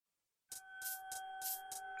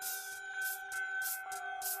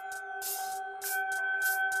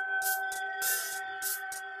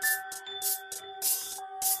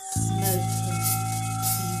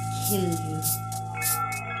kill you.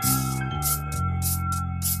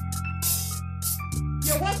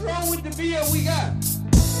 Yeah, what's wrong with the beer we got?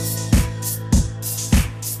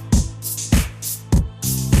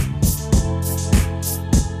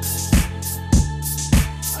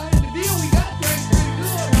 The beer we got tastes pretty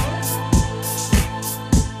good, huh?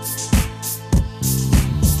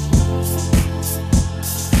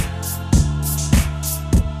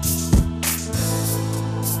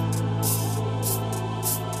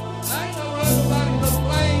 I ain't no everybody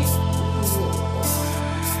complain.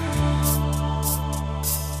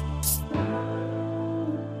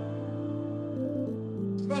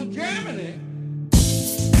 From Germany.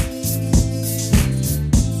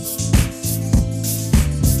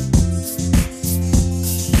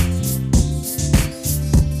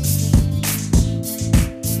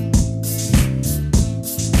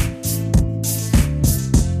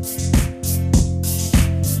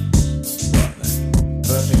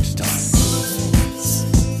 Perfect time.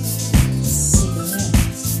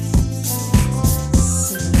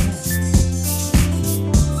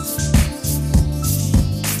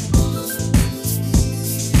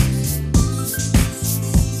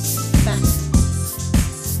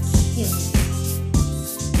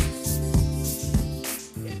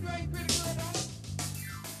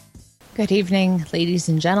 Good evening, ladies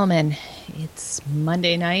and gentlemen. It's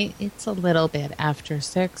Monday night. It's a little bit after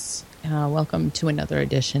 6. Welcome to another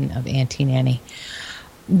edition of Anti-Nanny.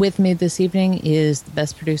 With me this evening is the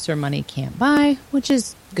best producer money can't buy, which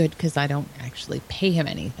is good because I don't actually pay him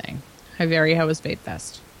anything. Hi, Very. How was Vape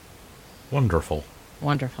Fest? Wonderful.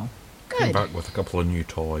 Wonderful. Came Good. back with a couple of new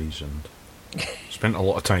toys and spent a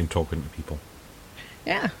lot of time talking to people.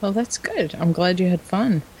 Yeah, well, that's good. I'm glad you had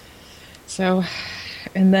fun. So,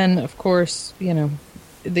 and then, of course, you know,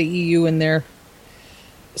 the EU and their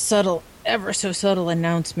subtle, ever so subtle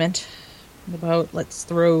announcement about let's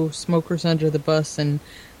throw smokers under the bus and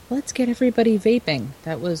let's get everybody vaping.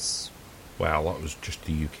 That was... Well, that was just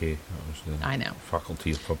the UK. That was the I know.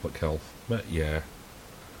 Faculty of Public Health. But yeah.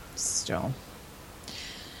 Still.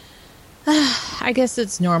 I guess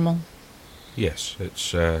it's normal. Yes,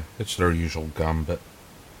 it's their usual gambit.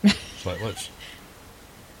 It's like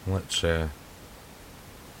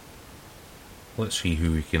let's see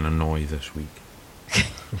who we can annoy this week.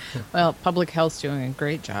 Well, public health's doing a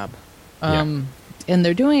great job. Yeah. And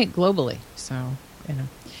they're doing it globally. So, you know,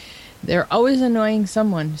 they're always annoying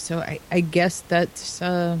someone. So I guess that's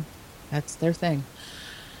their thing.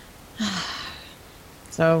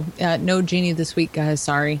 So, no Genie this week, guys.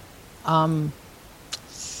 Sorry.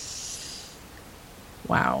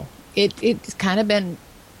 Wow. It's kind of been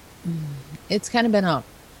a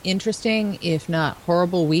interesting, if not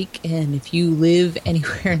horrible week. And if you live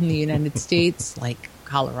anywhere in the United States, like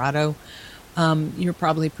Colorado, you're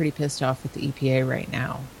probably pretty pissed off with the EPA right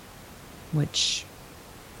now, which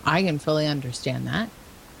I can fully understand that.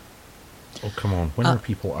 Oh, come on. When are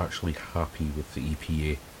people actually happy with the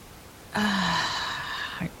EPA?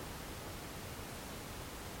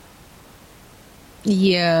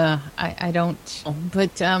 Yeah, I don't,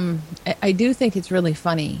 but I do think it's really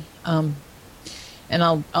funny. And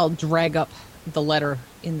I'll drag up the letter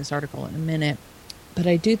in this article in a minute. But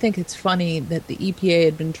I do think it's funny that the EPA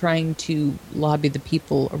had been trying to lobby the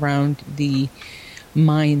people around the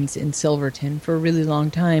mines in Silverton for a really long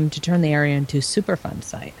time to turn the area into a Superfund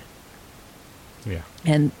site. Yeah.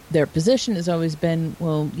 And their position has always been,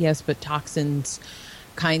 well, yes, but toxins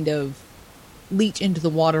kind of leach into the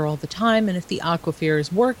water all the time. And if the aquifer is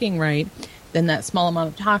working right, then that small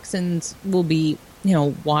amount of toxins will be, you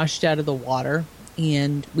know, washed out of the water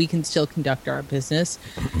and we can still conduct our business.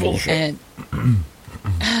 Bullshit. And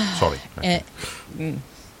Sorry.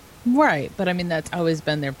 right, but I mean that's always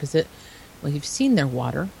been their position. Well, you've seen their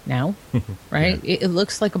water now, right? Yeah. It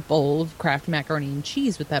looks like a bowl of Kraft macaroni and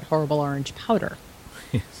cheese with that horrible orange powder.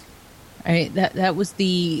 Yes. Right? That was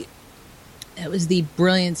the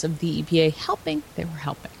brilliance of the EPA helping. They were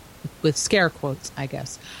helping with scare quotes, I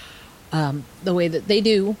guess, the way that they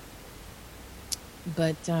do.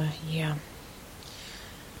 But yeah.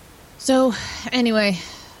 So anyway,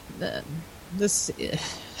 this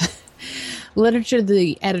literature,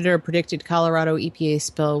 the editor predicted Colorado EPA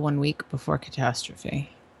spill 1 week before catastrophe.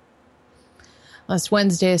 Last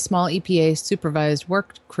Wednesday, a small EPA supervised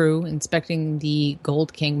work crew inspecting the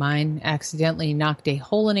Gold King mine accidentally knocked a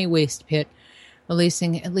hole in a waste pit,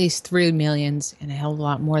 releasing at least 3 million and a hell of a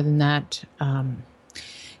lot more than that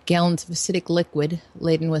gallons of acidic liquid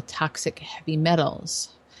laden with toxic heavy metals.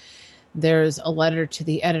 There's a letter to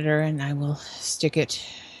the editor, and I will stick it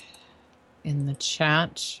in the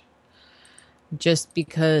chat just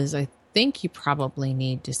because I think you probably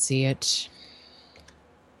need to see it.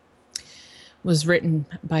 was written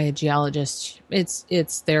by a geologist.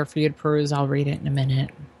 It's there for you to peruse. I'll read it in a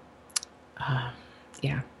minute.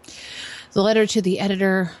 Yeah. The letter to the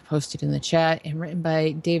editor, posted in the chat and written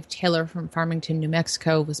by Dave Taylor from Farmington, New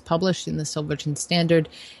Mexico, was published in the Silverton Standard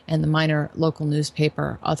and the minor local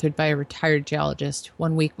newspaper, authored by a retired geologist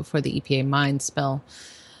 1 week before the EPA mine spill.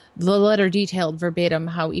 The letter detailed verbatim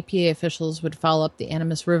how EPA officials would foul up the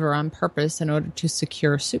Animas River on purpose in order to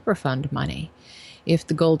secure Superfund money. If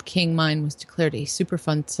the Gold King mine was declared a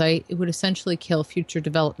Superfund site, it would essentially kill future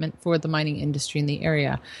development for the mining industry in the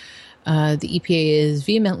area. The EPA is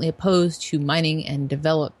vehemently opposed to mining and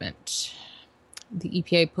development. The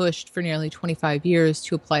EPA pushed for nearly 25 years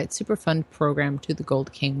to apply its Superfund program to the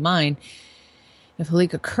Gold King mine. If a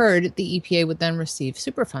leak occurred, the EPA would then receive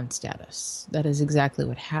Superfund status. That is exactly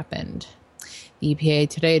what happened. The EPA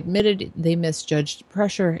today admitted they misjudged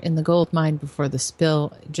pressure in the gold mine before the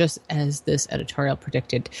spill, just as this editorial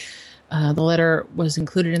predicted. The letter was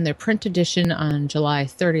included in their print edition on July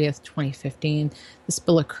 30th, 2015. The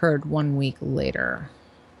spill occurred 1 week later.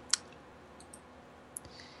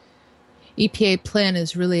 EPA plan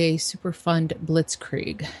is really a Superfund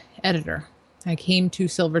blitzkrieg. Editor, I came to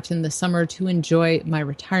Silverton this summer to enjoy my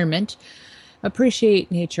retirement,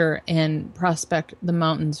 appreciate nature, and prospect the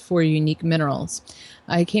mountains for unique minerals.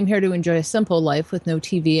 I came here to enjoy a simple life with no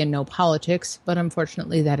TV and no politics, but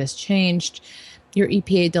unfortunately that has changed. Your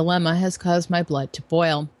EPA dilemma has caused my blood to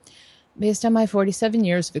boil. Based on my 47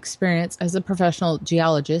 years of experience as a professional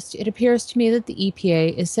geologist, it appears to me that the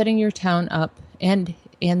EPA is setting your town up and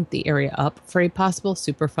the area up for a possible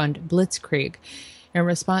Superfund blitzkrieg. In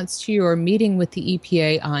response to your meeting with the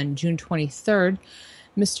EPA on June 23rd,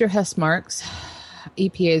 Mr. Hessmarks,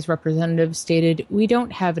 EPA's representative, stated, "We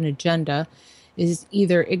don't have an agenda," is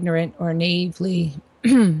either ignorant or naively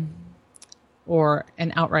or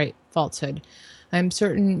an outright falsehood. I'm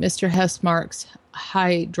certain Mr. Hessmark's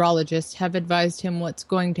hydrologists have advised him what's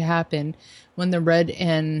going to happen when the red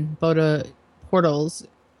and Boda portals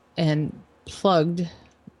and plugged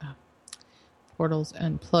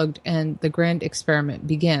and the grand experiment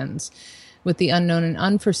begins, with the unknown and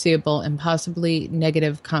unforeseeable and possibly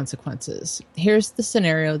negative consequences. Here's the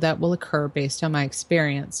scenario that will occur based on my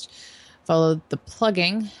experience. Follow the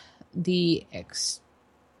plugging, the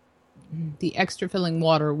extra filling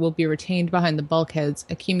water will be retained behind the bulkheads,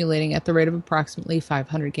 accumulating at the rate of approximately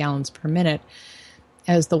 500 gallons per minute.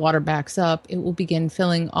 As the water backs up, it will begin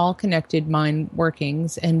filling all connected mine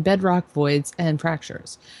workings and bedrock voids and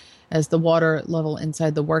fractures. As the water level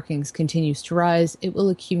inside the workings continues to rise, it will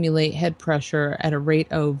accumulate head pressure at a rate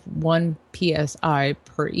of 1 psi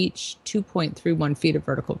per each 2.31 feet of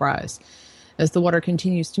vertical rise. As the water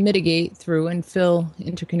continues to mitigate through and fill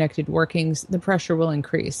interconnected workings, the pressure will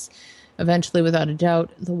increase. Eventually, without a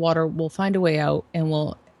doubt, the water will find a way out and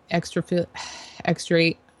will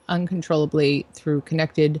extravagate uncontrollably through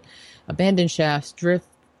connected abandoned shafts, drift,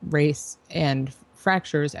 race, and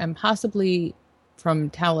fractures, and possibly from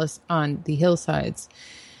talus on the hillsides.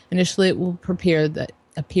 Initially, it will appear that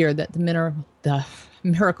the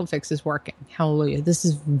miracle fix is working. Hallelujah. This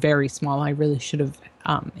is very small. I really should have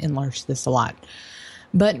enlarged this a lot.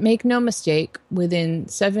 But make no mistake, within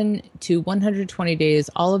 7 to 120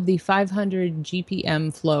 days, all of the 500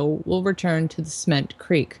 GPM flow will return to the cement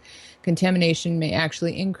creek. Contamination may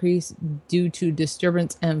actually increase due to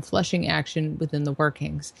disturbance and flushing action within the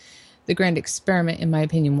workings. The grand experiment, in my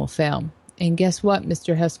opinion, will fail. And guess what,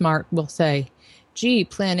 Mr. Hessmark will say? Gee,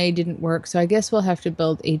 Plan A didn't work, so I guess we'll have to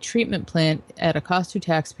build a treatment plant at a cost to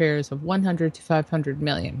taxpayers of 100 to 500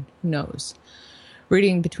 million. Who knows?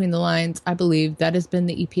 Reading between the lines, I believe that has been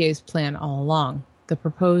the EPA's plan all along. The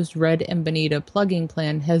proposed Red and Bonita plugging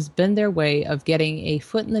plan has been their way of getting a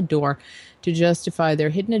foot in the door to justify their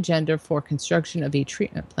hidden agenda for construction of a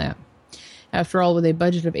treatment plant. After all, with a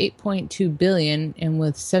budget of $8.2 billion and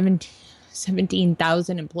with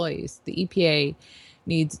 17,000 employees, the EPA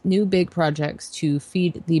needs new big projects to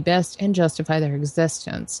feed the best and justify their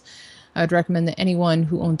existence. I would recommend that anyone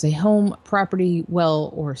who owns a home, property,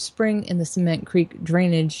 well, or spring in the Cement Creek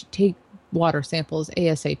drainage take water samples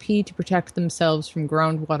ASAP to protect themselves from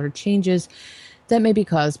groundwater changes that may be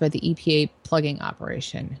caused by the EPA plugging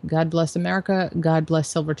operation. God bless America, God bless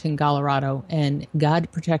Silverton, Colorado, and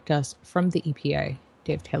God protect us from the EPA.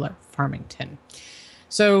 Dave Taylor, Farmington.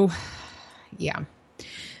 So, yeah.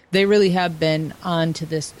 They really have been on to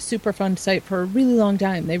this Superfund site for a really long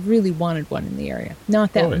time. They really wanted one in the area.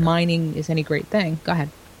 Not that mining is any great thing. Go ahead.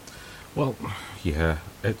 Well, yeah,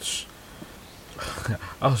 it's...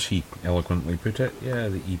 As he eloquently put it, yeah,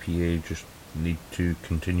 the EPA just need to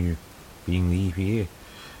continue being the EPA.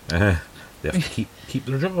 They have to keep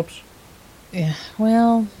their jobs. Yeah,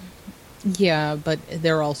 well, Yeah, but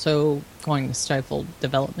they're also going to stifle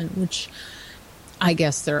development, which I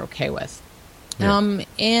guess they're okay with. Yeah.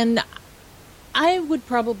 And I would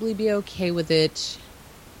probably be okay with it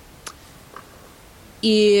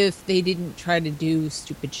if they didn't try to do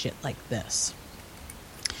stupid shit like this.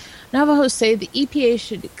 Navajos say the EPA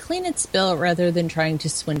should clean its bill rather than trying to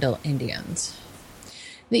swindle Indians.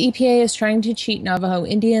 The EPA is trying to cheat Navajo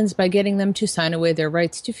Indians by getting them to sign away their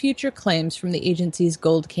rights to future claims from the agency's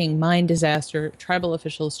Gold King mine disaster, tribal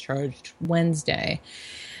officials charged Wednesday,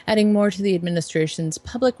 adding more to the administration's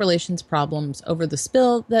public relations problems over the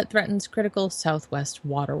spill that threatens critical Southwest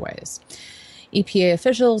waterways. EPA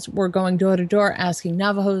officials were going door to door asking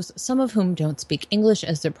Navajos, some of whom don't speak English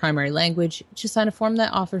as their primary language, to sign a form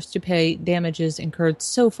that offers to pay damages incurred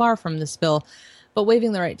so far from the spill, but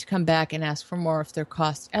waiving the right to come back and ask for more if their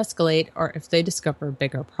costs escalate or if they discover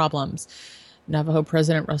bigger problems. Navajo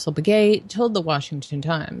President Russell Begay told the Washington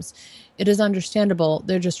Times, "It is understandable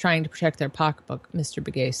they're just trying to protect their pocketbook," Mr.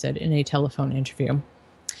 Begay said in a telephone interview.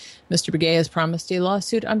 Mr. Begay has promised a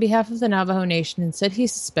lawsuit on behalf of the Navajo Nation and said he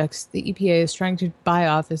suspects the EPA is trying to buy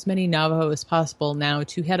off as many Navajo as possible now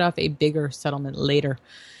to head off a bigger settlement later.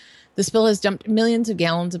 The spill has dumped millions of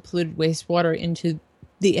gallons of polluted wastewater into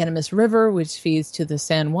the Animas River, which feeds to the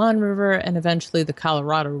San Juan River, and eventually the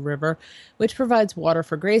Colorado River, which provides water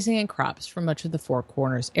for grazing and crops for much of the Four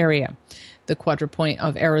Corners area, the quadrupoint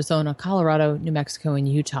of Arizona, Colorado, New Mexico, and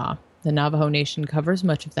Utah. The Navajo Nation covers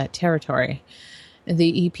much of that territory.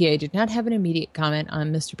 The EPA did not have an immediate comment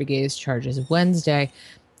on Mr. Begay's charges Wednesday.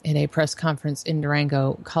 In a press conference in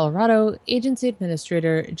Durango, Colorado, agency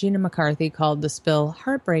administrator Gina McCarthy called the spill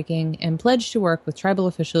heartbreaking and pledged to work with tribal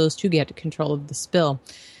officials to get control of the spill.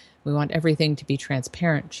 "We want everything to be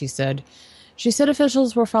transparent," she said. She said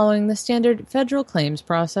officials were following the standard federal claims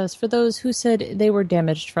process for those who said they were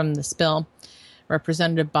damaged from the spill.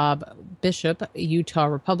 Representative Bob Bishop, a Utah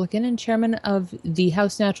Republican and chairman of the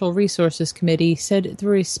House Natural Resources Committee, said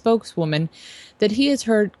through a spokeswoman that he has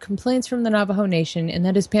heard complaints from the Navajo Nation and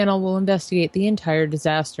that his panel will investigate the entire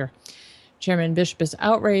disaster. Chairman Bishop is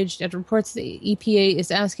outraged at reports the EPA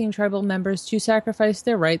is asking tribal members to sacrifice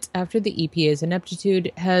their rights after the EPA's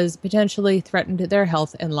ineptitude has potentially threatened their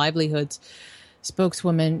health and livelihoods.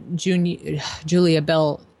 Spokeswoman Julia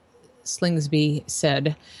Bell Slingsby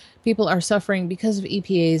said, "People are suffering because of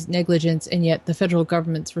EPA's negligence, and yet the federal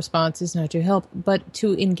government's response is not to help, but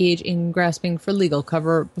to engage in grasping for legal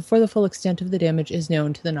cover before the full extent of the damage is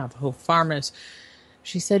known to the Navajo farmers."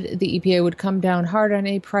 She said the EPA would come down hard on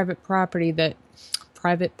a private party that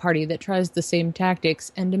tries the same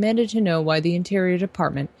tactics, and demanded to know why the Interior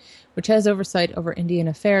Department, which has oversight over Indian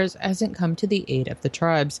affairs, hasn't come to the aid of the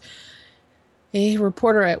tribes. A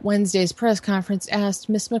reporter at Wednesday's press conference asked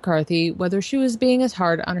Ms. McCarthy whether she was being as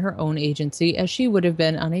hard on her own agency as she would have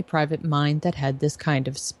been on a private mine that had this kind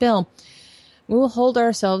of spill. "We will hold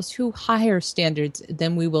ourselves to higher standards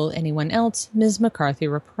than we will anyone else," Ms. McCarthy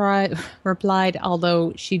replied,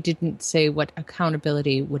 although she didn't say what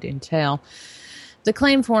accountability would entail. The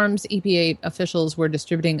claim forms EPA officials were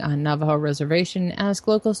distributing on Navajo Reservation ask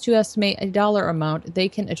locals to estimate a dollar amount they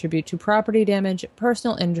can attribute to property damage,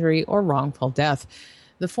 personal injury, or wrongful death.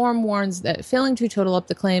 The form warns that failing to total up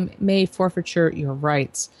the claim may forfeiture your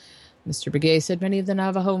rights. Mr. Begay said many of the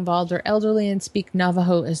Navajo involved are elderly and speak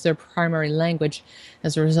Navajo as their primary language.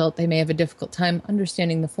 As a result, they may have a difficult time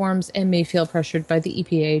understanding the forms and may feel pressured by the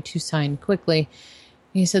EPA to sign quickly.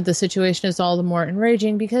 He said the situation is all the more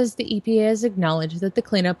enraging because the EPA has acknowledged that the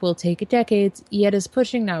cleanup will take decades, yet is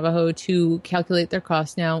pushing Navajo to calculate their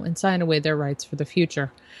costs now and sign away their rights for the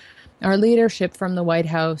future. "Our leadership from the White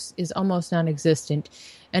House is almost non-existent,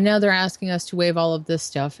 and now they're asking us to waive all of this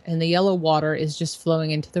stuff, and the yellow water is just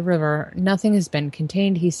flowing into the river. Nothing has been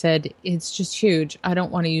contained," he said. "It's just huge. I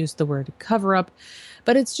don't want to use the word cover-up,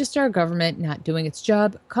 but it's just our government not doing its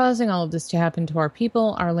job, causing all of this to happen to our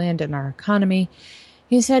people, our land, and our economy."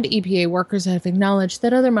 He said EPA workers have acknowledged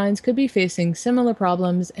that other mines could be facing similar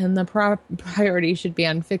problems, and the priority should be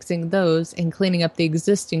on fixing those and cleaning up the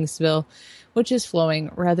existing spill, which is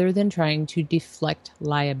flowing, rather than trying to deflect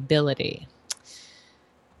liability.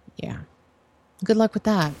 Yeah. Good luck with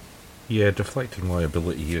that. Yeah, deflecting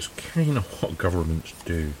liability is kind of what governments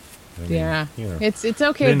do. I mean, Yeah. you know, It's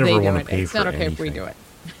okay they if never they do wanna it. pay It's not for okay if we anything. do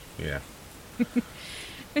it. Yeah.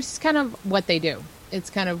 It's kind of what they do. It's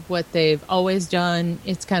kind of what they've always done.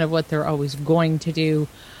 It's kind of what they're always going to do.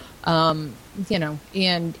 And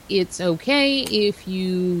it's okay if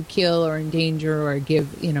you kill or endanger or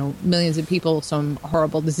give, millions of people some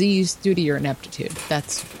horrible disease due to your ineptitude.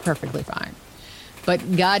 That's perfectly fine.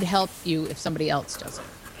 But God help you if somebody else does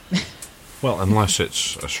it. Well, unless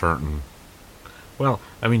it's a certain... Well,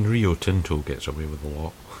 I mean, Rio Tinto gets away with a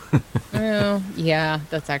lot. Oh, yeah,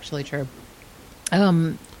 that's actually true.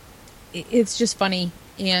 It's just funny,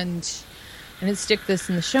 and I didn't stick this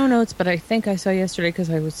in the show notes, but I think I saw yesterday, because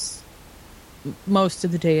I was most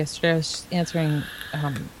of the day yesterday I was answering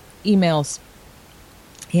emails,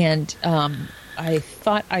 and I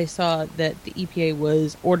thought I saw that the EPA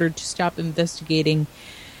was ordered to stop investigating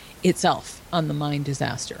itself on the mine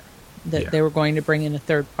disaster, that they were going to bring in a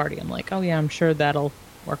third party. I'm like, oh yeah, I'm sure that'll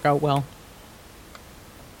work out well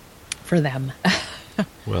for them.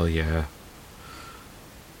 Well, yeah.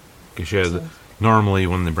 Because, normally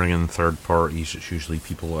when they bring in third parties, it's usually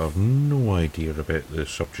people who have no idea about the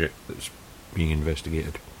subject that's being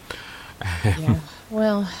investigated. Yeah.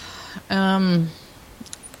 Well,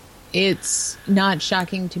 it's not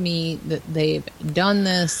shocking to me that they've done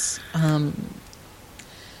this.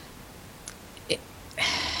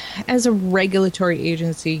 As a regulatory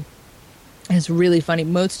agency, it's really funny.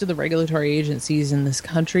 Most of the regulatory agencies in this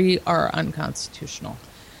country are unconstitutional.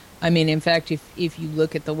 I mean, in fact, if you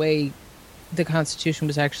look at the way the Constitution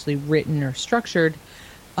was actually written or structured,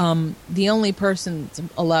 the only person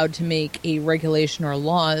allowed to make a regulation or a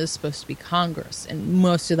law is supposed to be Congress. And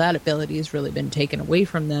most of that ability has really been taken away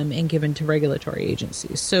from them and given to regulatory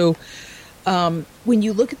agencies. So when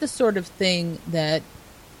you look at the sort of thing that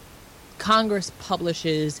Congress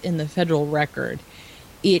publishes in the federal record,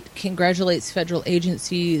 it congratulates federal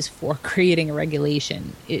agencies for creating a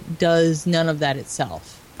regulation. It does none of that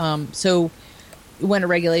itself. So when a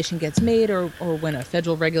regulation gets made or when a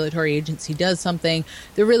federal regulatory agency does something,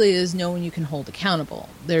 there really is no one you can hold accountable.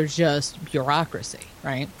 There's just bureaucracy,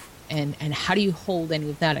 right? And how do you hold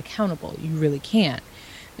any of that accountable? You really can't.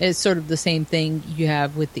 It's sort of the same thing you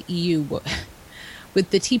have with the EU.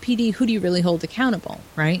 With the TPD, who do you really hold accountable,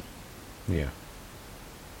 right? Yeah.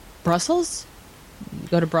 Brussels? You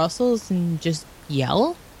go to Brussels and just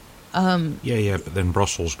yell? Yeah, but then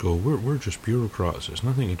Brussels go, we're just bureaucrats. It's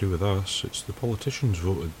nothing to do with us. It's the politicians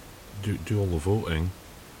voted, do all the voting.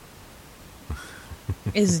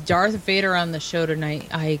 Is Darth Vader on the show tonight?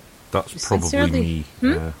 That's probably me.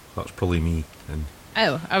 That's probably me. And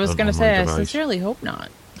I was going to say, I sincerely hope not.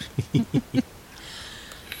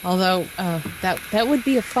 Although that would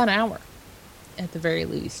be a fun hour, at the very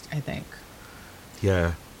least, I think.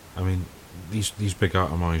 Yeah, I mean, these big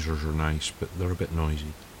atomizers are nice, but they're a bit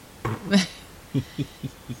noisy.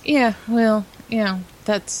 Yeah, well,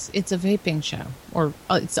 it's a vaping show, or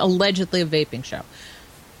it's allegedly a vaping show.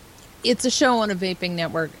 It's a show on a vaping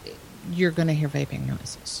network. You're going to hear vaping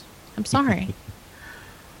noises. I'm sorry.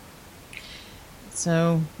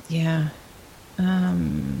 So, yeah.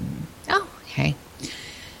 Okay.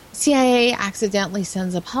 CIA accidentally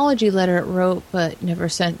sends apology letter it wrote, but never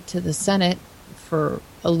sent to the Senate for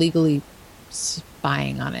illegally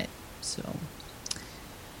spying on it. So,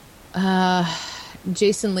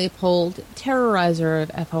 Jason Leopold, terrorizer of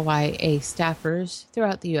FOIA staffers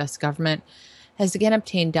throughout the U.S. government, has again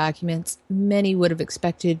obtained documents many would have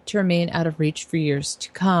expected to remain out of reach for years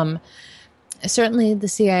to come. Certainly, the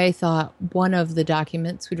CIA thought one of the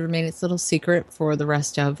documents would remain its little secret for the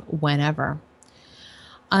rest of whenever.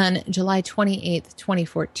 On July 28th,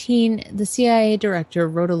 2014, the CIA director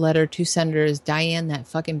wrote a letter to Senators Dianne "that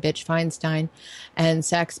fucking bitch" Feinstein and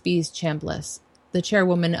Saxby's Chambliss, the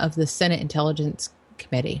chairwoman of the Senate Intelligence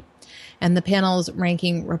Committee, and the panel's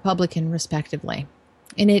ranking Republican, respectively.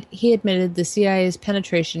 In it, he admitted the CIA's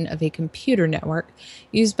penetration of a computer network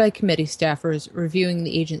used by committee staffers reviewing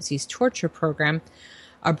the agency's torture program,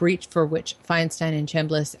 a breach for which Feinstein and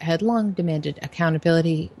Chambliss had long demanded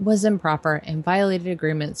accountability, was improper and violated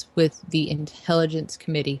agreements with the Intelligence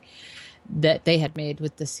Committee that they had made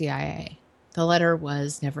with the CIA. The letter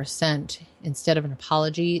was never sent. Instead of an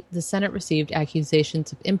apology, the Senate received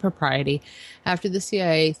accusations of impropriety after the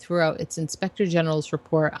CIA threw out its Inspector General's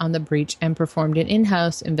report on the breach and performed an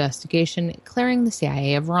in-house investigation, clearing the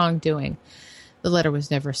CIA of wrongdoing. The letter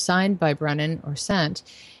was never signed by Brennan or sent.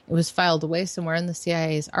 It was filed away somewhere in the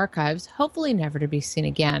CIA's archives, hopefully never to be seen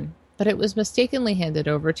again. But it was mistakenly handed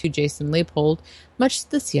over to Jason Leopold, much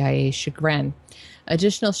to the CIA's chagrin.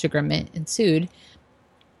 Additional chagrin ensued.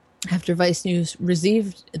 After Vice News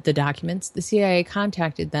received the documents, the CIA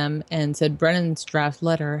contacted them and said Brennan's draft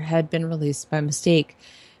letter had been released by mistake,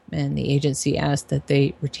 and the agency asked that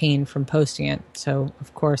they retain from posting it. So,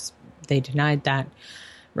 of course, they denied that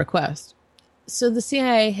request. So the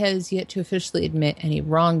CIA has yet to officially admit any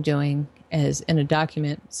wrongdoing, as in a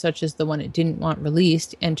document such as the one it didn't want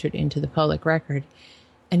released entered into the public record.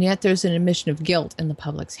 And yet there's an admission of guilt in the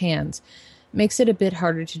public's hands. Makes it a bit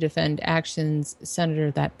harder to defend actions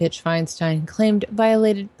Senator "that bitch" Feinstein claimed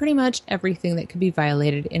violated pretty much everything that could be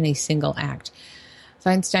violated in a single act.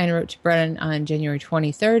 Feinstein wrote to Brennan on January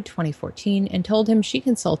 23, 2014, and told him she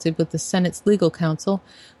consulted with the Senate's legal counsel,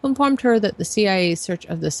 who informed her that the CIA's search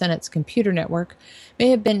of the Senate's computer network may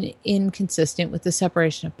have been inconsistent with the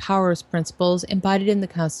separation of powers principles embodied in the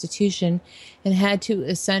Constitution and had to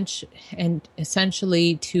essentially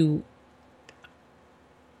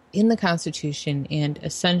in the Constitution and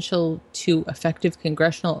essential to effective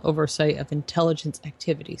congressional oversight of intelligence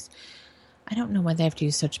activities. I don't know why they have to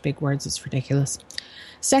use such big words. It's ridiculous.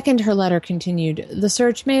 Second, her letter continued, the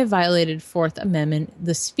search may have violated Fourth Amendment,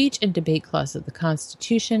 the speech and debate clause of the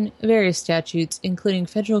Constitution, various statutes, including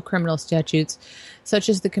federal criminal statutes, such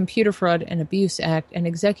as the Computer Fraud and Abuse Act and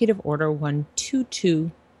Executive Order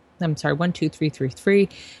 12333,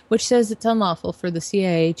 which says it's unlawful for the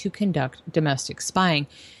CIA to conduct domestic spying.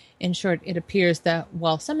 In short, it appears that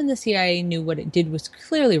while some in the CIA knew what it did was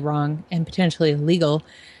clearly wrong and potentially illegal,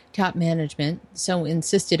 top management so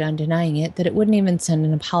insisted on denying it that it wouldn't even send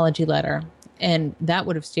an apology letter. And that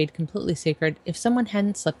would have stayed completely sacred if someone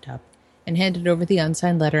hadn't slipped up and handed over the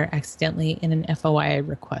unsigned letter accidentally in an FOIA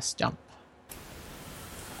request dump.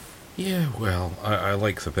 Yeah, well, I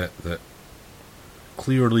like the bit that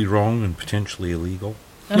clearly wrong and potentially illegal.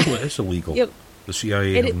 No, it is illegal. Yep. The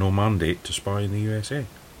CIA have no mandate to spy in the USA.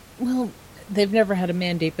 Well, they've never had a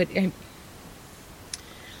mandate, but That's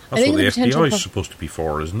what the FBI is supposed to be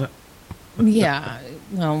for, isn't it? Yeah,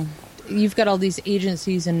 well, you've got all these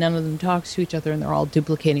agencies and none of them talks to each other and they're all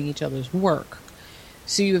duplicating each other's work.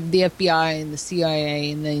 So you have the FBI and the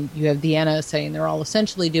CIA and then you have the NSA and they're all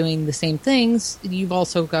essentially doing the same things. You've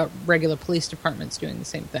also got regular police departments doing the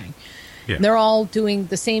same thing. Yeah. They're all doing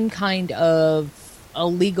the same kind of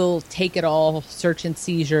illegal take-it-all search and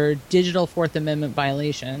seizure, digital Fourth Amendment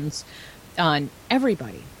violations on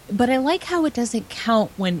everybody. But I like how it doesn't count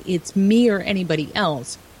when it's me or anybody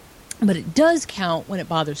else, but it does count when it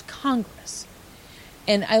bothers Congress.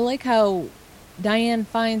 And I like how Dianne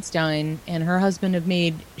Feinstein and her husband have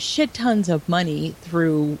made shit tons of money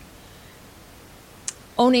through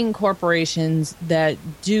owning corporations that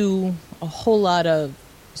do a whole lot of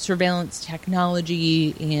surveillance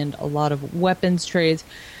technology and a lot of weapons trades.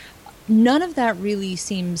 None of that really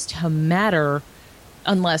seems to matter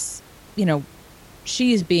unless,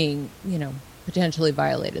 she's being, potentially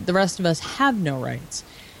violated. The rest of us have no rights.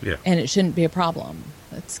 Yeah. And it shouldn't be a problem.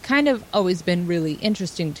 It's kind of always been really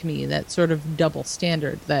interesting to me, that sort of double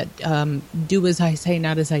standard, that do as I say,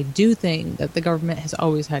 not as I do thing that the government has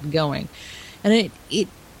always had going. And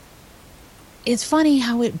it's funny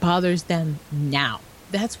how it bothers them now.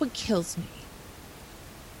 That's what kills me.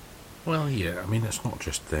 Well, yeah, I mean, it's not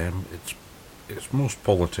just them. It's most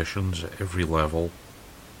politicians at every level,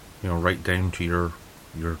 right down to your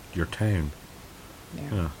town.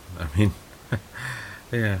 Yeah. I mean,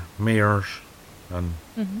 yeah, mayors and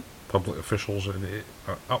public officials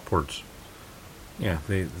upwards. Yeah,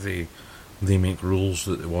 they make rules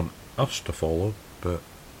that they want us to follow, but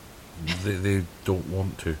they don't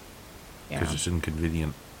want to because it's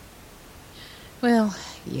inconvenient. Well,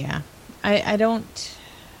 yeah. I don't...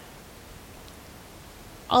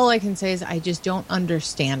 All I can say is I just don't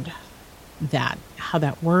understand how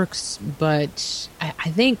that works, but I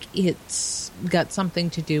think it's got something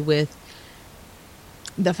to do with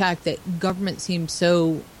the fact that government seems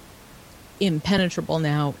so impenetrable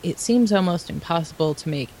now. It seems almost impossible to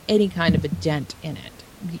make any kind of a dent in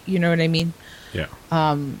it. You know what I mean? Yeah.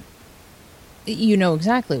 You know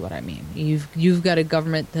exactly what I mean. You've got a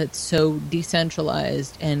government that's so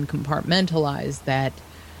decentralized and compartmentalized that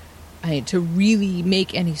to really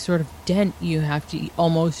make any sort of dent, you have to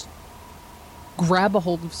almost grab a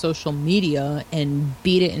hold of social media and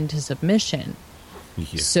beat it into submission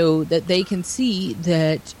so that they can see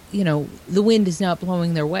that, the wind is not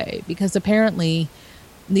blowing their way. Because apparently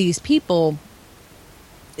these people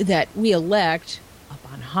that we elect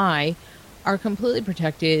up on high are completely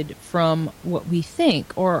protected from what we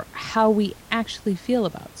think or how we actually feel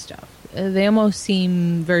about stuff. They almost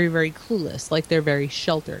seem very, very clueless, like they're very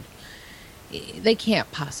sheltered. They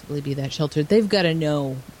can't possibly be that sheltered. They've got to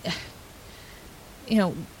know,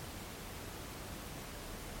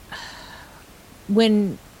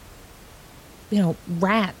 when,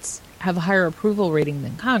 rats have a higher approval rating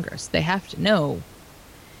than Congress, they have to know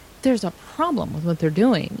there's a problem with what they're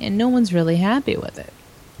doing, and no one's really happy with it.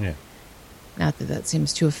 Yeah. Not that that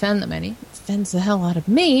seems to offend them any. It offends the hell out of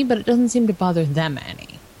me, but it doesn't seem to bother them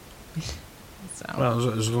any. So.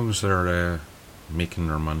 Well, as long as they're making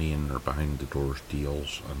their money and they're behind the doors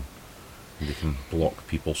deals and they can block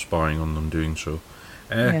people spying on them doing so,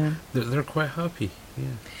 they're quite happy.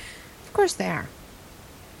 Yeah. Of course they are.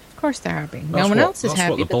 Of course they're happy. No one else is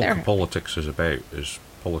happy, but that's what the bulk of politics is about, is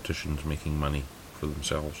politicians making money for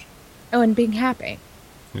themselves. Oh, and being happy.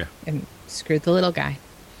 Yeah. And screw the little guy.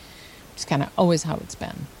 It's kind of always how it's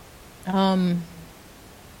been. What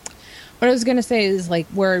I was going to say is, like,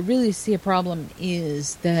 where I really see a problem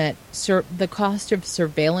is that the cost of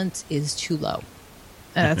surveillance is too low.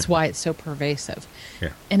 And that's why it's so pervasive.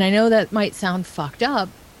 Yeah. And I know that might sound fucked up,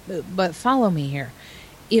 but follow me here.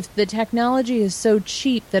 If the technology is so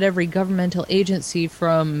cheap that every governmental agency,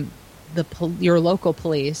 from your local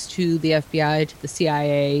police to the FBI to the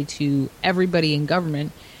CIA to everybody in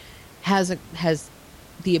government has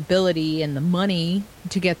the ability and the money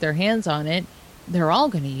to get their hands on it, they're all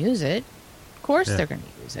going to use it. Of course they're going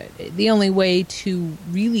to use it. The only way to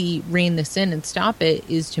really rein this in and stop it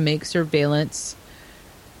is to make surveillance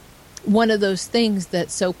one of those things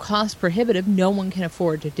that's so cost prohibitive no one can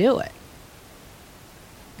afford to do it.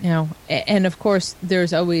 You know, and of course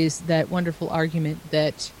there's always that wonderful argument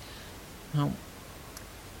that,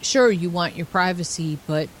 sure, you want your privacy,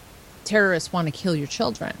 but terrorists want to kill your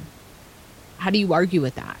children. How do you argue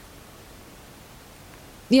with that?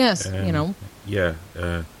 Yes, Yeah,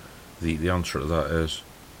 the answer to that is,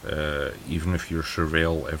 even if you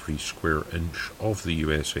surveil every square inch of the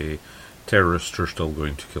USA, terrorists are still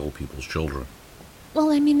going to kill people's children.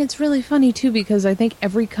 Well, I mean, it's really funny, too, because I think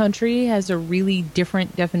every country has a really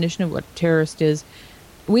different definition of what a terrorist is.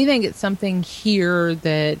 We think it's something here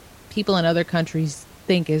that people in other countries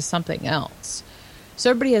think is something else.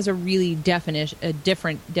 So everybody has a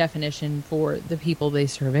different definition for the people they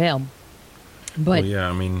surveil. But well, yeah,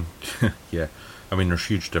 I mean, there's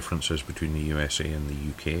huge differences between the USA and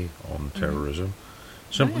the UK on terrorism,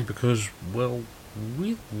 simply because, well,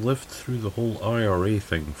 we lived through the whole IRA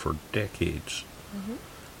thing for decades. Mm-hmm.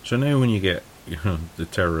 So now when you get, the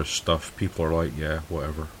terrorist stuff, people are like, yeah,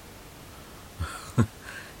 whatever.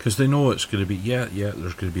 Because they know it's going to be,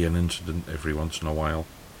 there's going to be an incident every once in a while.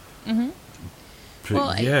 Mm-hmm.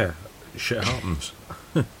 But shit happens.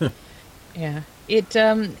 Yeah. It,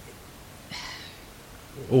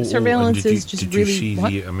 surveillance is just really... Did you see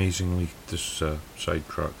the amazingly, this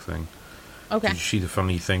sidetrack thing? Okay. Did you see the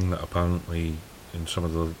funny thing that apparently in some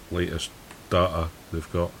of the latest data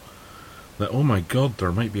they've got, that, oh my god,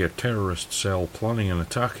 there might be a terrorist cell planning an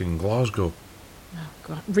attack in Glasgow? Oh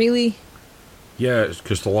god, really? Yeah, it's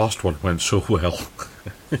because the last one went so well.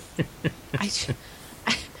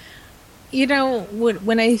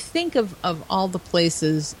 When I think of all the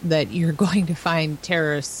places that you're going to find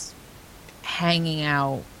terrorists hanging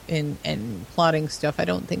out and plotting stuff, I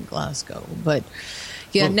don't think Glasgow. But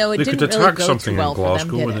it didn't really go too well for them,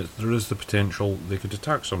 did it? There is the potential they could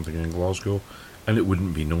attack something in Glasgow, and it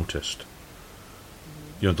wouldn't be noticed.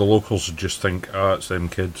 The locals would just think, it's them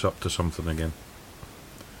kids up to something again.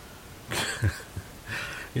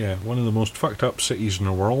 Yeah, one of the most fucked up cities in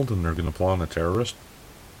the world, and they're going to plan a terrorist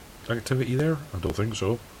activity there? I don't think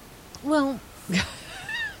so. Well,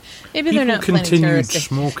 maybe they're not planning continued terrorist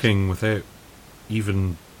smoking without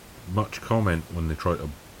even much comment when they try to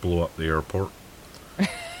blow up the airport.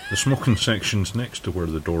 The smoking section's next to where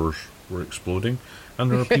the doors were exploding, and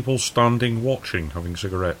there are people standing watching, having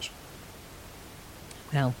cigarettes.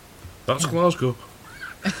 Well, that's Glasgow.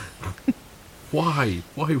 Why?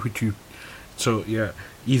 Why would you... So, yeah,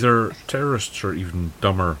 either terrorists are even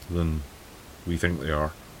dumber than we think they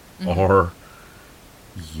are, or,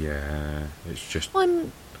 it's just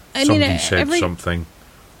somebody said something.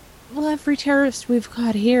 Well, every terrorist we've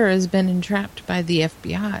caught here has been entrapped by the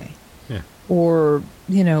FBI. Yeah. Or,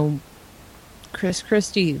 Chris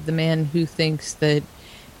Christie, the man who thinks that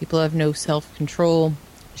people have no self-control,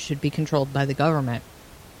 should be controlled by the government.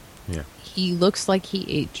 Yeah. He looks like he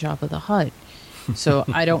ate Jabba the Hutt. So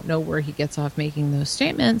I don't know where he gets off making those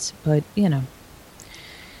statements, but, And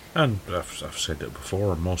I've said it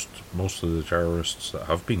before, most of the terrorists that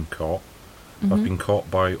have been caught have been caught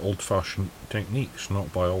by old-fashioned techniques,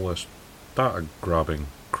 not by all this data-grabbing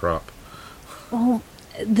crap. Well,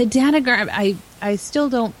 the data grab, I still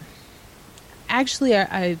don't... Actually,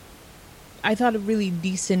 I thought a really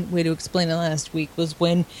decent way to explain it last week was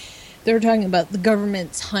when they were talking about the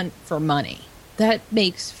government's hunt for money. That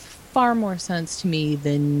makes far more sense to me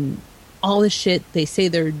than all the shit they say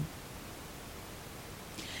they're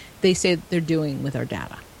doing with our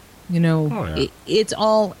data. It's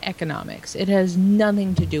all economics. It has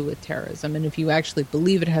nothing to do with terrorism. And if you actually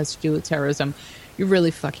believe it has to do with terrorism, you're really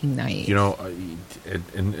fucking naive. In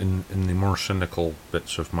the more cynical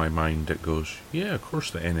bits of my mind, it goes, yeah, of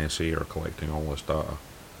course the NSA are collecting all this data.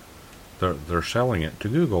 They're selling it to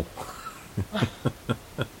Google.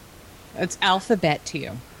 It's alphabet to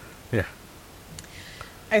you. Yeah.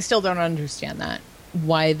 I still don't understand that.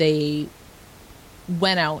 Why they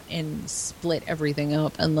went out and split everything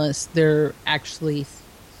up unless they're actually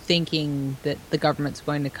thinking that the government's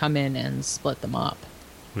going to come in and split them up.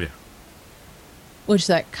 Yeah. Which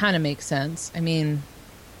that kind of makes sense. I mean,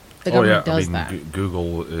 the government does that.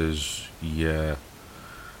 Google is,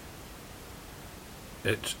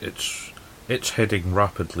 it's heading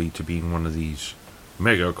rapidly to being one of these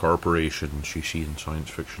mega corporations you see in science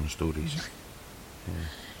fiction stories.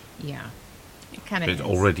 Yeah. It kind of is. It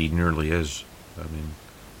already nearly is. I mean,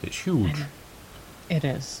 it's huge. It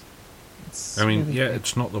is. I mean, really big.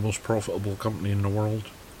 It's not the most profitable company in the world,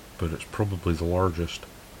 but it's probably the largest.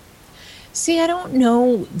 See, I don't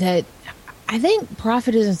know that. I think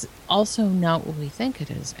profit is also not what we think it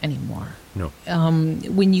is anymore. No.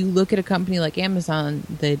 When you look at a company like Amazon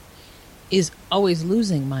that is always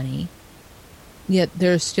losing money, yet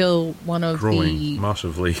they're still one of growing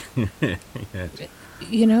massively. Yeah.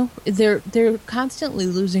 You know, they're constantly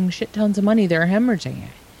losing shit tons of money. They're hemorrhaging it.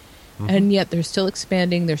 Mm-hmm. And yet they're still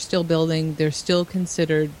expanding, they're still building, they're still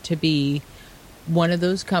considered to be one of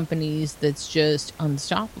those companies that's just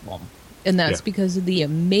unstoppable. And that's because of the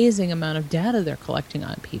amazing amount of data they're collecting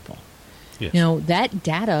on people. Yes. You know, that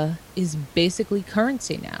data is basically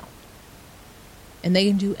currency now. And they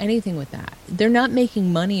can do anything with that. They're not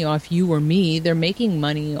making money off you or me. They're making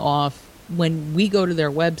money off when we go to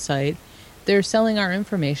their website. They're selling our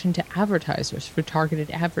information to advertisers for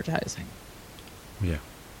targeted advertising. Yeah.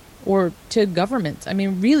 Or to governments. I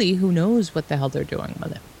mean, really, who knows what the hell they're doing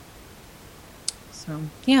with it. So,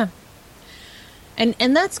 yeah.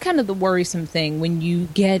 And that's kind of the worrisome thing when you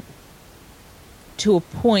get to a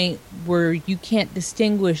point where you can't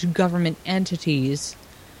distinguish government entities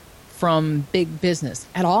from big business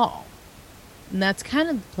at all. And that's kind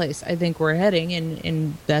of the place I think we're heading,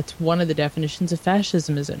 and that's one of the definitions of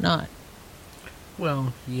fascism, is it not?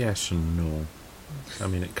 Well, yes and no. I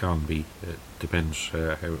mean, it can be. It depends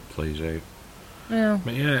how it plays out. Yeah.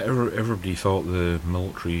 But yeah, everybody thought the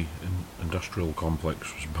military-industrial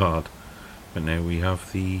complex was bad. But now we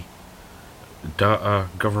have the data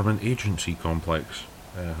government agency complex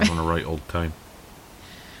having a right old time.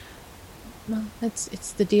 Well,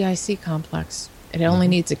 it's the DIC complex. It only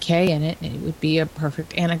needs a K in it, and it would be a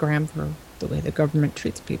perfect anagram for the way the government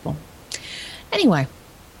treats people. Anyway,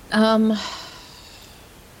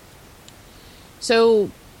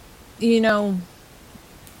 so, you know,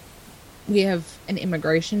 we have an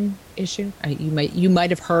immigration issue. You might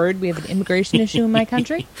have heard we have an immigration issue in my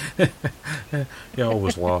country. Yeah, I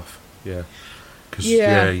always laugh. Yeah, because you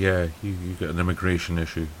got an immigration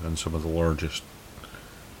issue in some of the largest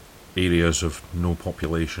areas of no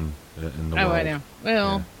population in the world. Oh, I know.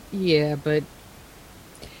 Well, yeah, but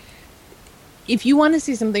if you want to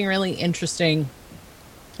see something really interesting,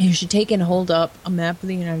 you should take and hold up a map of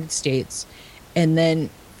the United States, and then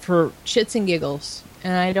for shits and giggles,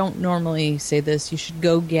 and I don't normally say this, you should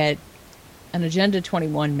go get an Agenda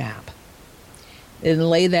 21 map and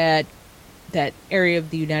lay that area of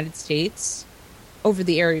the United States over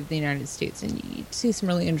the area of the United States, and you see some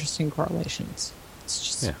really interesting correlations.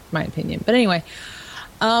 It's just my opinion. But anyway,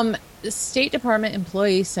 the State Department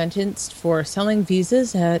employee sentenced for selling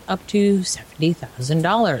visas at up to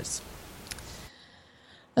 $70,000.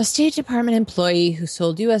 A State Department employee who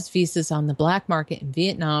sold U.S. visas on the black market in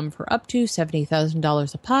Vietnam for up to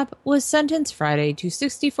 $70,000 a pop was sentenced Friday to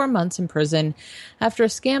 64 months in prison after a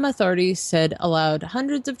scam authorities said allowed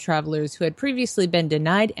hundreds of travelers who had previously been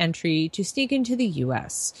denied entry to sneak into the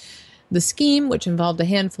U.S. The scheme, which involved a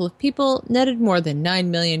handful of people, netted more than $9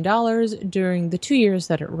 million during the 2 years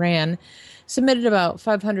that it ran, submitted about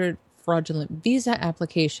 500 fraudulent visa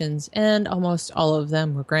applications, and almost all of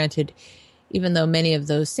them were granted, even though many of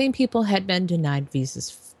those same people had been denied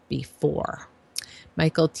visas before.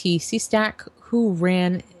 Michael T. Seastack, who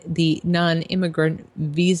ran the non-immigrant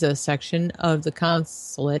visa section of the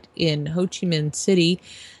consulate in Ho Chi Minh City,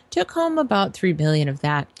 took home about $3 million of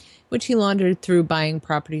that, which he laundered through buying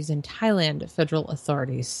properties in Thailand, federal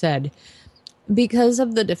authorities said. Because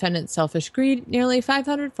of the defendant's selfish greed, nearly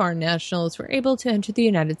 500 foreign nationals were able to enter the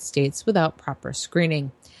United States without proper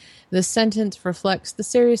screening. This sentence reflects the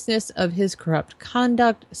seriousness of his corrupt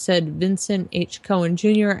conduct, said Vincent H. Cohen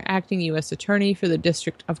Jr., acting U.S. Attorney for the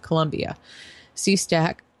District of Columbia.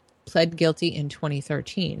 Seastack pled guilty in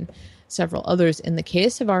 2013. Several others in the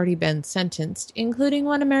case have already been sentenced, including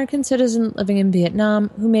one American citizen living in Vietnam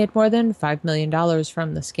who made more than $5 million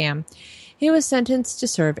from the scam. He was sentenced to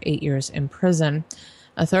serve 8 years in prison.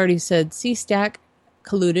 Authorities said Seastack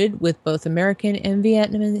colluded with both American and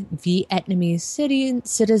Vietnamese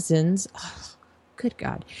citizens. Oh, good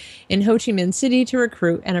God, in Ho Chi Minh City to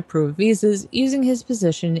recruit and approve visas using his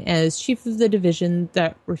position as chief of the division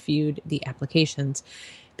that reviewed the applications.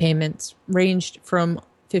 Payments ranged from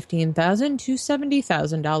 $15,000 to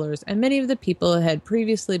 $70,000, and many of the people had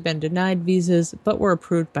previously been denied visas but were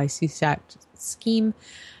approved by CSAC scheme,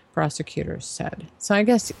 prosecutors said. So I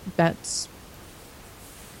guess that's...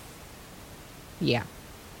 Yeah.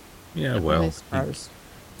 Yeah, well,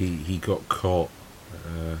 he got caught.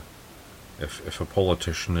 If a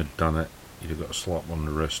politician had done it, he'd have got a slap on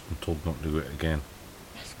the wrist and told not to do it again.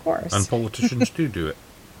 Of course. And politicians do it.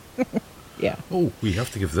 Yeah. Oh, we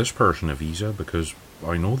have to give this person a visa because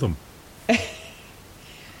I know them.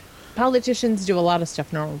 Politicians do a lot of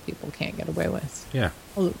stuff normal people can't get away with. Yeah.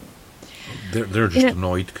 Oh. They're just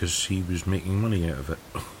annoyed because he was making money out of it.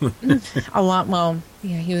 A lot. Well,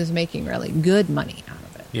 yeah, he was making really good money out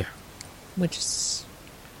of it. Yeah. Which is,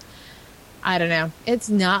 I don't know. It's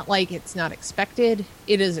not like it's not expected.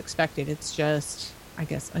 It is expected. It's just, I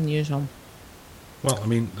guess, unusual. Well, I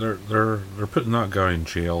mean, they're putting that guy in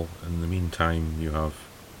jail. In the meantime, you have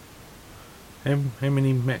how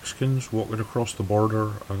many Mexicans walking across the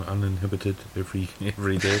border uninhibited every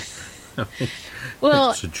day? I mean,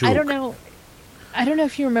 well, it's a joke. I don't know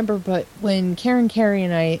if you remember, but when Karen Carey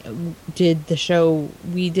and I did the show,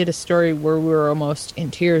 we did a story where we were almost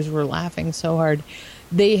in tears. We were laughing so hard.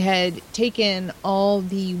 They had taken all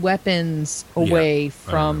the weapons away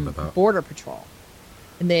from Border Patrol.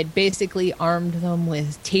 And they had basically armed them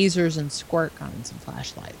with tasers and squirt guns and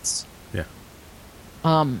flashlights. Yeah.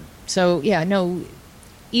 So, yeah, no,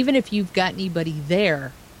 even if you've got anybody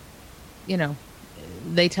there, you know,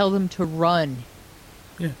 they tell them to run.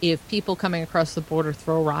 Yeah. If people coming across the border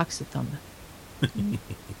throw rocks at them.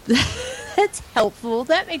 That's helpful.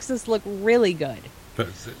 That makes us look really good.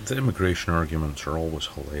 But the immigration arguments are always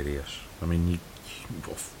hilarious. I mean,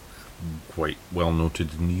 quite well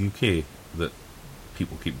noted in the UK that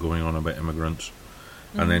people keep going on about immigrants.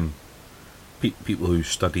 Mm-hmm. And then people who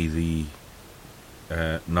study the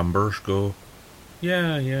numbers go,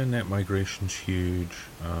 yeah, net migration's huge,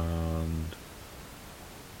 and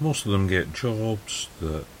most of them get jobs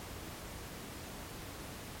that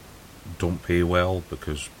don't pay well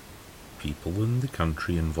because people in the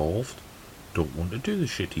country involved don't want to do the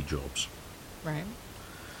shitty jobs. Right.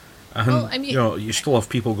 And, well, I mean, you still have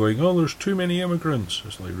people going, oh, there's too many immigrants.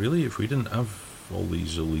 It's like, really? If we didn't have all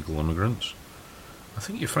these illegal immigrants, I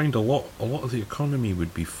think you find a lot of the economy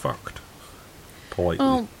would be fucked.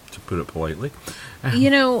 Politely, to put it politely. You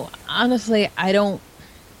know, honestly, I don't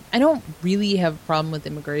really have a problem with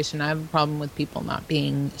immigration. I have a problem with people not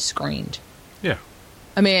being screened. Yeah.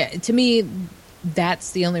 I mean, to me,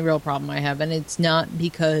 that's the only real problem I have. And it's not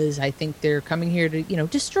because I think they're coming here to,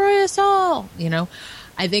 destroy us all.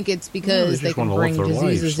 I think it's because they can bring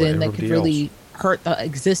diseases in that could really hurt the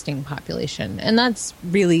existing population. And that's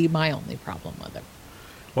really my only problem with it.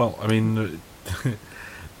 Well, I mean,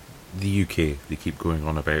 the UK, they keep going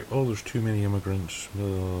on about, oh, there's too many immigrants, blah,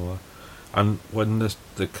 blah, blah. And when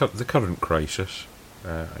the current crisis,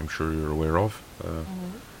 I'm sure you're aware of,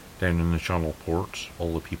 down in the Channel ports,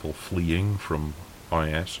 all the people fleeing from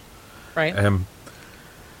IS. Right.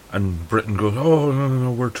 And Britain goes, oh,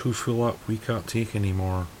 no, we're too full up, we can't take any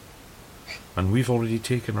more. And we've already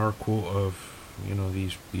taken our quota of,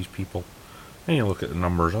 these people. And you look at the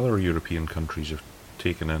numbers other European countries have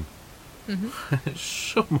taken in. Mm-hmm. It's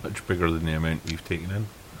so much bigger than the amount we've taken in.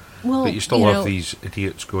 Well, but you still have these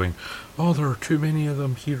idiots going, oh, there are too many of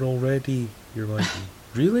them here already. You're like,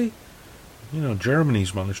 really?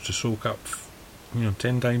 Germany's managed to soak up,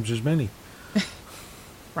 10 times as many.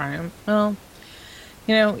 Right. Well,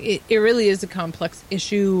 it really is a complex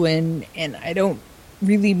issue, and I don't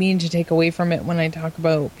really mean to take away from it when I talk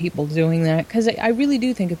about people doing that, because I really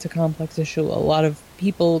do think it's a complex issue. A lot of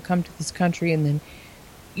people come to this country, and then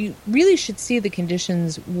you really should see the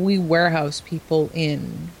conditions we warehouse people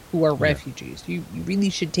in who are refugees. You really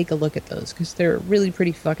should take a look at those, because they're really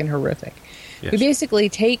pretty fucking horrific. Yes. We basically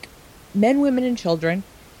take men, women, and children.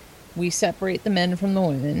 We separate the men from the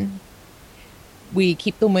women. We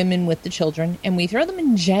keep the women with the children, and we throw them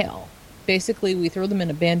in jail. Basically, we throw them in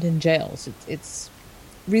abandoned jails. It's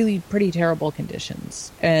really pretty terrible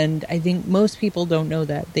conditions. And I think most people don't know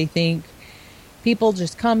that. They think people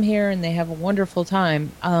just come here and they have a wonderful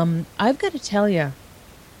time. I've got to tell you,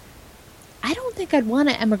 I don't think I'd want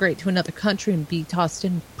to emigrate to another country and be tossed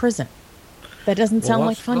in prison. That doesn't sound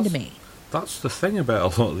like fun to me. That's the thing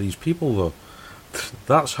about a lot of these people, though.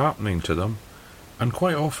 That's happening to them. And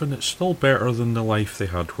quite often it's still better than the life they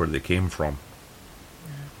had where they came from.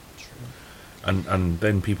 Yeah, true. And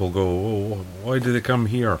then people go, oh, why do they come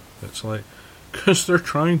here? It's like, Because they're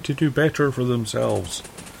trying to do better for themselves.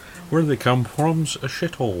 Where they come from's a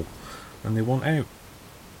shithole, and they want out.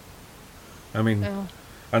 I mean,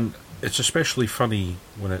 and it's especially funny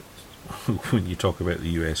when when you talk about the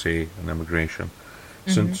USA and immigration,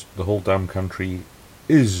 since the whole damn country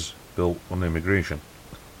is built on immigration.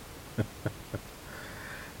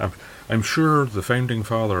 I'm sure the founding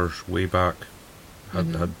fathers way back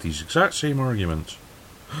had these exact same arguments.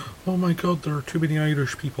 Oh my God, there are too many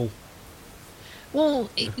Irish people. Well,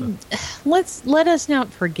 let us not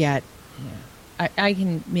forget. I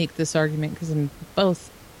can make this argument because I'm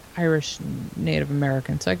both Irish and Native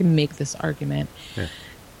American, so I can make this argument. Yeah.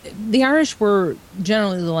 The Irish were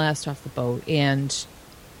generally the last off the boat, and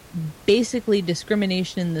basically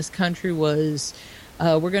discrimination in this country was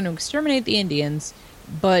we're going to exterminate the Indians,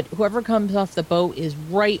 but whoever comes off the boat is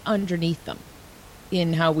right underneath them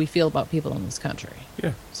in how we feel about people in this country.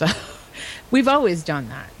 Yeah. So we've always done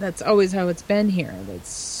that. That's always how it's been here.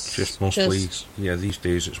 That's just mostly, these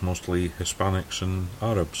days it's mostly Hispanics and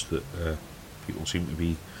Arabs that people seem to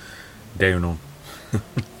be down on.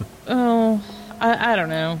 Oh, I don't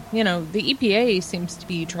know. You know, the EPA seems to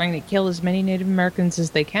be trying to kill as many Native Americans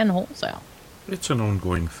as they can wholesale. It's an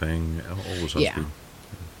ongoing thing. It always has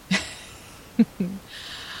been.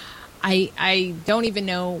 I don't even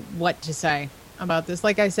know what to say about this.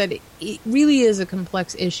 Like I said, it really is a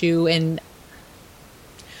complex issue, and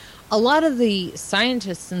a lot of the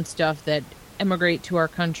scientists and stuff that emigrate to our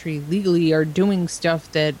country legally are doing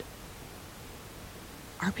stuff that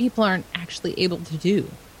our people aren't actually able to do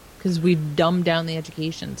because we've dumbed down the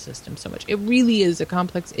education system so much. It really is a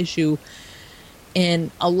complex issue,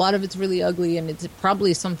 and a lot of it's really ugly, and it's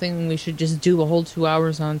probably something we should just do a whole 2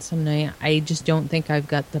 hours on some night. I just don't think I've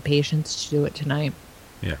got the patience to do it tonight.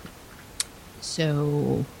 Yeah.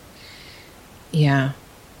 So, yeah.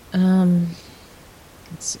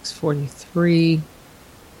 It's 6:43.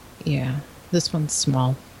 Yeah, this one's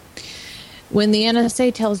small. When the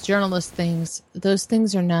NSA tells journalists things, those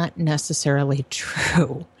things are not necessarily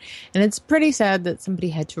true. And it's pretty sad that somebody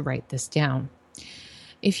had to write this down.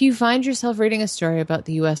 If you find yourself reading a story about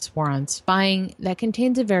the U.S. war on spying that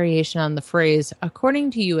contains a variation on the phrase,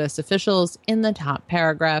 according to U.S. officials, in the top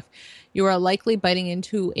paragraph, you are likely biting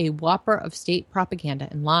into a whopper of state propaganda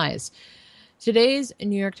and lies. Today's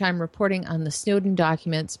New York Times reporting on the Snowden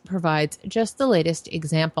documents provides just the latest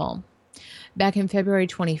example. Back in February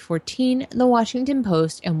 2014, the Washington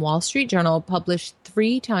Post and Wall Street Journal published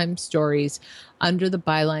 3 Times stories under the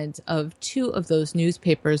bylines of 2 of those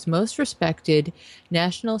newspapers' most respected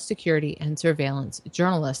national security and surveillance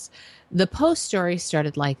journalists. The Post story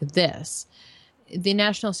started like this. The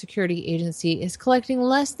National Security Agency is collecting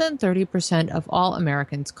less than 30% of all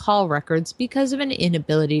Americans' call records because of an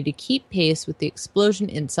inability to keep pace with the explosion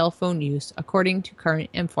in cell phone use, according to current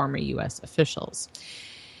and former U.S. officials.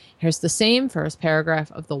 Here's the same first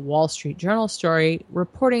paragraph of the Wall Street Journal story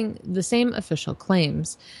reporting the same official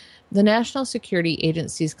claims. The National Security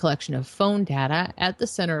Agency's collection of phone data at the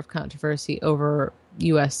center of controversy over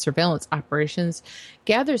U.S. surveillance operations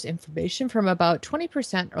gathers information from about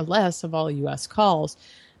 20% or less of all U.S. calls,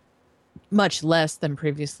 much less than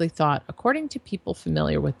previously thought, according to people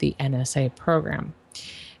familiar with the NSA program.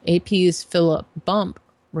 AP's Philip Bump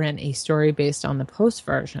ran a story based on the Post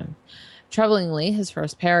version. Troublingly, his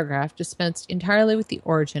first paragraph dispensed entirely with the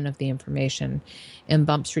origin of the information. In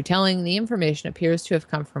Bump's retelling, the information appears to have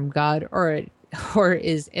come from God or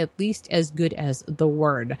is at least as good as the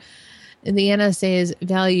Word. The NSA's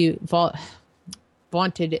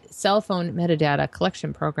vaunted cell phone metadata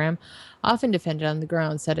collection program, often defended on the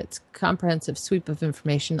grounds that its comprehensive sweep of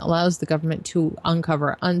information allows the government to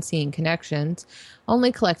uncover unseen connections,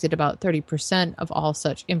 only collected about 30% of all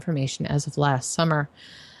such information as of last summer.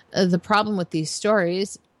 The problem with these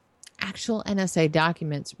stories, actual NSA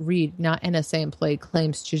documents read not NSA employee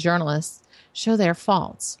claims to journalists, show they're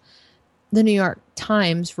false. The New York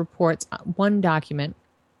Times reports one document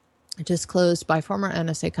disclosed by former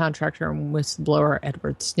NSA contractor and whistleblower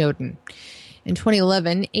Edward Snowden. In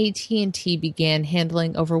 2011, AT&T began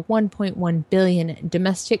handling over 1.1 billion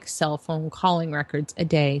domestic cell phone calling records a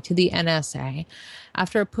day to the NSA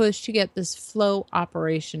after a push to get this flow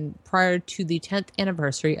operation prior to the 10th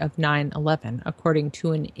anniversary of 9/11, according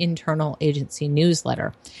to an internal agency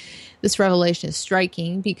newsletter. This revelation is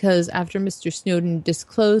striking because after Mr. Snowden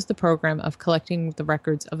disclosed the program of collecting the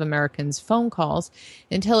records of Americans' phone calls,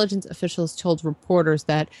 intelligence officials told reporters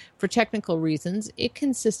that, for technical reasons, it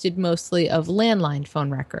consisted mostly of landline phone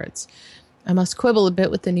records. I must quibble a bit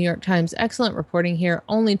with the New York Times' excellent reporting here,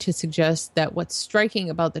 only to suggest that what's striking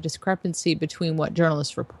about the discrepancy between what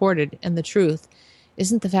journalists reported and the truth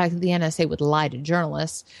isn't the fact that the NSA would lie to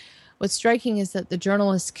journalists. What's striking is that the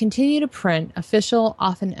journalists continue to print official,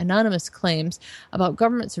 often anonymous claims about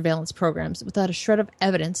government surveillance programs without a shred of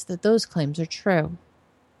evidence that those claims are true.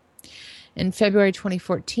 In February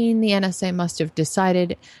 2014, the NSA must have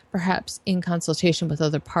decided, perhaps in consultation with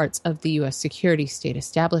other parts of the U.S. security state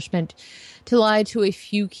establishment, to lie to a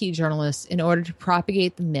few key journalists in order to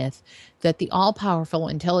propagate the myth that the all-powerful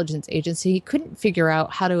intelligence agency couldn't figure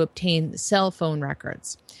out how to obtain cell phone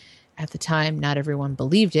records. At the time, not everyone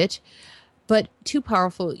believed it, but two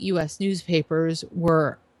powerful U.S. newspapers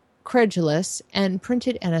were credulous and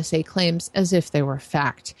printed NSA claims as if they were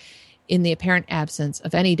fact, in the apparent absence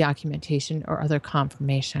of any documentation or other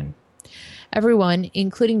confirmation. Everyone,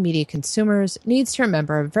 including media consumers, needs to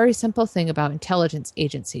remember a very simple thing about intelligence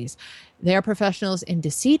agencies. They are professionals in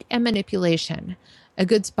deceit and manipulation. A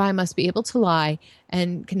good spy must be able to lie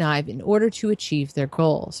and connive in order to achieve their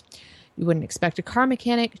goals. You wouldn't expect a car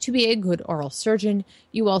mechanic to be a good oral surgeon.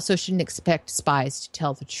 You also shouldn't expect spies to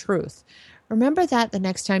tell the truth. Remember that the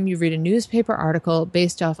next time you read a newspaper article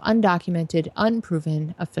based off undocumented,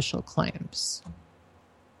 unproven official claims.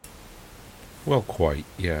 Well, quite,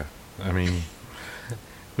 yeah. I mean,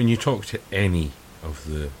 when you talk to any of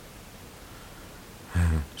the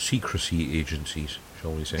secrecy agencies,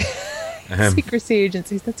 shall we say. Secrecy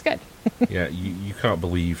agencies, that's good. Yeah, you can't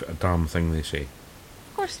believe a damn thing they say.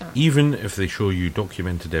 Of course not. Even if they show you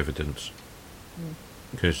documented evidence.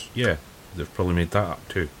 Because, yeah, they've probably made that up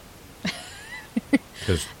too.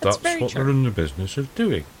 Because that's what they're in the business of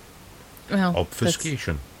doing. Well,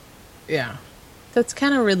 obfuscation. That's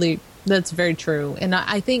kind of that's very true. And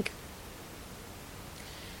I think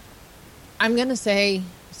I'm going to say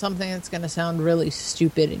something that's going to sound really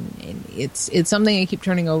stupid, and it's something I keep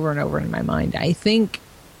turning over and over in my mind. I think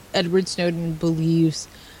Edward Snowden believes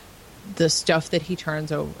the stuff that he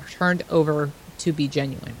turned over to be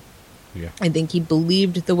genuine. Yeah. I think he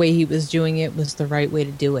believed the way he was doing it was the right way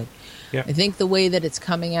to do it. Yeah. I think the way that it's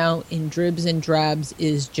coming out in dribs and drabs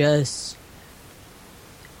is just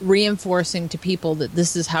reinforcing to people that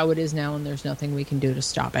this is how it is now and there's nothing we can do to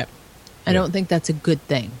stop it. I don't think that's a good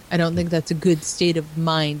thing. I don't think that's a good state of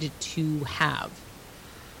mind to have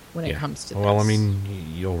when it comes to this. Well, I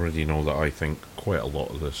mean, you already know that I think quite a lot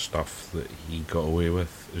of the stuff that he got away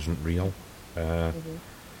with isn't real.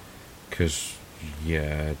 Because,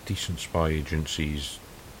 decent spy agencies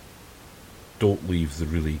don't leave the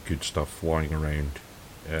really good stuff lying around.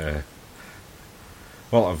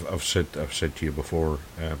 Well, I've said to you before,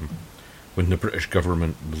 when the British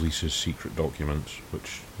government releases secret documents,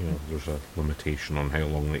 which there's a limitation on how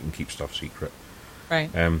long they can keep stuff secret.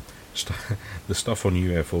 Right. The stuff on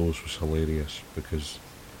UFOs was hilarious because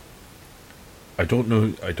I don't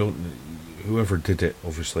know. Whoever did it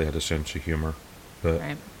obviously had a sense of humour, but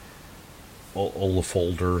all the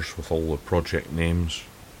folders with all the project names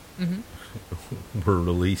were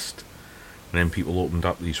released, and then people opened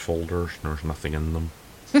up these folders and there's nothing in them.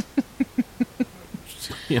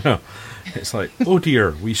 It's like, oh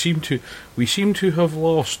dear, we seem to have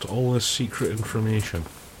lost all this secret information.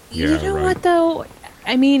 You know what though?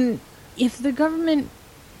 I mean, if the government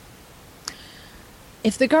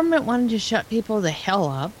wanted to shut people the hell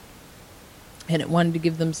up, and it wanted to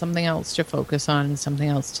give them something else to focus on and something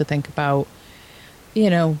else to think about,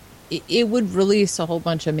 it would release a whole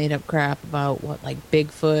bunch of made up crap about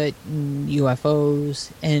Bigfoot and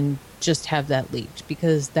UFOs and just have that leaked,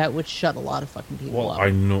 because that would shut a lot of fucking people up. Well, I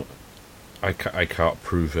know. I can't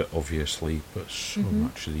prove it, obviously, but so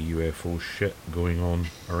much of the UFO shit going on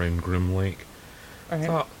around Grim Lake.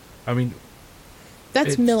 Right.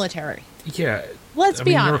 That's military. Yeah. Let's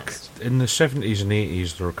be honest. In the 70s and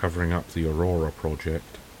 80s, they were covering up the Aurora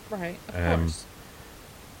project. Right, of course.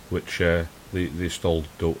 Which they still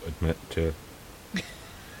don't admit to,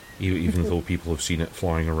 even though people have seen it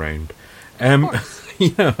flying around.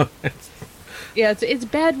 Yeah, it's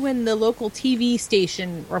bad when the local TV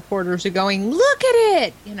station reporters are going, look at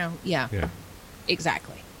it! Yeah.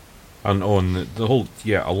 Exactly. And on the whole,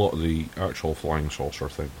 a lot of the actual flying saucer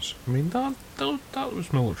things. I mean, that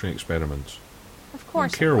was military experiments. Of course. I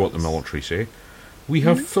don't care what the military say. We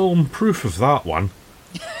have film proof of that one.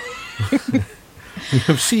 We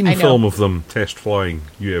have seen film of them test flying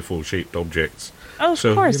UFO-shaped objects. Oh, of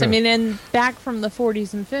course. I mean, and back from the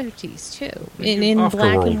 40s and 50s, too. In after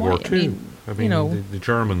black World and War white. II. The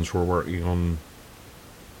Germans were working on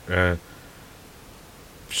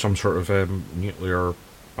some sort of nuclear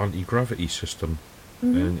anti-gravity system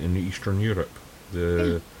in Eastern Europe.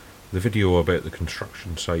 The video about the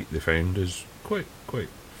construction site they found is quite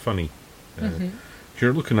funny.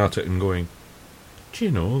 You're looking at it and going, do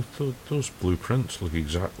you know, those blueprints look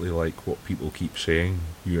exactly like what people keep saying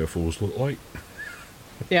UFOs look like.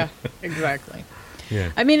 Yeah, exactly.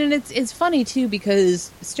 Yeah. I mean, and it's funny too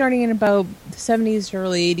because starting in about the 70s,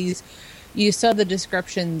 early 80s, you saw the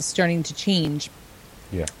descriptions starting to change.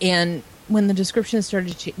 Yeah. And when the descriptions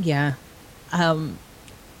started to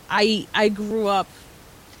I grew up.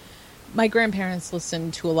 My grandparents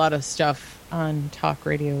listened to a lot of stuff on talk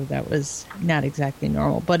radio that was not exactly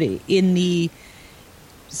normal, but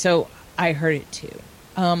so I heard it too.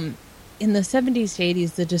 In the 70s to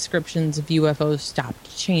 80s, the descriptions of UFOs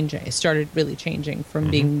stopped changing. It started really changing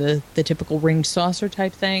from being the typical ringed saucer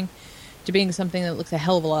type thing to being something that looks a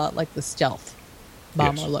hell of a lot like the stealth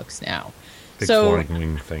bomber looks now. Big flying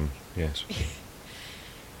wing thing, yes.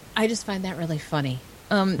 I just find that really funny.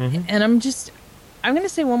 And I'm going to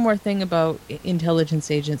say one more thing about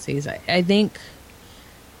intelligence agencies. I think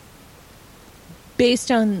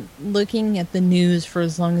based on looking at the news for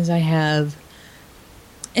as long as I have,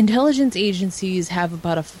 intelligence agencies have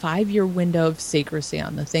about a 5-year window of secrecy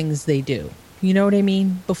on the things they do. You know what I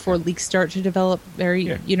mean? Before leaks start to develop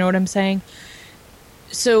you know what I'm saying?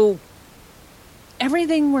 So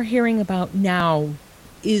everything we're hearing about now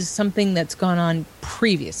is something that's gone on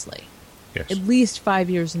previously. Yes. At least 5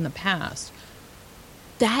 years in the past.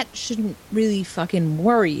 That shouldn't really fucking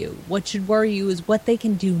worry you. What should worry you is what they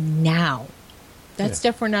can do now. That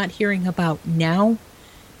stuff we're not hearing about now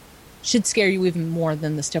should scare you even more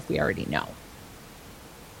than the stuff we already know.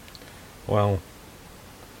 Well,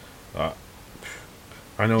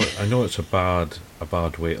 I know it's a bad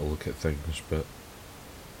way to look at things, but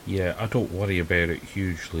yeah, I don't worry about it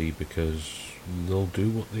hugely because they'll do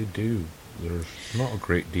what they do. There's not a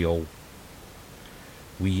great deal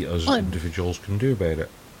we as individuals can do about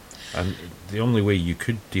it. And the only way you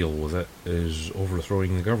could deal with it is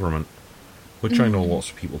overthrowing the government, which I know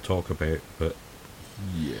lots of people talk about, but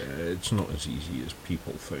yeah, it's not as easy as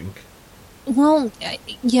people think. Well,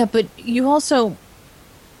 yeah, but you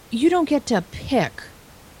don't get to pick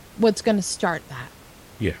what's going to start that.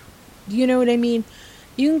 Yeah. You know what I mean?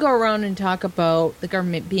 You can go around and talk about the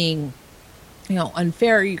government being,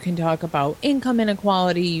 unfair. You can talk about income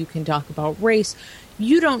inequality. You can talk about race.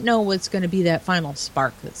 You don't know what's going to be that final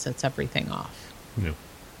spark that sets everything off.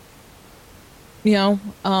 No.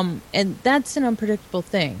 And that's an unpredictable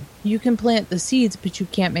thing. You can plant the seeds, but you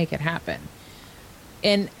can't make it happen.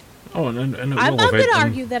 And I'm going to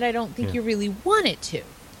argue that I don't think you really want it to.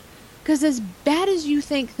 Because as bad as you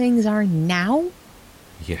think things are now,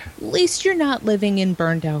 at least you're not living in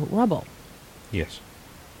burned out rubble. Yes.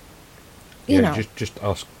 You know. Just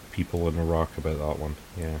ask people in Iraq about that one.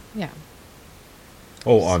 Yeah. Yeah.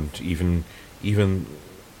 Oh, and even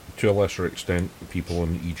to a lesser extent, people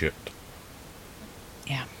in Egypt.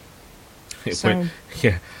 Yeah.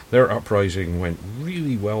 Their uprising went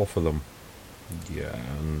really well for them. Yeah,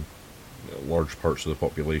 and large parts of the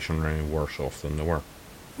population ran worse off than they were.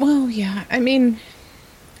 Well, yeah. I mean,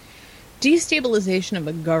 destabilization of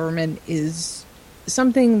a government is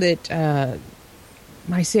something that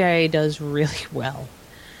my CIA does really well.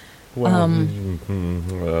 Well,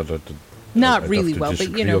 not really well,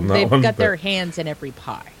 but they've got their hands in every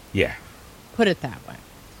pie. Yeah. Put it that way.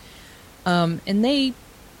 And they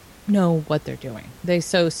know what they're doing. They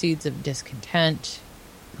sow seeds of discontent.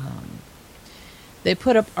 They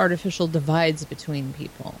put up artificial divides between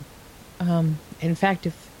people. In fact,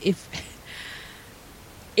 if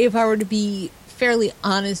I were to be fairly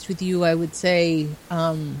honest with you, I would say,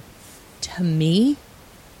 to me,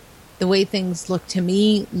 the way things look to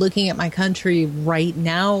me, looking at my country right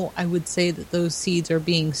now, I would say that those seeds are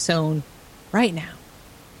being sown right now.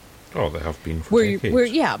 Oh, they have been for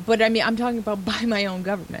decades. Yeah, but I mean, I'm talking about by my own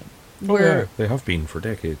government. Yeah, they have been for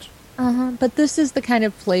decades. But this is the kind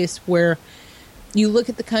of place where you look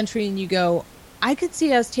at the country and you go, I could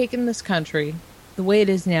see us taking this country the way it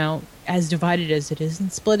is now, as divided as it is,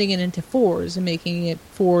 and splitting it into 4s and making it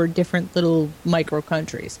 4 different little micro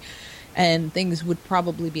countries. And things would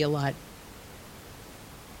probably be a lot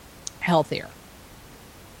healthier.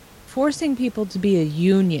 Forcing people to be a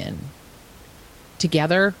union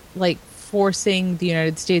together, like forcing the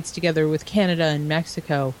United States together with Canada and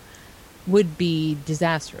Mexico, would be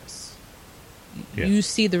disastrous. Yeah. You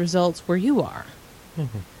see the results where you are.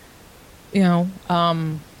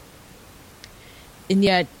 And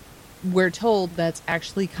yet we're told that's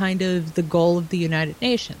actually kind of the goal of the United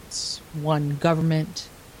Nations. One government,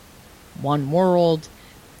 one world,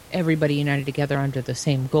 everybody united together under the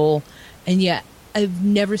same goal. And yet I've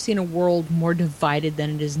never seen a world more divided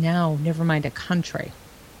than it is now, never mind a country.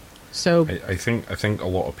 So I think a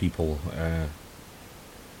lot of people,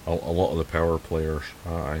 a lot of the power players,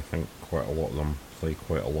 I think quite a lot of them play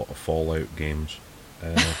quite a lot of Fallout games.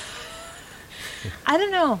 I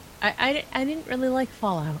don't know. I didn't really like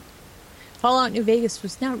Fallout. Fallout New Vegas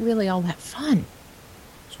was not really all that fun.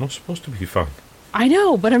 It's not supposed to be fun. I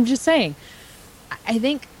know, but I'm just saying. I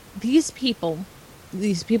think these people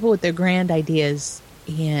with their grand ideas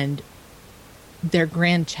and their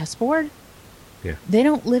grand chessboard, Yeah. they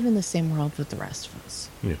don't live in the same world with the rest of us.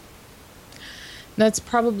 Yeah. That's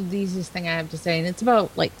probably the easiest thing I have to say, and it's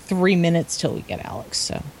about like 3 minutes till we get Alex.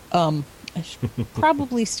 So, I should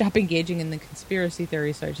probably stop engaging in the conspiracy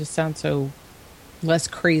theory, so I just sound so less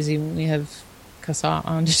crazy when we have Kasa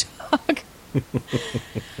on to talk.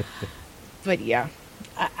 But yeah,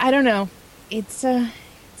 I don't know. It's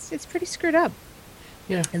pretty screwed up.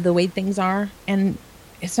 Yeah. The way things are, and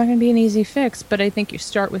it's not going to be an easy fix. But I think you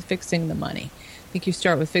start with fixing the money.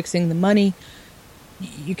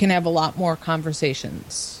 You can have a lot more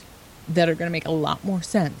conversations that are going to make a lot more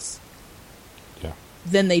sense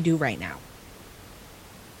than they do right now.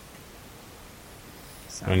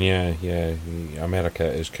 So. And yeah,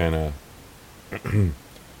 America is kind of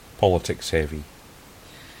politics heavy.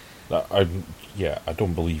 I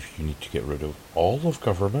don't believe you need to get rid of all of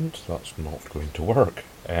government. That's not going to work.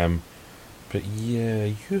 But yeah,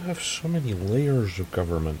 you have so many layers of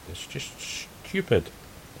government. It's just stupid.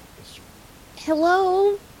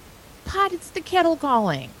 Hello? Pot, it's the kettle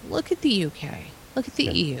calling. Look at the UK. Look at the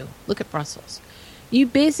EU. Look at Brussels. You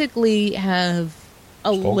basically have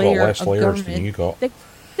a layer of government. Than you got.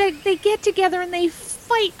 They get together and they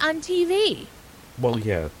fight on TV. Well,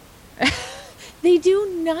 yeah. They do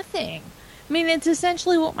nothing. I mean, it's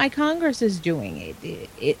essentially what my Congress is doing.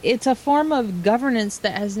 It's a form of governance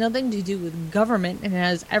that has nothing to do with government and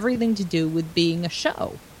has everything to do with being a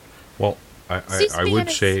show. Well, I would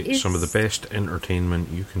say some of the best entertainment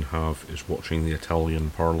you can have is watching the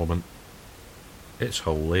Italian Parliament. It's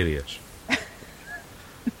hilarious.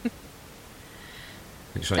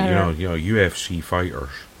 It's like, you know, UFC fighters.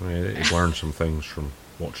 They learn some things from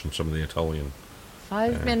watching some of the Italian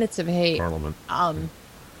 5 minutes of hate. Parliament.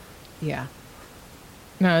 Yeah.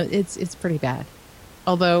 No, it's pretty bad.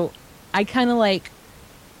 Although, I kind of like...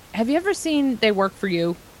 Have you ever seen They Work For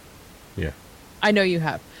You? Yeah. I know you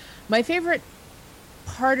have. My favorite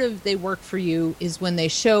part of They Work For You is when they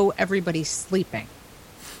show everybody sleeping.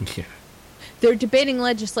 Yeah. They're debating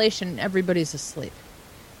legislation and everybody's asleep.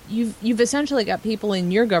 You've essentially got people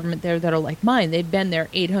in your government there that are like mine. They've been there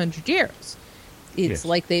 800 years. It's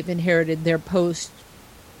like they've inherited their post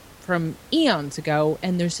from eons ago,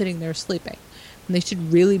 and they're sitting there sleeping. And they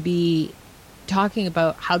should really be talking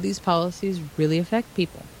about how these policies really affect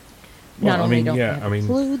people. Well, Not only don't they have a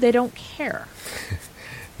clue, they don't care.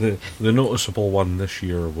 The noticeable one this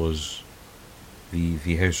year was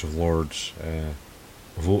the House of Lords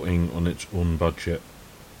voting on its own budget,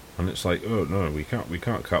 and it's like, oh no, we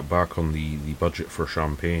can't cut back on the budget for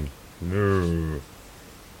champagne. No.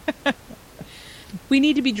 We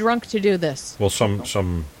need to be drunk to do this. Well,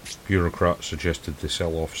 some bureaucrat suggested they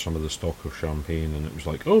sell off some of the stock of champagne, and it was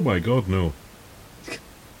like, oh my god, no.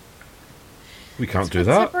 We can't do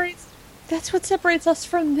that. That's what separates us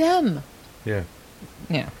from them. Yeah.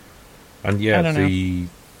 Yeah. And yeah,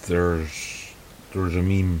 there's a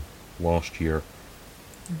meme last year.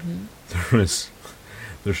 Mm-hmm.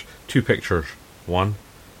 There's two pictures. One,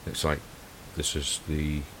 it's like, this is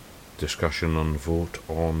the discussion on vote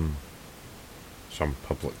on some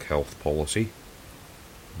public health policy.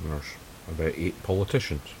 And there's about 8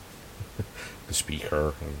 politicians. The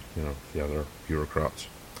speaker and, the other bureaucrats.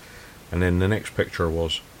 And then the next picture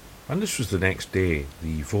was, and this was the next day,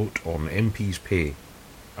 the vote on MP's pay.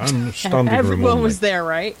 And standing room Everyone only. was there,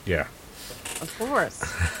 right? Yeah. Of course.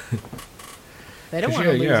 They don't want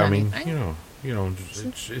to lose anything.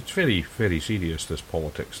 It's very, very serious, this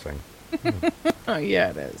politics thing. Oh,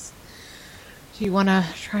 yeah, it is. Do you want to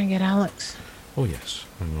try and get Alex? Oh, yes.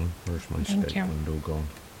 Hang on. Where's my Skype window gone?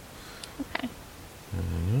 Okay.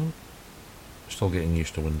 Still getting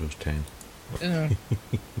used to Windows 10.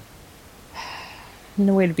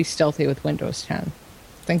 No way to be stealthy with Windows 10.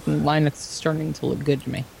 Thinking Linux is starting to look good to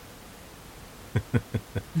me.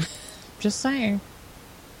 Just saying.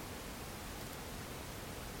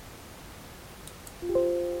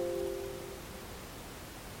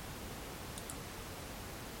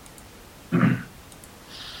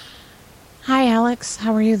 Hi, Alex.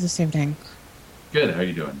 How are you this evening? Good. How are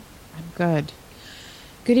you doing? I'm good.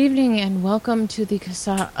 Good evening and welcome to the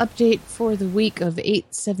CASA update for the week of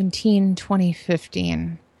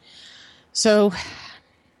 8/17/2015. So,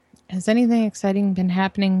 has anything exciting been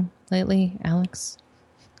happening lately, Alex?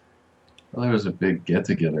 Well, there was a big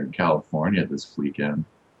get-together in California this weekend.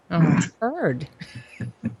 Oh, I've heard.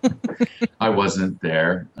 I wasn't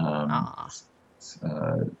there. I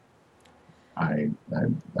I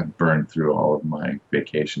burned through all of my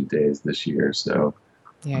vacation days this year, so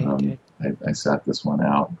Yeah, you did. I sat this one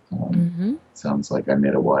out. Sounds like I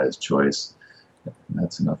made a wise choice.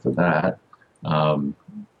 That's enough of that.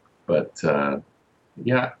 But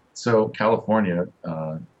yeah, so California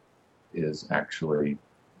is actually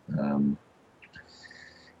in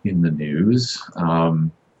the news.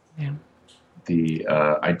 Yeah.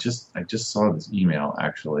 I just saw this email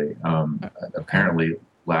actually. Apparently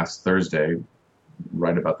last Thursday,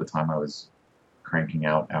 right about the time I was cranking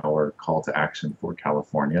out our call to action for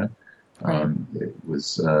California, it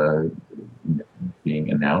was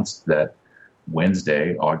being announced that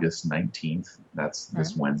Wednesday, August 19th, that's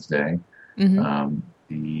this Wednesday, the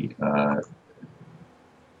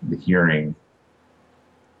hearing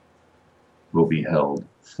will be held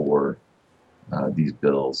for these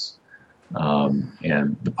bills.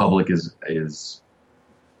 And the public is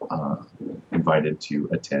invited to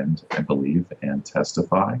attend, I believe, and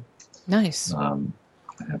testify. Nice. I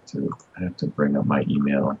have to bring up my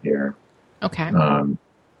email here. Okay.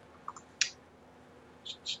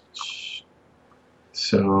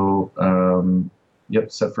 Yep,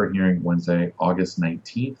 set for a hearing Wednesday, August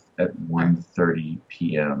 19th at 1:30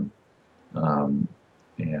 p.m.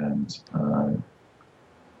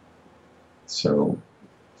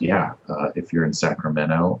 If you're in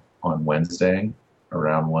Sacramento on Wednesday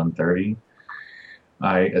around 1:30,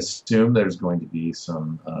 I assume there's going to be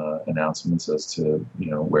some announcements as to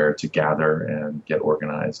where to gather and get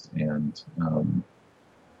organized and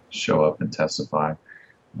show up and testify.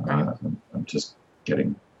 I'm just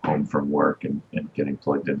getting home from work and getting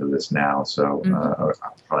plugged into this now, so I'll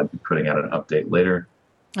probably be putting out an update later.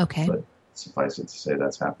 Okay. But suffice it to say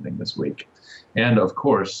that's happening this week. And of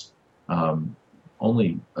course,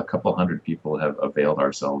 only a couple hundred people have availed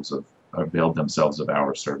themselves of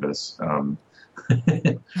our service.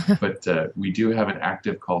 But we do have an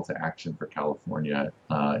active call to action for California.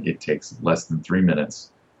 It takes less than 3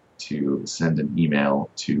 minutes to send an email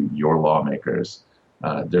to your lawmakers.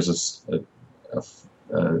 There's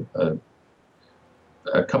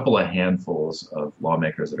a couple of handfuls of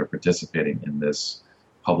lawmakers that are participating in this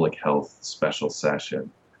public health special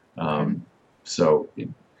session. So it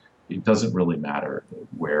doesn't really matter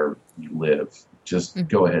where you live. Just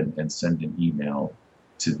go ahead and send an email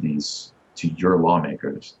to your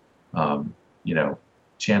lawmakers.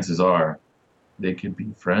 Chances are they could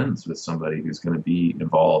be friends with somebody who's going to be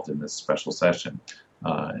involved in this special session,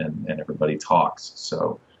 and everybody talks.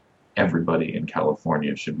 So everybody in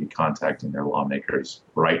California should be contacting their lawmakers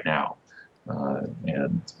right now.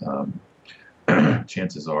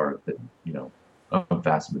 Chances are that, a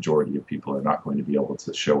vast majority of people are not going to be able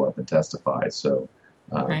to show up and testify. So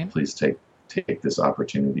please take this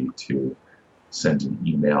opportunity to send an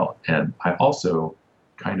email. And I also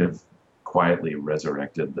kind of quietly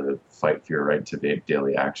resurrected the Fight for Your Right to Vape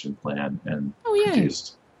Daily Action Plan and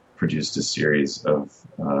produced a series of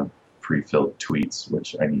pre-filled tweets,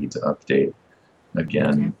 which I need to update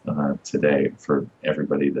again today for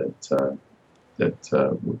everybody that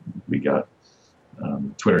we got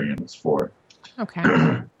Twitter handles for. Okay.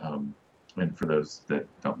 And for those that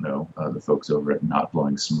don't know, the folks over at Not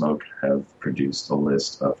Blowing Smoke have produced a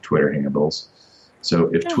list of Twitter handles. So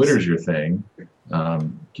if Twitter's your thing,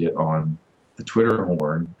 get on the Twitter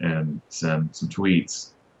horn and send some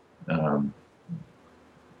tweets. If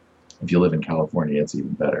you live in California, it's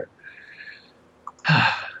even better.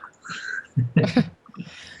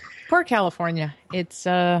 Poor California. It's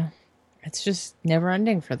just never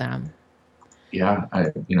ending for them. Yeah,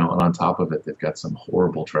 and on top of it, they've got some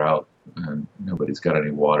horrible drought, and nobody's got any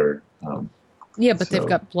water. But they've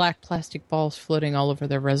got black plastic balls floating all over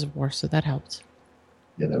their reservoir, so that helps.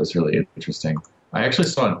 Yeah, that was really interesting. I actually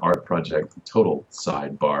saw an art project, total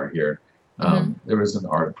sidebar here. There was an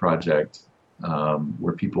art project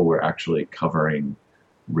where people were actually covering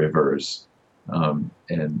rivers,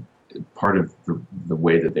 and part of the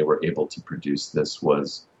way that they were able to produce this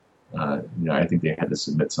was, I think they had to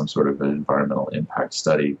submit some sort of an environmental impact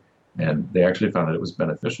study, and they actually found that it was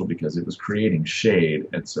beneficial because it was creating shade,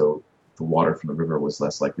 and so the water from the river was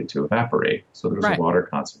less likely to evaporate. So there was a water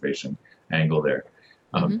conservation angle there.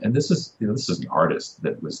 And this is an artist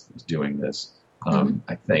that was doing this.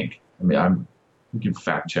 I think. I mean, you can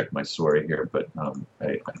fact check my story here, but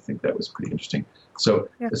I think that was pretty interesting. So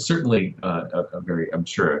certainly I'm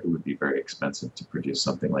sure it would be very expensive to produce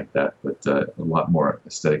something like that, but a lot more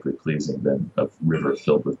aesthetically pleasing than a river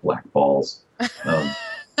filled with black balls.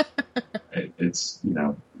 It's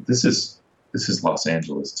this is Los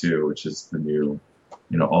Angeles too, which is the new,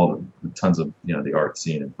 all the tons of the art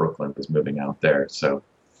scene in Brooklyn is moving out there. So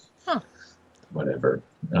whatever,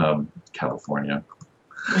 California.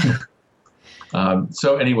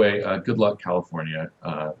 So anyway, good luck, California.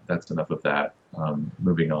 That's enough of that.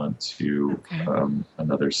 Moving on to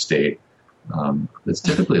another state that's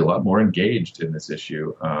typically a lot more engaged in this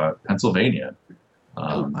issue, Pennsylvania.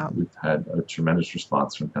 We've had a tremendous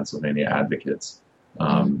response from Pennsylvania advocates.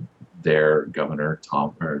 Their governor,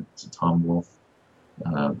 Tom Wolf,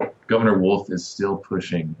 Governor Wolf is still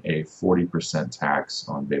pushing a 40% tax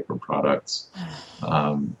on vapor products.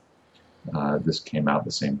 This came out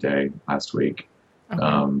the same day last week.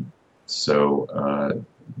 So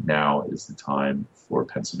now is the time for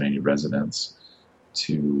Pennsylvania residents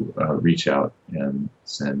to reach out and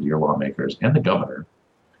send your lawmakers and the governor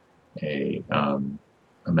a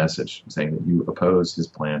message saying that you oppose his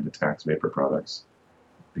plan to tax vapor products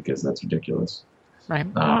because that's ridiculous. Right.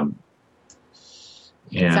 And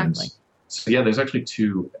exactly. So yeah, there's actually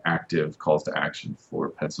two active calls to action for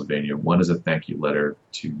Pennsylvania. One is a thank you letter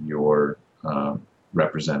to your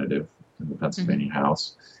representative in the Pennsylvania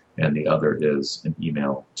House, and the other is an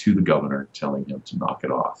email to the governor telling him to knock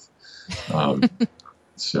it off.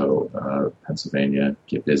 So Pennsylvania,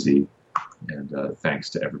 get busy, and thanks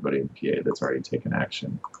to everybody in PA that's already taken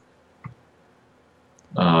action.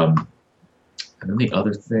 And then the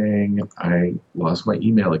other thing, I lost my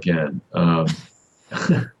email again.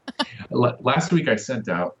 Last week I sent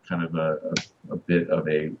out kind of a bit of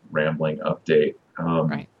a rambling update.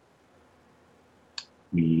 Right.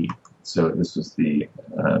 So this was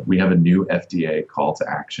we have a new FDA call to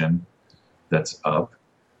action that's up.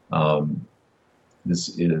 This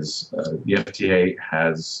is the FDA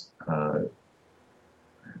has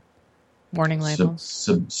warning labels.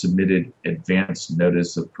 Submitted advance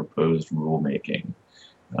notice of proposed rulemaking.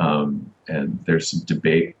 And there's some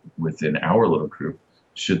debate within our little group.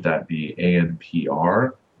 Should that be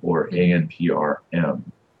ANPR or ANPRM?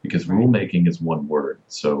 Because rulemaking is one word.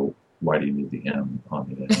 So why do you need the M on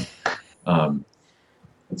the end?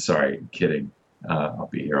 Sorry, kidding. I'll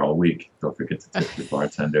be here all week. Don't forget to tip your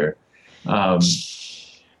bartender.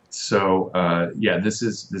 This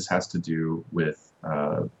has to do with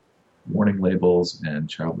warning labels and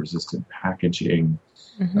child-resistant packaging.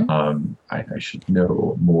 I should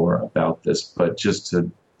know more about this, but just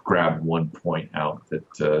to grab one point out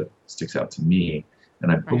that sticks out to me,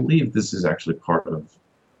 and I believe this is actually part of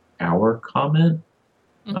our comment.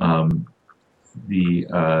 One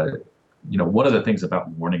of the things about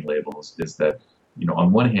warning labels is that,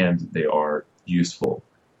 on one hand, they are useful.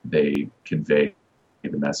 They convey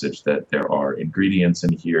the message that there are ingredients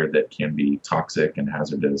in here that can be toxic and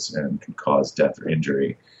hazardous and can cause death or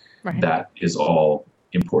injury. That is all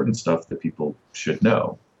important stuff that people should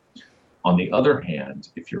know. On the other hand,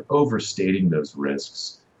 if you're overstating those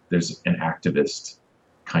risks, there's an activist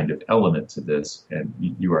kind of element to this, and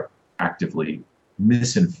you are actively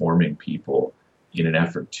misinforming people in an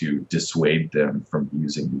effort to dissuade them from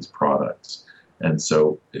using these products. And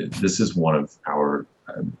so this is one of our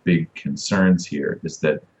big concerns here, is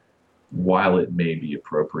that while it may be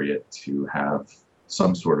appropriate to have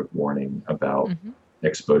some sort of warning about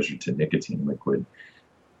exposure to nicotine liquid,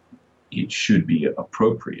 it should be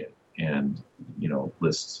appropriate and,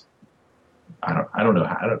 list. I don't know.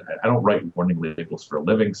 I don't write warning labels for a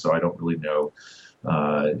living, so I don't really know,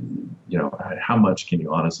 how much can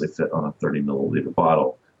you honestly fit on a 30 milliliter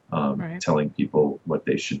bottle, telling people what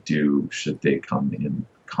they should do should they come in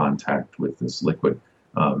contact with this liquid.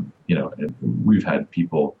 And we've had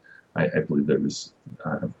people, I believe there was,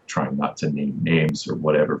 trying not to name names or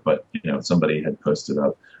whatever, but, somebody had posted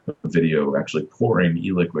up a video actually pouring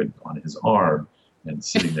e-liquid on his arm and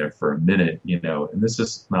sitting there for a minute, and this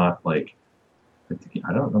is not like,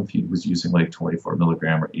 I don't know if he was using like 24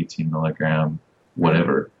 milligram or 18 milligram,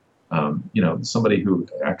 whatever. Somebody who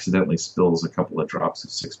accidentally spills a couple of drops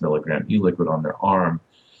of 6 milligram e-liquid on their arm,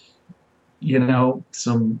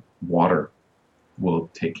 some water will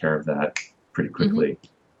take care of that pretty quickly.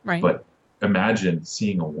 But imagine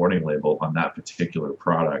seeing a warning label on that particular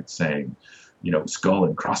product saying, skull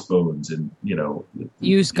and crossbones and,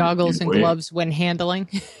 use goggles and gloves when handling.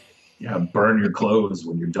 Burn your clothes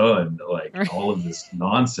when you're done. All of this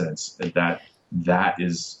nonsense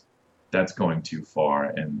that's going too far,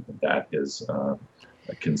 and that is a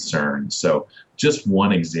concern. So just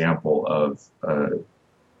one example of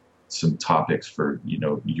some topics for,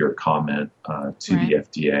 your comment to the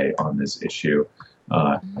FDA on this issue.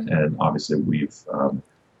 And obviously we've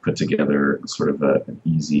put together sort of an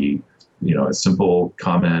easy, a simple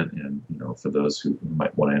comment, and, for those who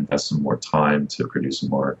might want to invest some more time to produce a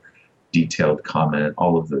more detailed comment,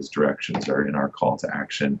 all of those directions are in our call to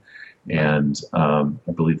action. And I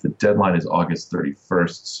believe the deadline is August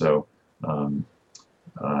 31st. So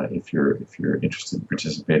If you're interested in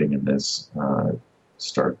participating in this,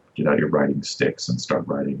 get out your writing sticks and start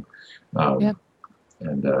writing.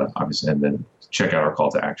 And obviously, and then check out our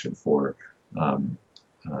call to action for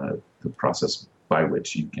the process by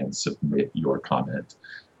which you can submit your comment.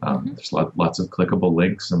 There's lots of clickable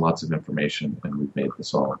links and lots of information, and we've made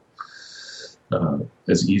this all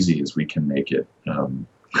as easy as we can make it.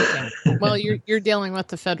 Well, you're dealing with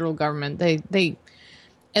the federal government. They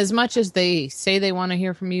as much as they say they want to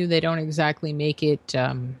hear from you, they don't exactly make it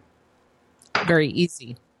very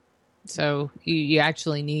easy. So you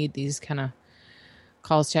actually need these kind of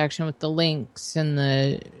calls to action with the links and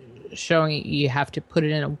the showing. You have to put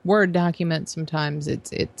it in a Word document. Sometimes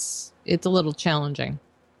it's a little challenging.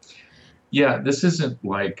 Yeah, this isn't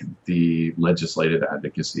like the legislative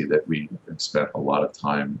advocacy that we have spent a lot of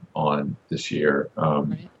time on this year.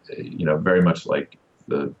 Right. Very much like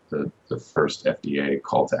the first FDA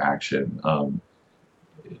call to action.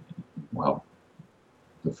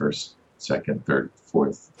 The first, second, third,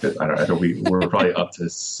 fourth, fifth. I don't know. We're probably up to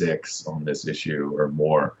 6 on this issue or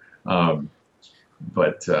more. There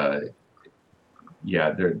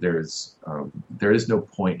is no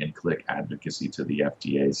point and click advocacy to the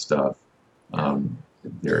FDA stuff.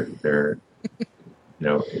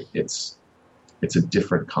 It's a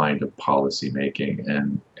different kind of policy making,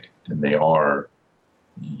 and they are,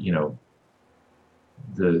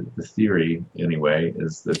 the theory anyway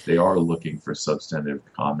is that they are looking for substantive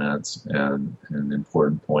comments and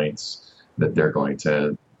important points that they're going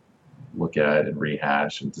to look at and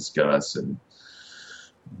rehash and discuss and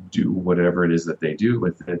do whatever it is that they do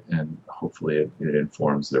with it, and hopefully it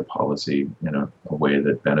informs their policy in a way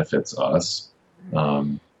that benefits us.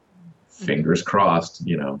 Fingers crossed,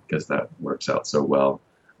 because that works out so well.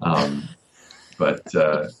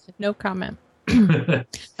 No comment.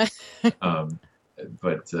 It's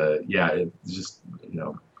just,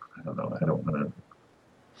 I don't know. I don't want to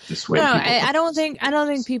dissuade No, people. I don't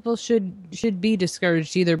think people should be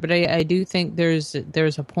discouraged either. But I do think there's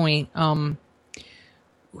a point.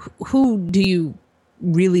 Who do you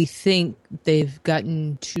really think they've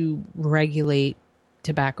gotten to regulate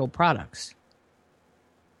tobacco products?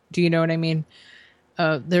 Do you know what I mean?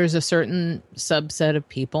 There's a certain subset of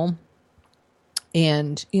people,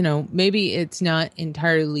 and maybe it's not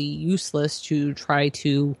entirely useless to try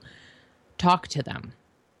to talk to them.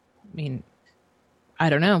 I mean, I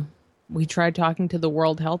don't know. We tried talking to the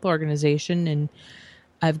World Health Organization, and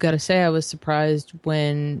I've got to say I was surprised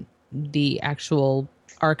when the actual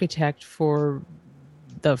architect for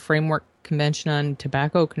the Framework Convention on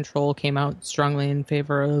Tobacco Control came out strongly in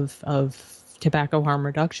favor of tobacco harm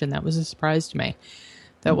reduction. That was a surprise to me.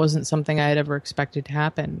 That wasn't something I had ever expected to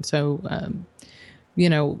happen. So,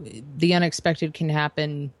 the unexpected can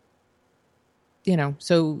happen,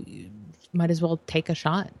 so you might as well take a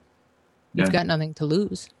shot. You've got nothing to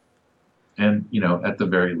lose. And, at the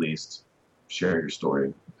very least, share your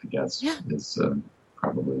story, I guess, is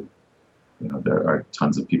probably, there are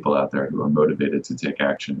tons of people out there who are motivated to take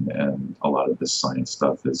action, and a lot of this science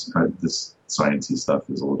stuff this sciencey stuff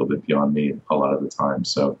is a little bit beyond me a lot of the time.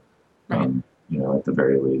 So, at the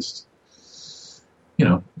very least,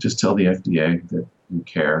 just tell the FDA that you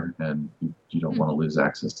care and you don't want to lose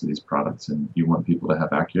access to these products, and you want people to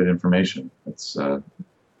have accurate information. That's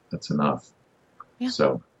enough. Yeah.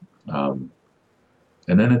 So, and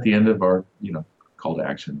then at the end of our, call to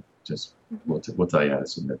action, just we'll tell you how to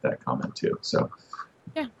submit that comment too. So,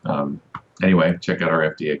 anyway, check out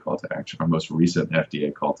our FDA call to action, our most recent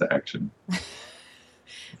FDA call to action.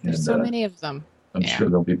 There's so many of them. I'm sure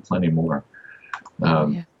there'll be plenty more.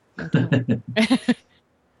 The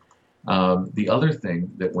other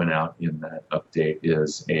thing that went out in that update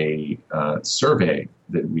is a survey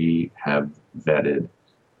that we have vetted.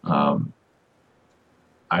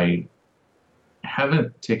 I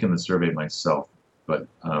haven't taken the survey myself, but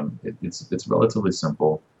it's relatively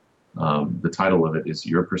simple. The title of it is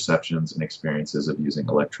Your Perceptions and Experiences of Using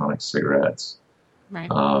Electronic Cigarettes. Right.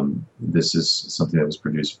 This is something that was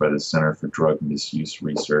produced by the Center for Drug Misuse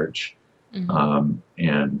Research. And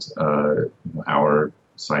our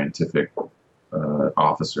scientific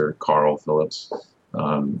officer, Carl Phillips,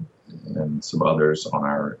 and some others on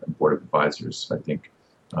our board of advisors, I think,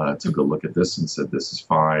 took a look at this and said this is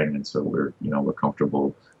fine, and so we're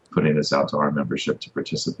comfortable putting this out to our membership to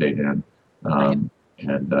participate in. And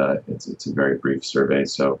it's a very brief survey,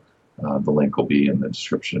 so the link will be in the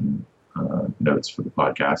description notes for the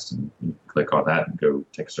podcast, and you click on that and go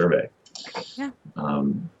take a survey. Yeah.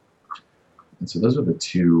 And so those are the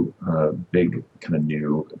two big kind of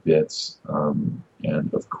new bits,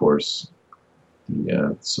 and of course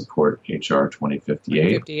the support HR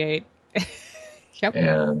 2058. Yep.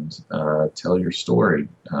 and tell your story.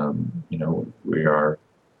 We are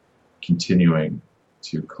continuing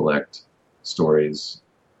to collect stories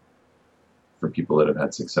for people that have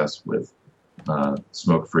had success with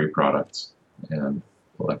smoke-free products and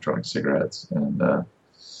electronic cigarettes. And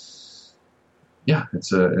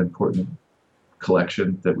it's an important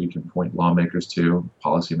collection that we can point lawmakers to,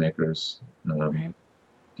 policymakers, Right.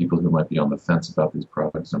 people who might be on the fence about these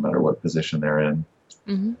products, no matter what position they're in.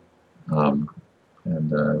 Mm-hmm.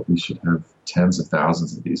 And we should have tens of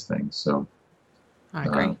thousands of these things. So, I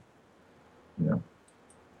agree.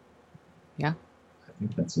 Yeah. I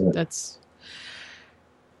think that's it.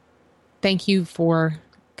 Thank you for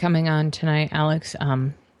coming on tonight, Alex.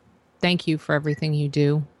 Thank you for everything you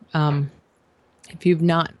do. If you've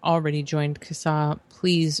not already joined CASA,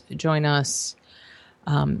 please join us.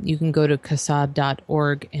 You can go to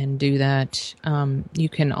CASA.org and do that. You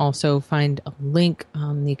can also find a link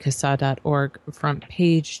on the CASA.org front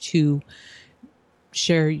page to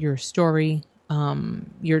share your story.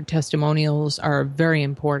 Your testimonials are very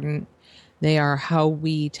important. They are how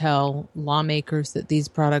we tell lawmakers that these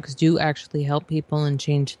products do actually help people and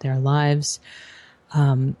change their lives.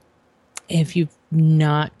 If you've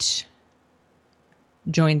not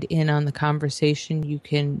joined in on the conversation, you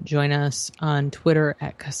can join us on Twitter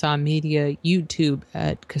at CASA Media, YouTube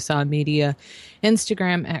at CASA Media,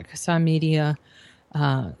 Instagram at CASA Media,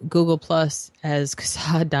 Google Plus as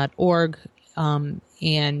CASA.org,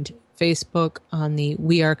 and Facebook on the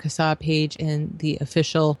We Are CASA page and the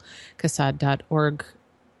official CASA.org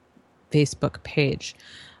Facebook page.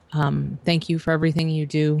 Thank you for everything you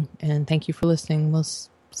do, and thank you for listening. We'll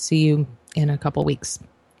see you in a couple weeks.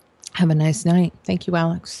 Have a nice night. Thank you,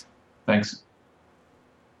 Alex. Thanks.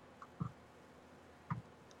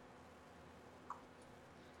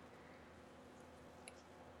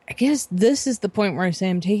 I guess this is the point where I say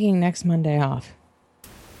I'm taking next Monday off.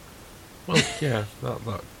 Well, yeah,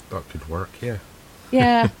 that could work, yeah.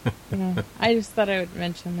 Yeah. I just thought I would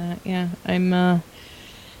mention that. Yeah. I'm a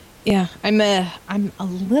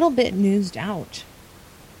little bit newsed out.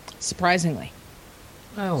 Surprisingly.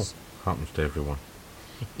 Well, happens to everyone.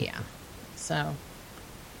 Yeah. So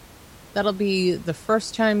that'll be the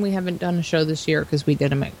first time we haven't done a show this year, because we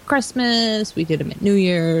did them at Christmas, we did them at New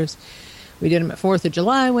Year's, we did them at 4th of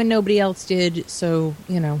July when nobody else did. So,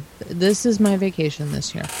 this is my vacation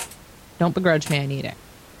this year. Don't begrudge me, I need it.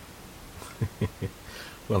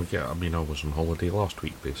 Well, yeah, I mean, I was on holiday last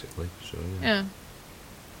week, basically. So Yeah.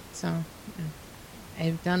 So,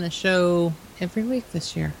 I've done a show every week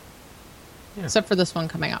this year. Yeah. Except for this one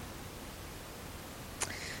coming up.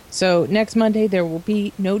 So, next Monday, there will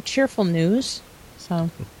be no cheerful news. So,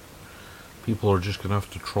 people are just going to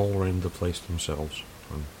have to troll around the place themselves.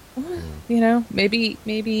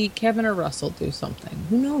 maybe Kevin or Russell do something.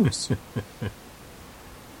 Who knows?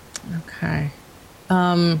 Okay.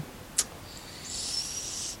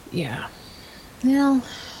 Yeah. Well,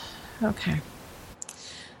 okay.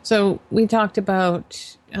 So we talked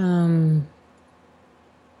about a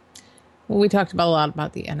lot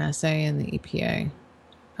about the NSA and the EPA.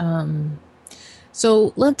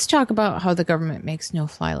 So let's talk about how the government makes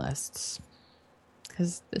no-fly lists,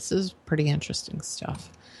 because this is pretty interesting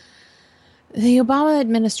stuff. The Obama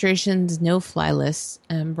administration's no-fly lists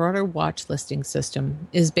and broader watch listing system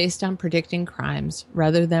is based on predicting crimes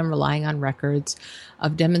rather than relying on records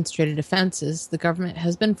of demonstrated offenses the government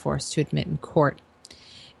has been forced to admit in court.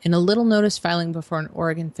 In a little notice filing before an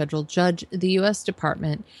Oregon federal judge, the U.S.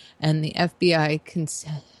 Department and the FBI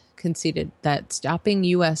conceded that stopping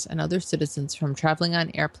U.S. and other citizens from traveling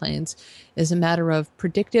on airplanes is a matter of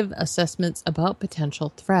predictive assessments about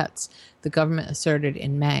potential threats, the government asserted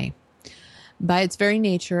in May. By its very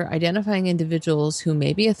nature, identifying individuals who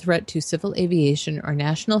may be a threat to civil aviation or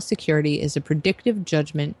national security is a predictive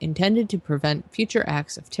judgment intended to prevent future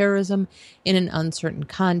acts of terrorism in an uncertain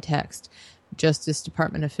context, Justice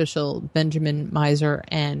Department official Benjamin Miser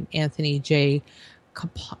and Anthony J.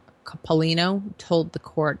 Capolino told the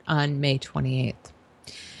court on May 28th.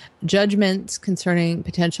 Judgments concerning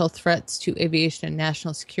potential threats to aviation and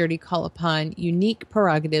national security call upon unique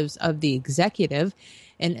prerogatives of the executive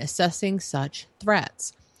in assessing such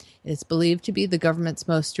threats. It is believed to be the government's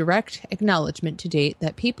most direct acknowledgement to date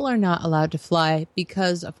that people are not allowed to fly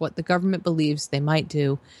because of what the government believes they might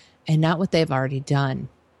do and not what they've already done.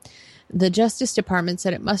 The Justice Department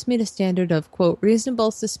said it must meet a standard of, quote,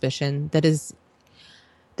 reasonable suspicion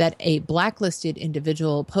that a blacklisted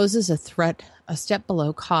individual poses a threat a step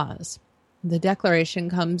below cause. The declaration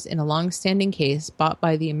comes in a long-standing case brought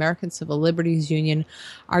by the American Civil Liberties Union,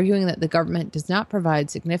 arguing that the government does not provide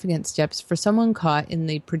significant steps for someone caught in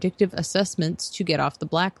the predictive assessments to get off the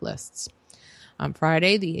blacklists. On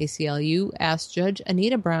Friday, the ACLU asked Judge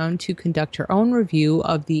Anita Brown to conduct her own review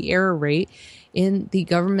of the error rate in the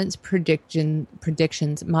government's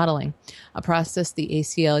predictions modeling, a process the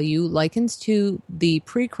ACLU likens to the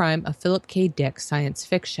pre-crime of Philip K. Dick science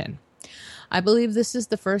fiction. I believe this is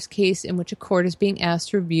the first case in which a court is being asked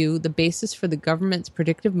to review the basis for the government's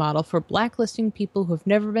predictive model for blacklisting people who have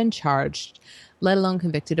never been charged, let alone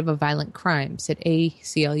convicted of a violent crime, said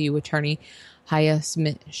ACLU attorney Haya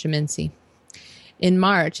Shaminsi. In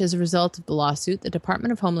March, as a result of the lawsuit, the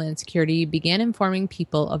Department of Homeland Security began informing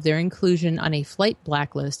people of their inclusion on a flight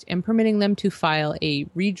blacklist and permitting them to file a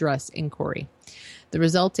redress inquiry. The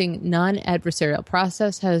resulting non-adversarial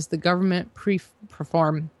process has the government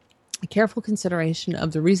perform a careful consideration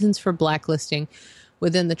of the reasons for blacklisting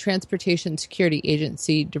within the Transportation Security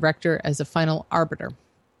Agency director as a final arbiter.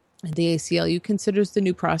 The ACLU considers the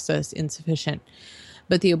new process insufficient,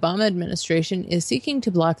 but the Obama administration is seeking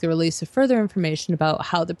to block the release of further information about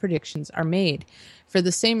how the predictions are made. For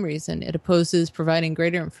the same reason, it opposes providing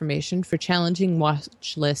greater information for challenging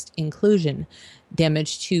watch list inclusion,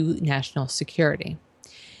 damage to national security.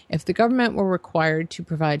 If the government were required to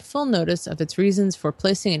provide full notice of its reasons for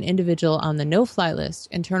placing an individual on the no-fly list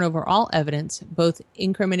and turn over all evidence, both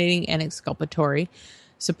incriminating and exculpatory,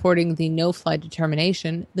 supporting the no-fly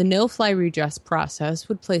determination, the no-fly redress process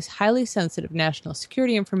would place highly sensitive national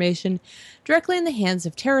security information directly in the hands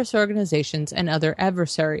of terrorist organizations and other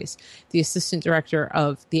adversaries, the Assistant Director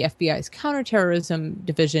of the FBI's Counterterrorism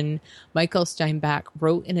Division, Michael Steinbach,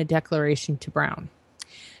 wrote in a declaration to Brown.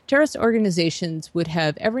 Terrorist organizations would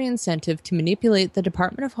have every incentive to manipulate the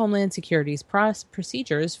Department of Homeland Security's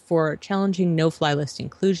procedures for challenging no-fly list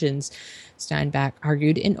inclusions, Steinbach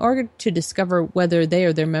argued, in order to discover whether they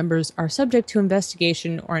or their members are subject to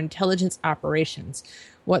investigation or intelligence operations,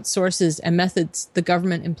 what sources and methods the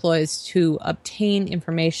government employs to obtain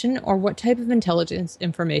information, or what type of intelligence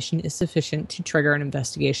information is sufficient to trigger an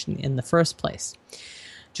investigation in the first place.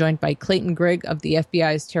 Joined by Clayton Grigg of the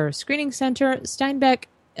FBI's Terror Screening Center, Steinbach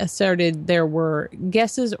asserted there were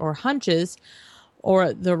guesses or hunches,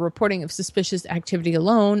 or the reporting of suspicious activity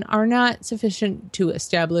alone are not sufficient to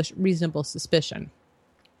establish reasonable suspicion.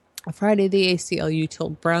 On Friday, the ACLU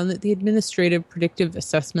told Brown that the administrative predictive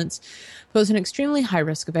assessments pose an extremely high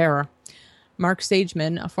risk of error. Mark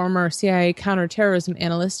Sageman, a former CIA counterterrorism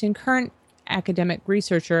analyst and current academic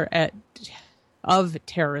researcher of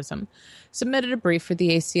terrorism, submitted a brief for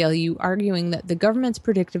the ACLU arguing that the government's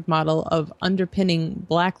predictive model of underpinning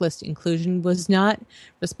blacklist inclusion was not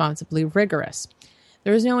responsibly rigorous.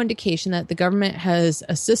 There is no indication that the government has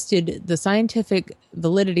assisted the scientific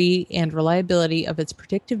validity and reliability of its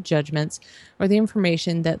predictive judgments or the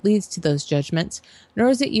information that leads to those judgments, nor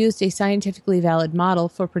has it used a scientifically valid model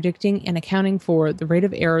for predicting and accounting for the rate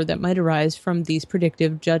of error that might arise from these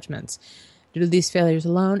predictive judgments. Due to these failures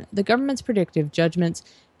alone, the government's predictive judgments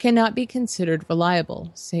cannot be considered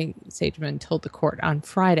reliable, Sageman told the court on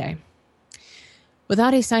Friday.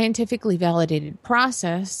 Without a scientifically validated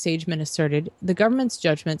process, Sageman asserted, the government's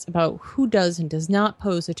judgments about who does and does not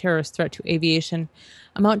pose a terrorist threat to aviation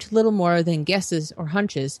amount to little more than guesses or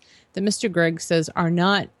hunches that Mr. Gregg says are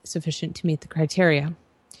not sufficient to meet the criteria.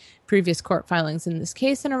 Previous court filings in this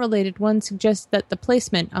case and a related one suggest that the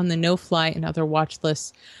placement on the no-fly and other watch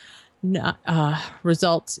lists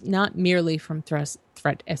results not merely from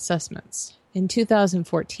threat assessments. In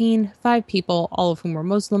 2014, 5 people, all of whom were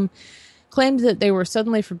Muslim, claimed that they were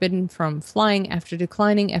suddenly forbidden from flying after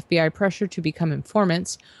declining FBI pressure to become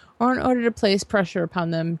informants, or in order to place pressure upon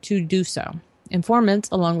them to do so. Informants,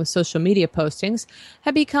 along with social media postings,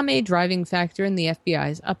 have become a driving factor in the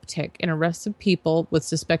FBI's uptick in arrests of people with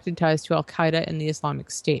suspected ties to Al-Qaeda and the Islamic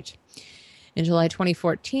State. In July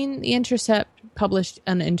 2014, The Intercept published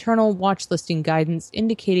an internal watch listing guidance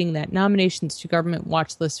indicating that nominations to government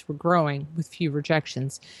watch lists were growing, with few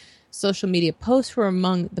rejections. Social media posts were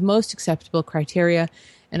among the most acceptable criteria,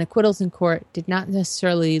 and acquittals in court did not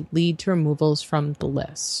necessarily lead to removals from the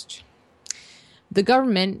list. The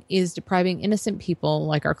government is depriving innocent people,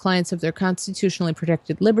 like our clients, of their constitutionally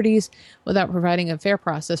protected liberties without providing a fair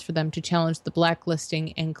process for them to challenge the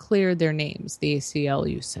blacklisting and clear their names, the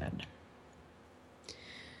ACLU said.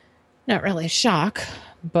 Not really a shock,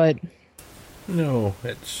 but... No,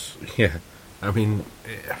 it's... Yeah, I mean...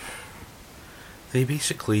 They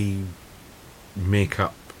basically make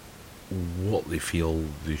up what they feel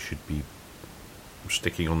they should be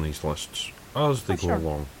sticking on these lists as they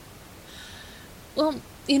along. Well,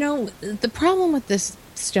 the problem with this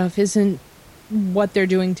stuff isn't what they're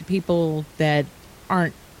doing to people that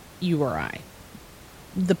aren't you or I.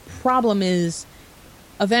 The problem is,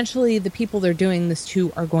 eventually the people they're doing this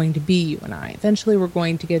to are going to be you and I. Eventually we're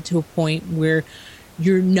going to get to a point where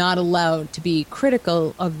you're not allowed to be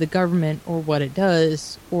critical of the government or what it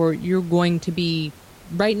does, or you're going to be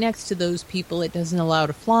right next to those people it doesn't allow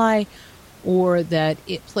to fly, or that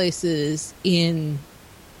it places in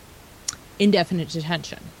indefinite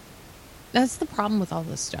detention. That's the problem with all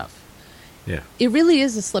this stuff. Yeah. It really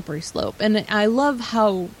is a slippery slope. And I love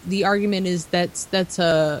how the argument is that's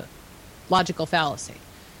a logical fallacy.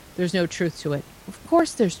 There's no truth to it. Of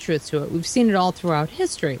course there's truth to it. We've seen it all throughout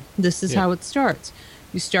history. This is how it starts.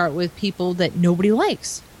 You start with people that nobody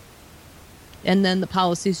likes. And then the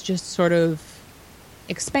policies just sort of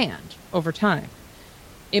expand over time.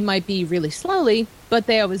 It might be really slowly, but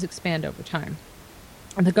they always expand over time.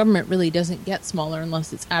 And the government really doesn't get smaller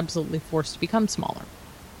unless it's absolutely forced to become smaller.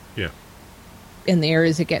 Yeah. And the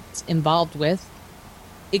areas it gets involved with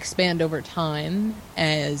expand over time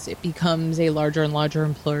as it becomes a larger and larger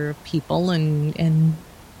employer of people and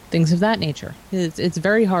things of that nature. It's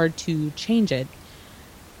very hard to change it,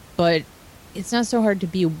 but it's not so hard to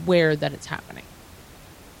be aware that it's happening.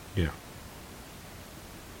 Yeah.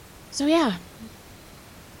 So yeah,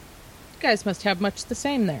 you guys must have much the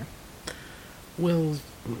same there. Well,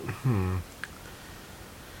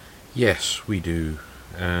 yes, we do.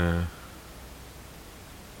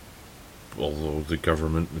 Although the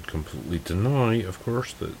government would completely deny, of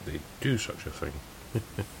course, that they do such a thing. Well,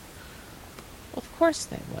 of course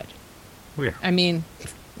they would. Well, yeah. I mean,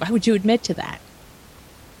 why would you admit to that?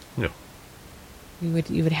 No.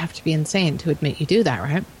 You would have to be insane to admit you do that,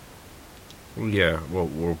 right? Well, yeah.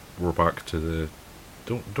 Well, we're back to the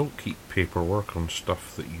don't keep paperwork on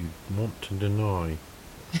stuff that you want to deny.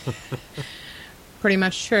 Pretty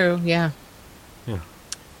much true. Yeah. Yeah.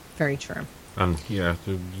 Very true. And yeah,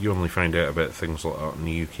 you only find out about things like that in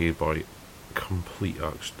the UK by complete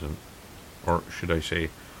accident, or should I say,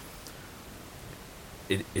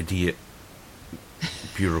 idiot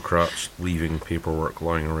bureaucrats leaving paperwork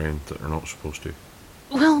lying around that they're not supposed to.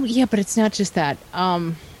 Well, yeah, but it's not just that.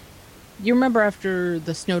 You remember after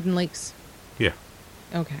the Snowden leaks? Yeah.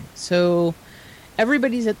 Okay, so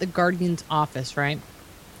everybody's at the Guardian's office, right?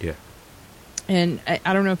 Yeah. And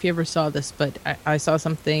I don't know if you ever saw this, but I saw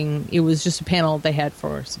something. It was just a panel they had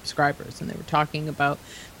for subscribers, and they were talking to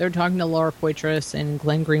Laura Poitras and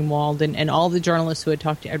Glenn Greenwald and all the journalists who had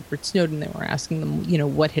talked to Edward Snowden. They were asking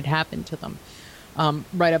them, what had happened to them,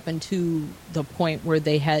 right up until the point where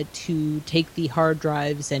they had to take the hard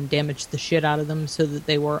drives and damage the shit out of them so that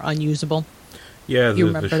they were unusable. Yeah, you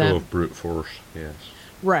the show that? Of brute force, yes.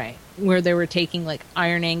 Right, where they were taking like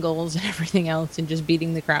iron angles and everything else and just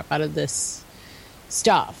beating the crap out of this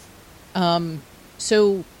stuff.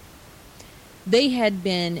 So they had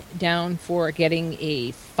been down for getting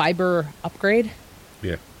a fiber upgrade.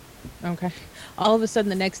 Yeah. Okay. All of a sudden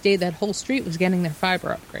the next day that whole street was getting their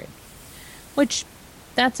fiber upgrade. Which,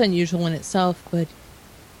 that's unusual in itself, but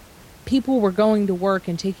people were going to work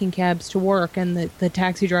and taking cabs to work, and the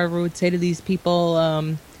taxi driver would say to these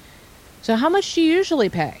people, so how much do you usually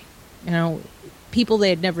pay? People they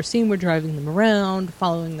had never seen were driving them around,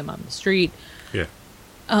 following them on the street. Yeah.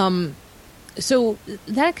 So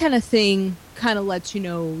that kind of thing kind of lets you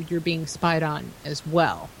know you're being spied on as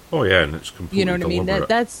well. Oh yeah, and it's completely You know what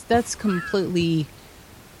deliberate. I mean? That's completely...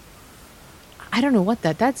 I don't know what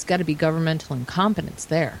that's got to be governmental incompetence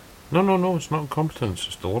there. No, it's not incompetence,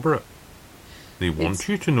 it's deliberate. They want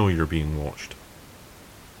you to know you're being watched.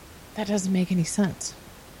 That doesn't make any sense.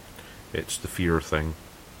 It's the fear thing.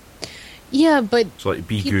 Yeah, but... It's like,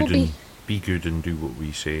 be good and do what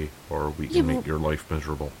we say, or we can make your life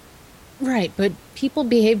miserable. Right, but people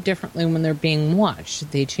behave differently when they're being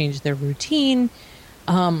watched. They change their routine.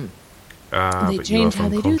 They change how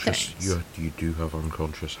they do things. You do have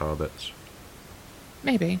unconscious habits.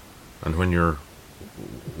 Maybe. And when you're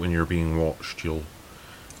being watched,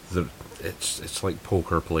 it's like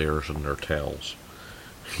poker players and their tells.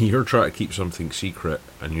 You're trying to keep something secret,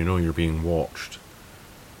 and you know you're being watched.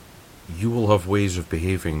 You will have ways of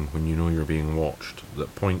behaving when you know you're being watched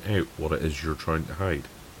that point out what it is you're trying to hide.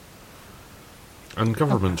 And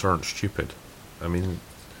governments aren't stupid. I mean,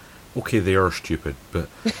 okay, they are stupid, but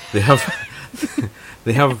they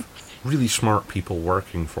have really smart people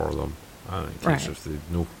working for them.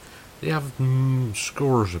 They have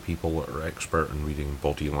scores of people that are expert in reading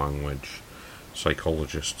body language,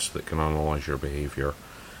 psychologists that can analyse your behaviour,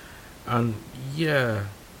 and yeah,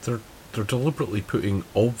 they're deliberately putting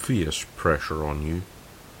obvious pressure on you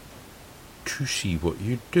to see what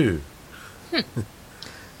you do.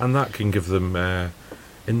 And that can give them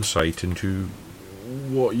insight into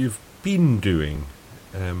what you've been doing.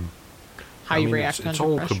 How you react it's under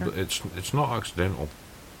all pressure. it's not accidental.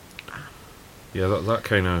 Yeah, that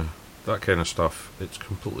kind of stuff. It's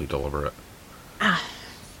completely deliberate.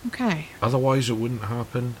 Okay. Otherwise, it wouldn't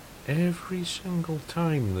happen every single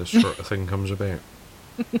time this sort of thing comes about.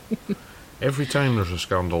 Every time there's a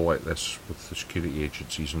scandal like this with the security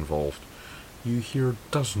agencies involved, you hear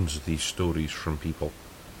dozens of these stories from people.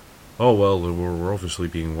 Oh, well, we're obviously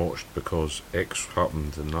being watched because X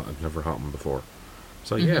happened and that had never happened before. It's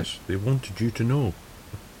like, yes, they wanted you to know.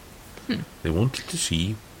 They wanted to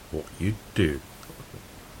see what you'd do.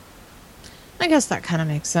 I guess that kind of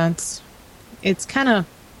makes sense. It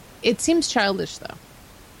seems childish, though.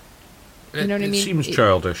 You know what I mean? It seems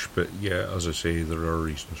childish, but yeah, as I say, there are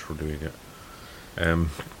reasons for doing it.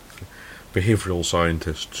 Behavioural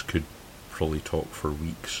scientists could probably talk for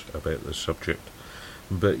weeks about this subject.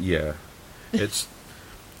 But yeah, it's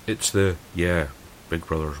the, Big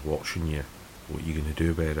Brother's watching you. What are you going to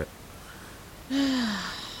do about it?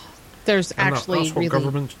 There's And actually that's what really...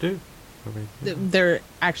 governments do. I mean, There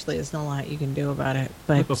actually isn't a lot you can do about it.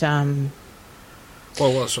 But,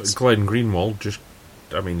 well, that's Glenn Greenwald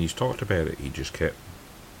he's talked about it. He just kept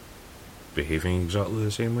behaving exactly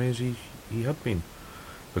the same way as he had been.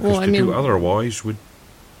 Because do otherwise would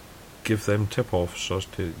give them tip-offs as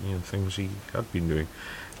to things he had been doing.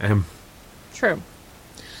 True.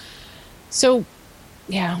 So,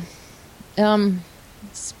 yeah.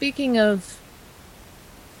 Speaking of,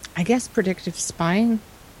 I guess, predictive spying,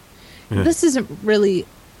 this isn't really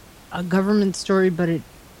a government story, but it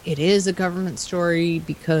is a government story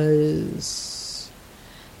because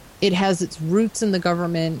it has its roots in the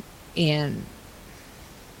government, and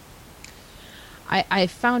I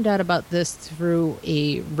found out about this through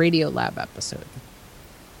a Radiolab episode.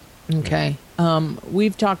 Okay.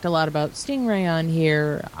 We've talked a lot about Stingray on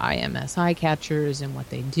here, IMS eye catchers and what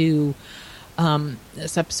they do.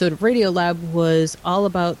 This episode of Radiolab was all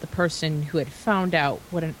about the person who had found out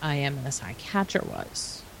what an IMS eye catcher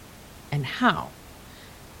was and how.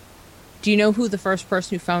 Do you know who the first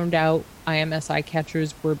person who found out IMS eye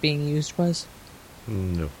catchers were being used was?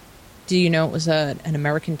 No. Do you know it was an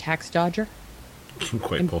American tax dodger?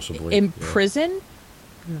 Quite possibly. In prison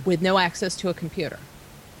with no access to a computer.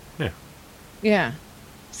 Yeah. Yeah.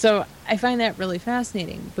 So I find that really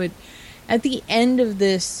fascinating. But at the end of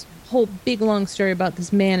this whole big long story about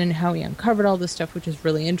this man and how he uncovered all this stuff, which is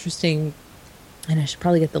really interesting, and I should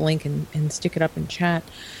probably get the link and stick it up in chat,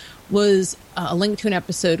 was a link to an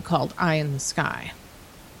episode called Eye in the Sky.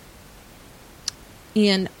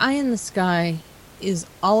 And Eye in the Sky is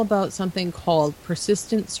all about something called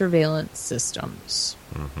persistent surveillance systems.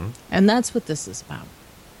 And that's what this is about.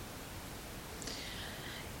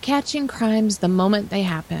 Catching crimes the moment they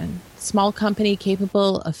happen. Small company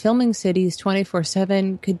capable of filming cities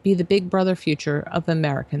 24/7 could be the Big Brother future of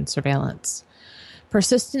American surveillance.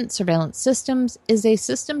 Persistent Surveillance Systems is a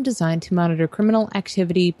system designed to monitor criminal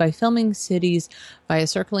activity by filming cities via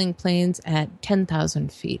circling planes at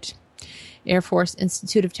 10,000 feet. Air Force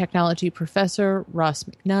Institute of Technology professor Ross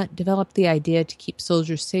McNutt developed the idea to keep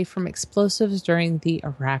soldiers safe from explosives during the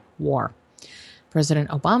Iraq War. President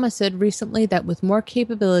Obama said recently that with more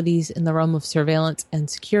capabilities in the realm of surveillance and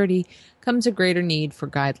security comes a greater need for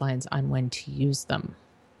guidelines on when to use them.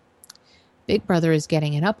 Big Brother is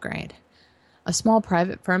getting an upgrade. A small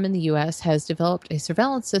private firm in the U.S. has developed a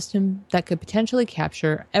surveillance system that could potentially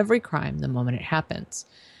capture every crime the moment it happens.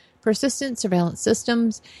 Persistent Surveillance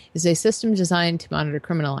Systems is a system designed to monitor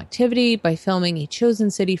criminal activity by filming a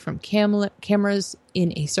chosen city from cameras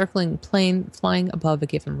in a circling plane flying above a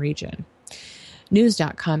given region.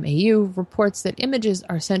 News.com.au reports that images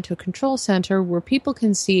are sent to a control center where people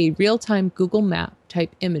can see real-time Google Map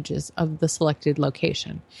type images of the selected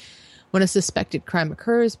location. When a suspected crime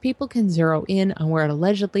occurs, people can zero in on where it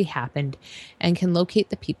allegedly happened and can locate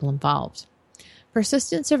the people involved.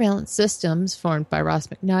 Persistent Surveillance Systems, formed by Ross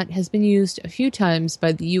McNutt, has been used a few times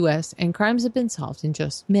by the U.S., and crimes have been solved in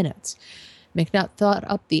just minutes. McNutt thought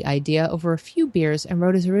up the idea over a few beers and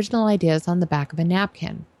wrote his original ideas on the back of a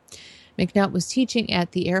napkin. McNutt was teaching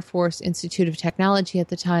at the Air Force Institute of Technology at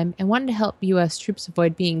the time and wanted to help U.S. troops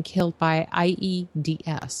avoid being killed by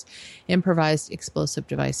IEDs, improvised explosive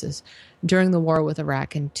devices, during the war with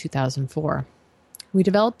Iraq in 2004. We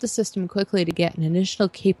developed the system quickly to get an initial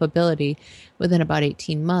capability within about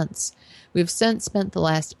 18 months. We've since spent the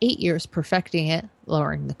last 8 years perfecting it,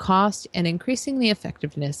 lowering the cost, and increasing the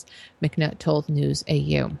effectiveness, McNutt told News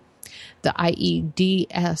AU. The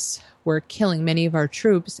IEDs were killing many of our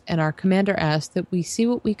troops, and our commander asked that we see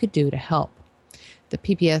what we could do to help. The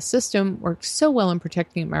PPS system worked so well in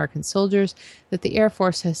protecting American soldiers that the Air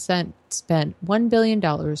Force has spent $1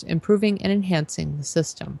 billion improving and enhancing the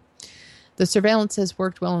system. The surveillance has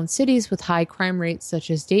worked well in cities with high crime rates such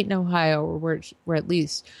as Dayton, Ohio, where at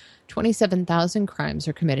least 27,000 crimes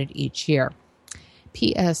are committed each year.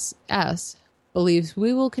 PSS believes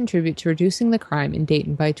we will contribute to reducing the crime in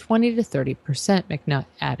Dayton by 20 to 30%, McNutt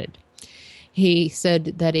added. He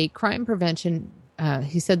said that crime prevention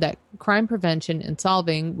and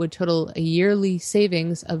solving would total a yearly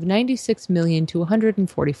savings of $96 million to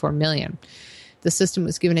 $144 million. The system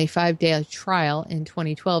was given a 5-day trial in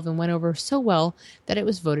 2012 and went over so well that it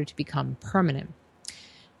was voted to become permanent.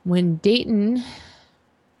 When Dayton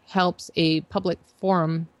helps a public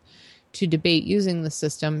forum to debate using the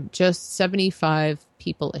system, just 75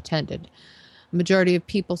 people attended. A majority of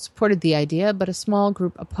people supported the idea, but a small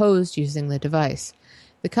group opposed using the device.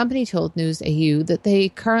 The company told News AU that they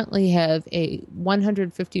currently have a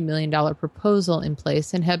 $150 million proposal in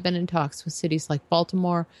place and have been in talks with cities like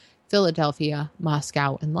Baltimore, Philadelphia,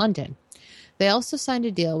 Moscow, and London. They also signed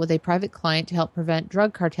a deal with a private client to help prevent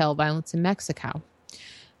drug cartel violence in Mexico.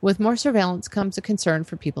 With more surveillance comes a concern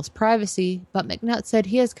for people's privacy, but McNutt said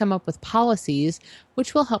he has come up with policies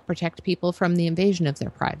which will help protect people from the invasion of their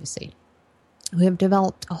privacy. We have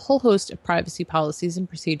developed a whole host of privacy policies and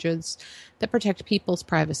procedures that protect people's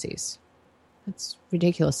privacies. That's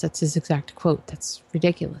ridiculous. That's his exact quote. That's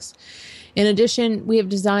ridiculous. In addition, we have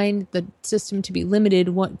designed the system to be limited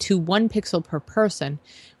to 1 pixel per person,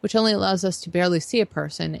 which only allows us to barely see a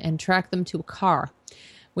person and track them to a car.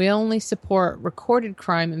 We only support recorded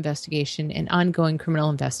crime investigation and ongoing criminal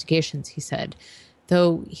investigations, he said.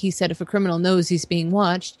 Though he said if a criminal knows he's being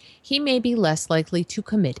watched, he may be less likely to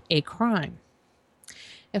commit a crime.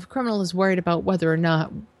 If a criminal is worried about whether or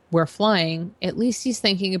not we're flying, at least he's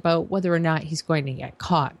thinking about whether or not he's going to get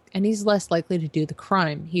caught, and he's less likely to do the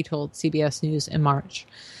crime, he told CBS News in March.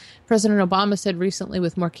 President Obama said recently,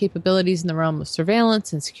 with more capabilities in the realm of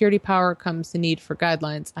surveillance and security power comes the need for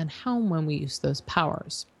guidelines on how and when we use those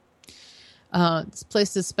powers. This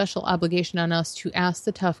places special obligation on us to ask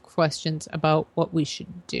the tough questions about what we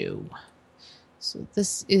should do. So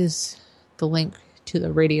this is the link to the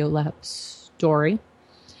Radiolab story,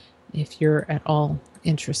 if you're at all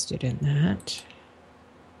interested in that.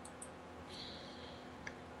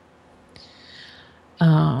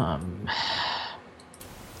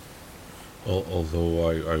 Although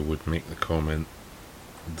I would make the comment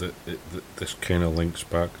that this kind of links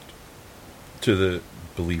back to the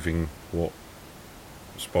believing what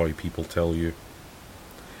spy people tell you.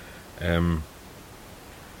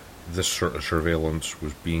 This sort of surveillance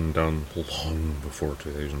was being done long before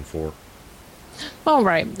 2004. Well,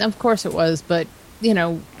 right. Of course it was, but, you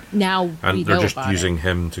know, now and we they're know just about using it.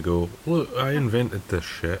 him to go, look, I invented this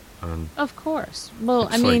shit. And of course. Well,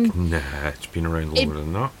 it's I mean... like, nah, it's been around longer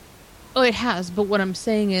than that. Oh, it has, but what I'm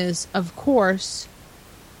saying is, of course,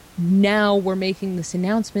 now we're making this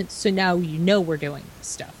announcement, so now you know we're doing this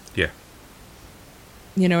stuff. Yeah.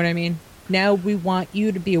 You know what I mean? Now we want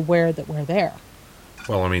you to be aware that we're there.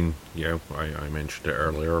 Well, I mean, yeah, I mentioned it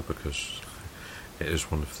earlier because it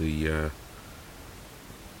is one of the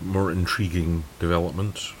more intriguing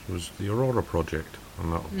developments was the Aurora project,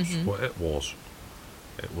 and that was what it was.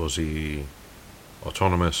 It was a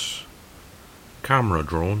autonomous camera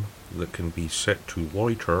drone that can be set to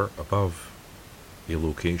loiter above a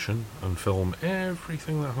location and film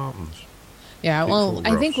everything that happens. Yeah, well,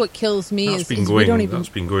 I think what kills me is we don't even... That's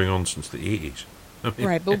been going on since the 80s. I mean,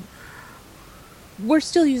 right, but we're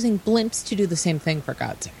still using blimps to do the same thing, for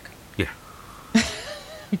God's sake. Yeah.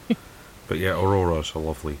 But yeah, Aurora's a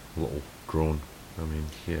lovely little drone. I mean,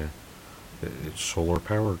 yeah, it's solar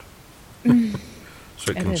powered.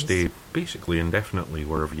 So it can stay basically indefinitely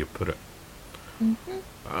wherever you put it. Mm-hmm.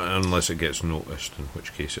 Unless it gets noticed, in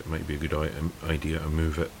which case it might be a good idea to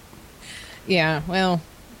move it. Yeah, well,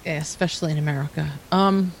 especially in America.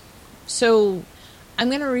 So I'm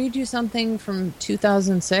going to read you something from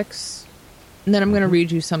 2006, and then I'm going to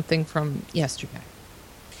read you something from yesterday.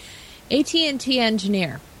 AT&T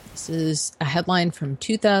engineer. This is a headline from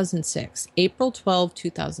 2006, April 12,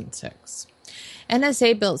 2006.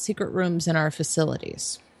 NSA built secret rooms in our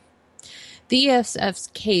facilities. The ESF's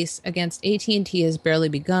case against AT&T has barely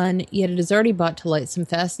begun, yet it has already brought to light some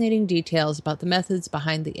fascinating details about the methods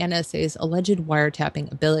behind the NSA's alleged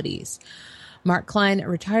wiretapping abilities. Mark Klein, a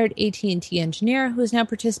retired AT&T engineer who is now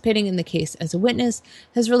participating in the case as a witness,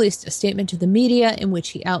 has released a statement to the media in which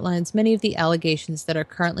he outlines many of the allegations that are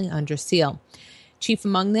currently under seal. Chief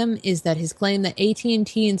among them is that his claim that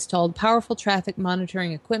AT&T installed powerful traffic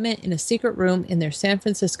monitoring equipment in a secret room in their San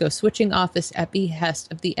Francisco switching office at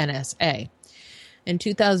behest of the NSA. In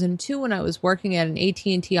 2002, when I was working at an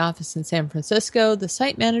AT&T office in San Francisco, the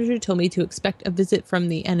site manager told me to expect a visit from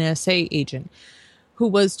the NSA agent, who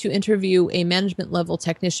was to interview a management-level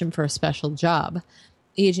technician for a special job.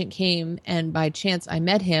 The agent came, and by chance I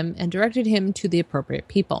met him and directed him to the appropriate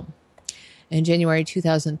people. In January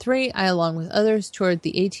 2003, I, along with others, toured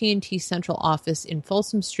the AT&T central office in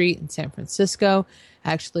Folsom Street in San Francisco,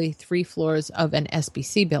 actually 3 floors of an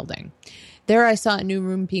SBC building. There I saw a new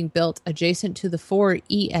room being built adjacent to the 4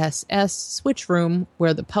 ESS switch room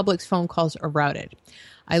where the public's phone calls are routed.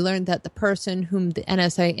 I learned that the person whom the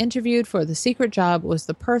NSA interviewed for the secret job was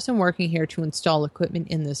the person working here to install equipment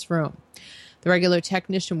in this room. The regular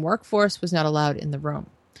technician workforce was not allowed in the room.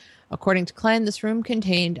 According to Klein, this room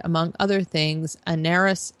contained, among other things, a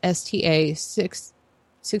Naris STA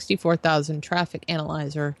 64,000 traffic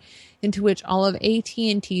analyzer into which all of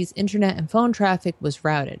AT&T's internet and phone traffic was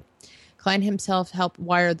routed. Klein himself helped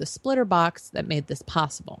wire the splitter box that made this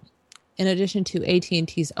possible. In addition to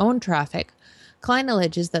AT&T's own traffic, Klein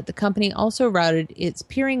alleges that the company also routed its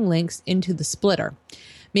peering links into the splitter,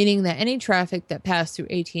 meaning that any traffic that passed through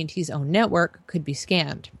AT&T's own network could be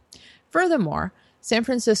scanned. Furthermore, San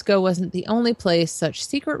Francisco wasn't the only place such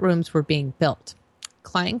secret rooms were being built.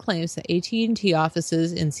 Klein claims that AT&T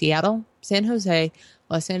offices in Seattle, San Jose,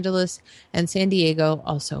 Los Angeles, and San Diego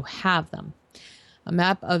also have them. A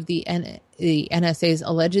map of the NSA's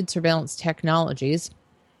alleged surveillance technologies.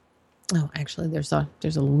 Oh, actually, there's a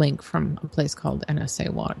link from a place called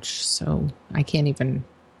NSA Watch, so I don't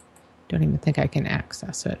even think I can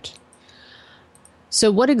access it.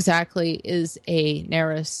 So what exactly is a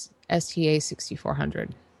Naris STA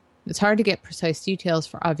 6400? It's hard to get precise details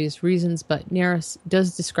for obvious reasons, but Naris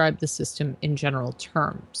does describe the system in general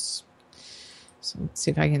terms. So let's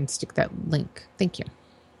see if I can stick that link. Thank you.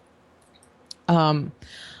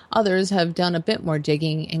 Others have done a bit more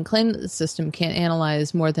digging and claim that the system can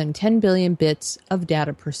analyze more than 10 billion bits of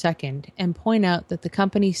data per second and point out that the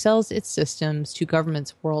company sells its systems to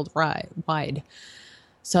governments worldwide.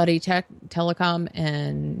 Saudi Telecom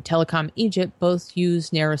and Telecom Egypt both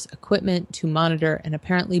use Naris equipment to monitor and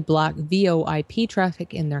apparently block VoIP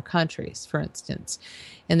traffic in their countries, for instance,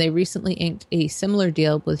 and they recently inked a similar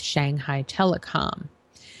deal with Shanghai Telecom.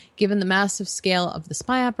 Given the massive scale of the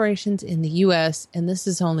spy operations in the U.S., and this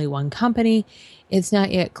is only one company, it's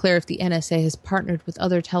not yet clear if the NSA has partnered with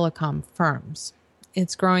other telecom firms.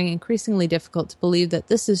 It's growing increasingly difficult to believe that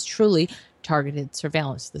this is truly targeted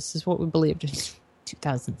surveillance. This is what we believed in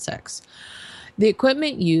 2006. The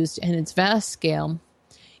equipment used and its vast scale,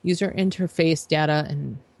 user interface data,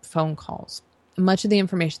 and phone calls. Much of the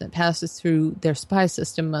information that passes through their spy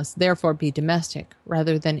system must therefore be domestic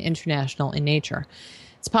rather than international in nature.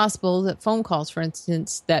 It's possible that phone calls, for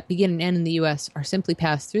instance, that begin and end in the U.S. are simply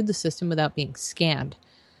passed through the system without being scanned.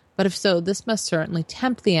 But if so, this must certainly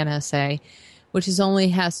tempt the NSA, which only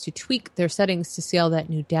has to tweak their settings to see all that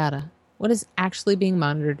new data. What is actually being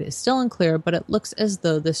monitored is still unclear, but it looks as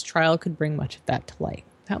though this trial could bring much of that to light.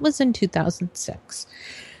 That was in 2006.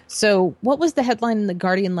 So what was the headline in The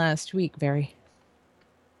Guardian last week, Barry?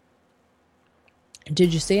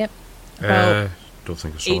 Did you see it? Don't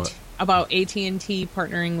think I saw it. About AT&T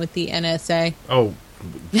partnering with the NSA. Oh,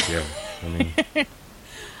 yeah. I mean,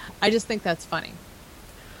 I just think that's funny.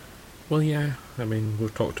 Well, yeah. I mean,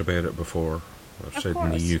 we've talked about it before. I've said in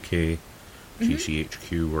the UK,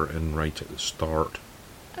 GCHQ were in right at the start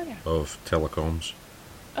of telecoms.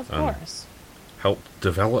 Of course. Helped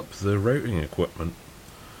develop the routing equipment.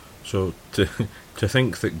 So to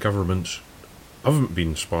think that governments haven't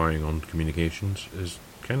been spying on communications is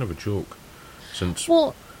kind of a joke. Since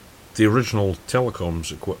the original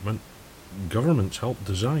telecoms equipment, governments helped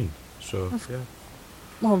design. So, yeah.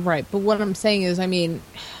 Well, right. But what I'm saying is, I mean,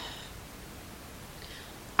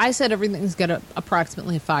 I said everything's got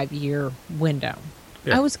approximately a 5-year window.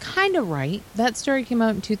 Yeah. I was kind of right. That story came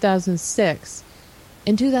out in 2006.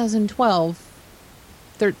 In 2012,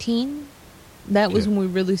 13, that was when we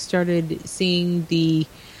really started seeing the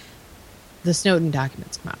Snowden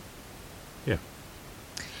documents come out. Yeah.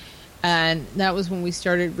 And that was when we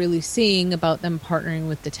started really seeing about them partnering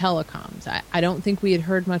with the telecoms. I don't think we had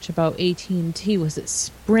heard much about AT&T. Was it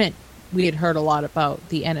Sprint? We had heard a lot about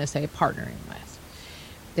the NSA partnering with.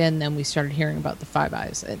 Then we started hearing about the Five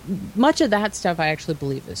Eyes. Much of that stuff I actually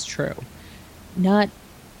believe is true. Not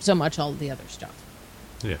so much all of the other stuff.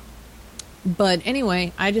 Yeah. But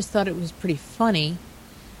anyway, I just thought it was pretty funny.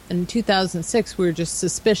 In 2006, we were just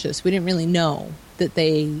suspicious. We didn't really know that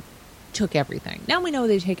they took everything. Now we know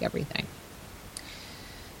they take everything.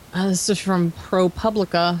 This is from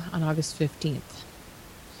ProPublica on August 15th.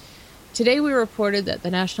 Today we reported that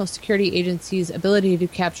the National Security Agency's ability to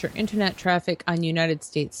capture internet traffic on United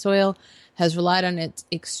States soil has relied on its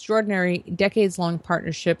extraordinary decades-long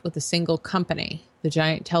partnership with a single company, the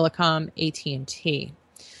giant telecom AT&T.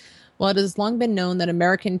 While it has long been known that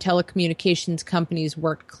American telecommunications companies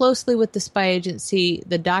worked closely with the spy agency,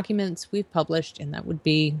 the documents we've published, and that would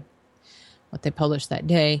be what they published that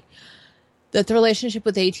day, that the relationship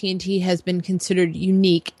with AT&T has been considered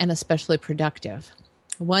unique and especially productive.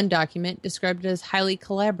 One document described it as highly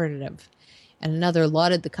collaborative, and another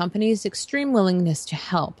lauded the company's extreme willingness to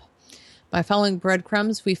help. By following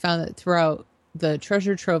breadcrumbs, we found that throughout the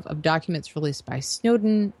treasure trove of documents released by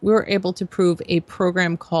Snowden, we were able to prove a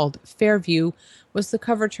program called Fairview was the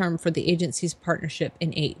cover term for the agency's partnership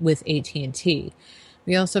with AT&T.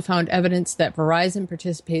 We also found evidence that Verizon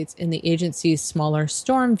participates in the agency's smaller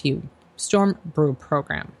Storm Brew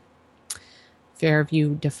program.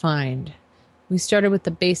 Fairview defined. We started with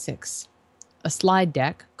the basics. A slide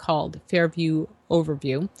deck called Fairview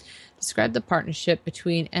Overview described the partnership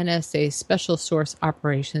between NSA Special Source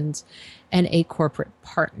Operations and a corporate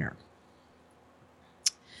partner.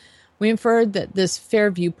 We inferred that this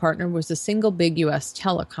Fairview partner was a single big U.S.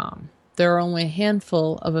 telecom. There are only a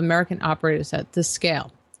handful of American operators at this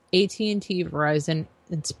scale: AT&T, Verizon,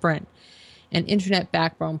 and Sprint, and internet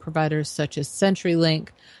backbone providers such as CenturyLink,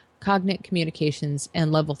 Cognite Communications,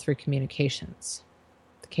 and Level 3 Communications.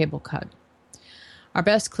 The cable cut. Our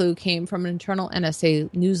best clue came from an internal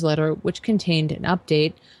NSA newsletter which contained an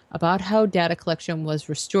update about how data collection was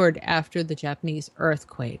restored after the Japanese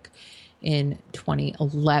earthquake in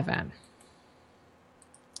 2011.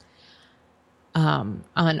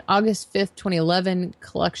 On August 5th, 2011,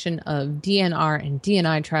 collection of DNR and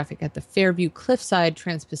DNI traffic at the Fairview Cliffside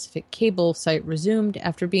Trans-Pacific cable site resumed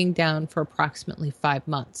after being down for approximately 5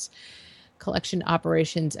 months. Collection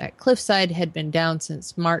operations at Cliffside had been down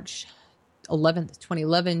since March 11th,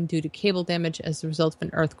 2011 due to cable damage as a result of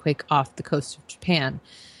an earthquake off the coast of Japan.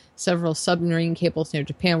 Several submarine cables near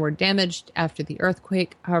Japan were damaged after the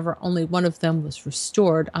earthquake. However, only one of them was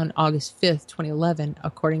restored on August 5th, 2011,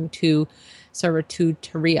 according to Saratu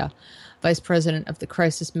Tariya, Vice President of the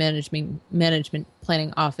Crisis Management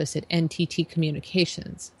Planning Office at NTT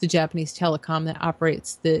Communications, the Japanese telecom that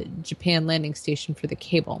operates the Japan landing station for the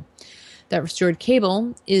cable. That restored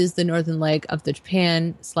cable is the northern leg of the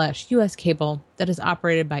Japan/US cable that is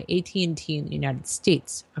operated by AT&T in the United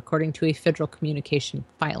States, according to a federal communication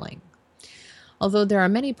filing. Although there are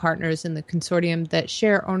many partners in the consortium that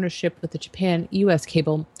share ownership with the Japan-US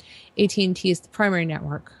cable, AT&T is the primary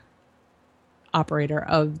network operator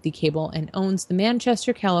of the cable and owns the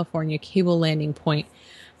Manchester, California cable landing point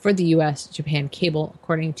for the US-Japan cable,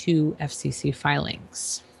 according to FCC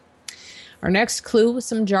filings. Our next clue was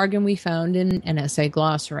some jargon we found in NSA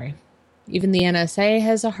glossary. Even the NSA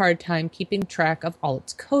has a hard time keeping track of all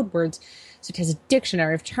its code words, so it has a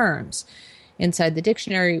dictionary of terms. Inside the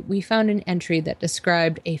dictionary, we found an entry that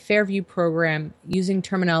described a Fairview program using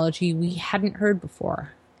terminology we hadn't heard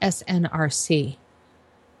before: SNRC,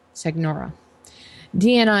 Segnora.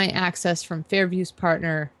 DNI access from Fairview's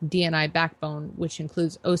partner DNI Backbone, which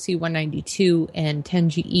includes OC192 and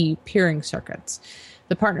 10GE peering circuits.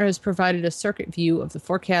 The partner has provided a circuit view of the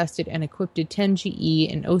forecasted and equipped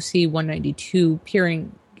 10GE and OC192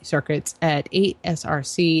 peering circuits at 8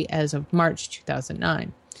 SRC as of March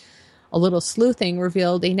 2009. A little sleuthing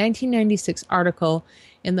revealed a 1996 article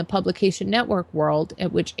in the publication Network World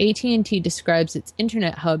at which AT&T describes its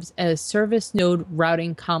internet hubs as service node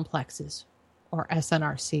routing complexes, or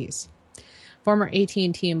SNRCs. Former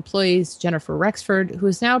AT&T employees Jennifer Rexford, who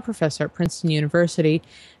is now a professor at Princeton University,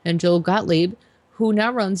 and Joel Gottlieb, who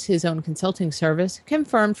now runs his own consulting service,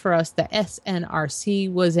 confirmed for us that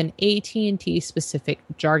SNRC was an AT&T-specific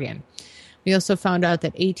jargon. We also found out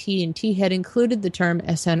that AT&T had included the term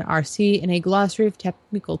SNRC in a glossary of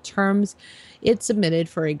technical terms it submitted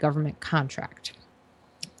for a government contract.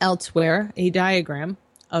 Elsewhere, a diagram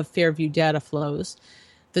of Fairview data flows.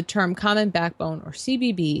 The term Common Backbone, or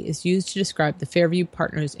CBB, is used to describe the Fairview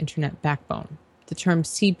partner's internet backbone. The term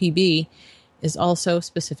CBB is also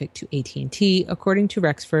specific to AT&T, according to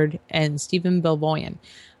Rexford and Stephen Belvoyan,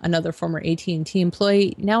 another former AT&T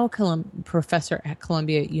employee, now a professor at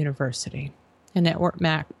Columbia University. A network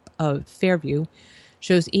map of Fairview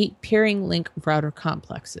shows 8 peering link router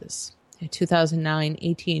complexes. A 2009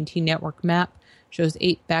 AT&T network map shows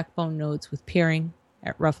 8 backbone nodes with peering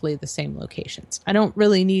at roughly the same locations. I don't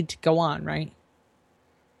really need to go on, right?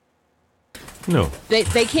 No. They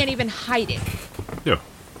can't even hide it. Yeah.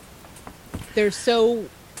 They're so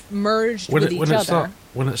merged with each other.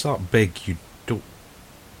 When it's that big, you don't.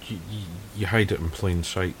 you hide it in plain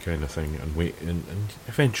sight kind of thing, and wait, and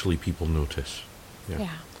eventually people notice. Yeah.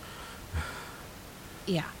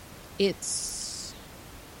 Yeah. It's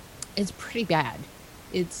pretty bad.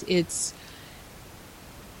 It's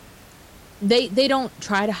they don't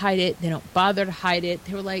try to hide it. They don't bother to hide it.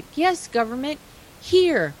 They were like, "Yes, government,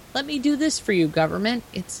 here, let me do this for you, government."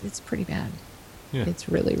 It's pretty bad. Yeah. It's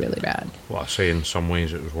really, really bad. Well, I say in some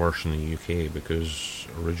ways it was worse in the UK because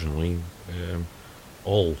originally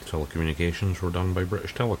all telecommunications were done by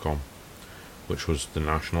British Telecom, which was the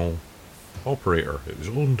national operator. It was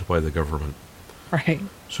owned by the government. Right.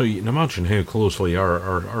 So you can imagine how closely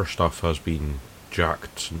our stuff has been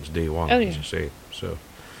jacked since day one, as I say. So.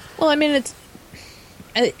 Well, I mean,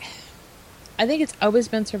 I think it's always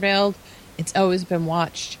been surveilled. It's always been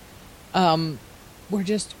watched. We're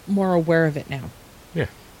just more aware of it now. Yeah.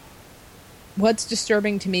 What's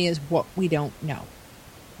disturbing to me is what we don't know.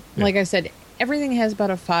 Yeah. Like I said, everything has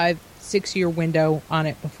about a 5-6 year window on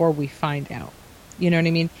it before we find out. You know what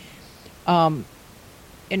I mean?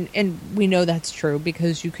 And we know that's true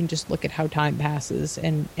because you can just look at how time passes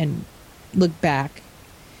and look back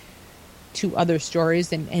to other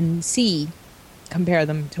stories and compare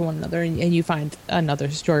them to one another, and you find another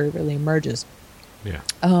story really emerges. Yeah.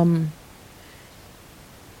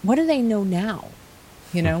 What do they know now?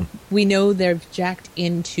 You know, we know they've jacked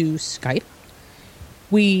into Skype.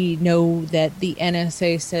 We know that the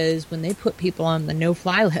NSA says when they put people on the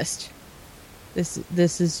no-fly list, this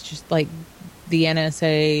is just like the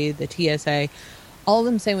NSA, the TSA, all of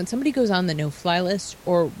them say when somebody goes on the no-fly list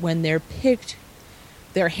or when they're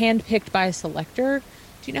handpicked by a selector,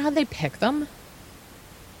 do you know how they pick them?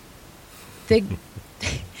 They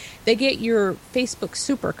get your Facebook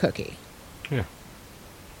super cookie. Yeah.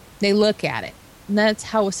 They look at it. And that's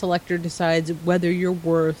how a selector decides whether you're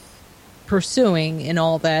worth pursuing and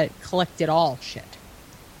all that collect it all shit.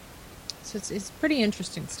 So it's pretty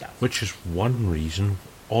interesting stuff. Which is one reason,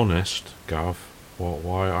 honest, Gav,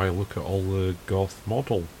 why I look at all the goth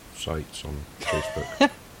model sites on Facebook.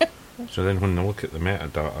 So then when I look at the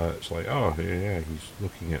metadata, it's like, oh, yeah, he's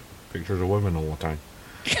looking at pictures of women all the time.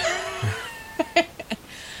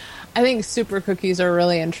 I think super cookies are a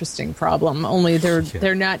really interesting problem. Only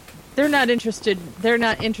they're not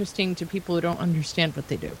interesting to people who don't understand what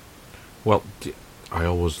they do. Well, I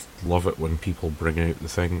always love it when people bring out the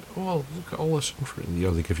thing. Oh, look at all this information. You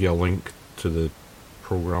know, they give you a link to the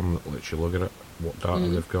program that lets you look at it, what data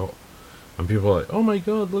they've got, and people are like, "Oh my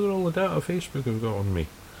God, look at all the data Facebook have got on me."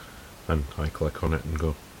 And I click on it and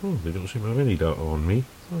go, "Oh, they don't seem to have any data on me.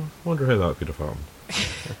 Oh, I wonder how that could have happened."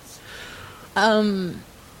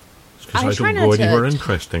 It's because I don't go anywhere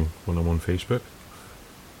interesting when I'm on Facebook.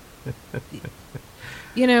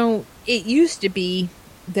 You know, it used to be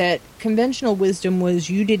that conventional wisdom was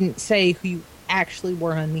you didn't say who you actually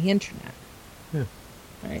were on the internet. Yeah.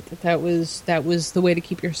 Right? That was the way to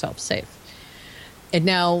keep yourself safe. And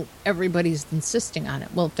now everybody's insisting on it.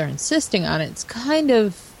 Well, if they're insisting on it, it's kind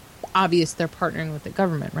of obvious they're partnering with the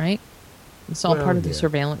government, right? It's all part of the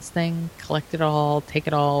surveillance thing. Collect it all, take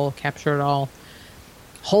it all, capture it all,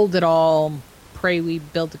 hold it all, pray we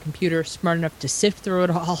build a computer smart enough to sift through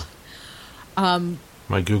it all.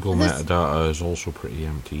 My Google metadata is also pretty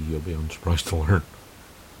empty, you'll be unsurprised to learn.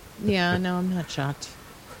 Yeah, no, I'm not shocked.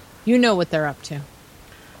 You know what they're up to.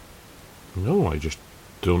 No, I just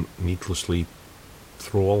don't needlessly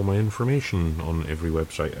throw all my information on every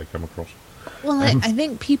website I come across. Well, I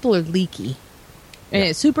think people are leaky.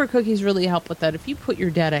 And super cookies really help with that. If you put your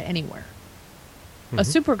data anywhere, a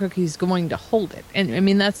super cookie is going to hold it. And, I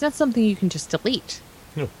mean, that's not something you can just delete.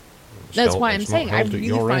 No. That's why I'm saying I really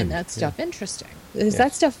find that stuff interesting. Because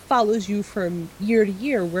that stuff follows you from year to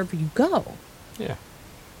year wherever you go. Yeah.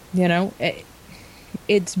 You know,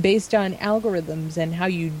 it's based on algorithms and how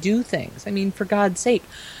you do things. I mean, for God's sake,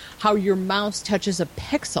 how your mouse touches a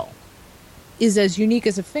pixel is as unique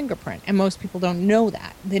as a fingerprint. And most people don't know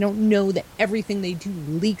that. They don't know that everything they do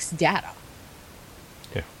leaks data.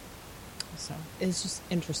 Yeah. So it's just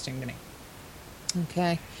interesting to me.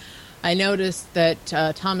 Okay. I noticed that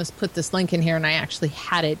Thomas put this link in here, and I actually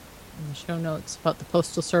had it in the show notes about the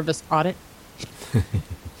Postal Service audit.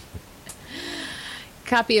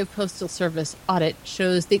 Copy of Postal Service audit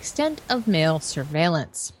shows the extent of mail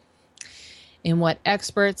surveillance in what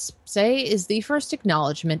experts say is the first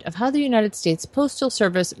acknowledgement of how the United States Postal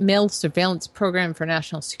Service mail surveillance program for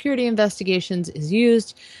national security investigations is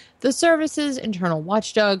used. The service's internal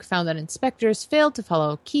watchdog found that inspectors failed to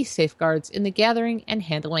follow key safeguards in the gathering and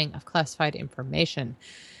handling of classified information.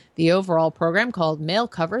 The overall program, called Mail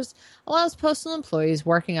Covers, allows postal employees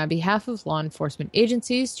working on behalf of law enforcement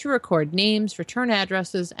agencies to record names, return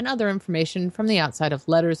addresses, and other information from the outside of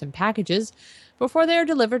letters and packages before they are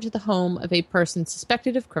delivered to the home of a person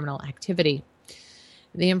suspected of criminal activity.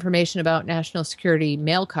 The information about national security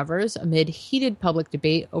mail covers, amid heated public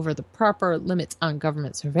debate over the proper limits on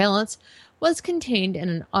government surveillance, was contained in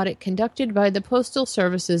an audit conducted by the Postal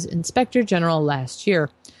Service's Inspector General last year.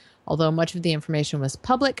 Although much of the information was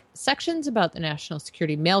public, sections about the national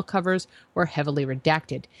security mail covers were heavily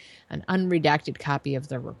redacted. An unredacted copy of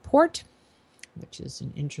the report, which is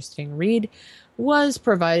an interesting read, was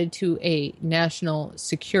provided to a national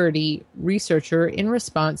security researcher in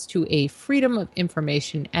response to a Freedom of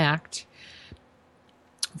Information Act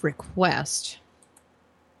request.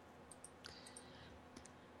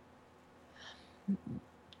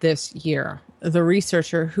 This year, the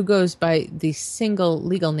researcher, who goes by the single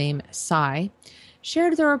legal name Cy,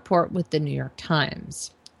 shared the report with the New York Times.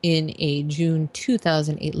 In a June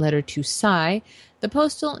 2008 letter to Cy, the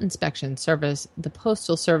Postal Inspection Service, the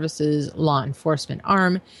Postal Service's law enforcement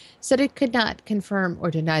arm, said it could not confirm or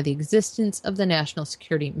deny the existence of the National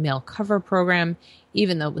Security Mail Cover Program,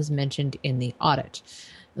 even though it was mentioned in the audit.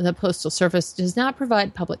 The Postal Service does not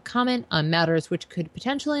provide public comment on matters which could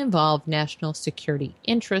potentially involve national security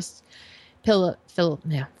interests, Paul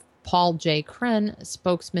J. Kren,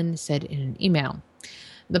 spokesman, said in an email.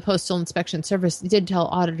 The Postal Inspection Service did tell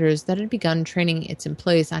auditors that it had begun training its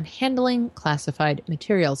employees on handling classified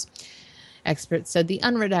materials. Experts said the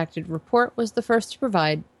unredacted report was the first to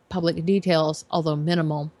provide public details, although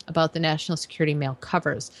minimal, about the national security mail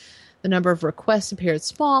covers. The number of requests appeared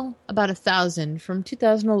small, about 1,000 from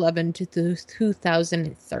 2011 to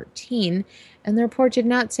 2013, and the report did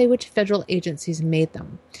not say which federal agencies made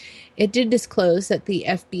them. It did disclose that the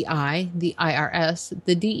FBI, the IRS,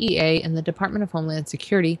 the DEA, and the Department of Homeland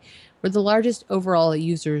Security were the largest overall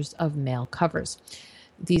users of mail covers.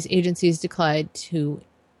 These agencies declined to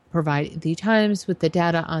provide the Times with the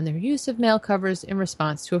data on their use of mail covers in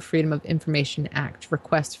response to a Freedom of Information Act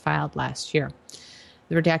request filed last year.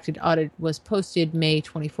 The redacted audit was posted May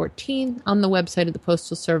 2014 on the website of the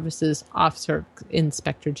Postal Service's Office of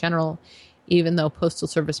Inspector General, even though Postal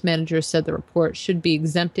Service managers said the report should be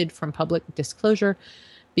exempted from public disclosure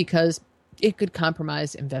because it could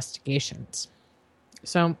compromise investigations.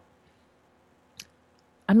 So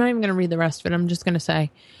I'm not even going to read the rest of it. I'm just going to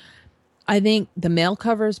say, I think the mail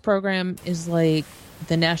covers program is like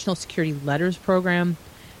the National Security Letters program.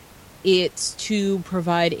 It's to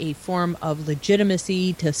provide a form of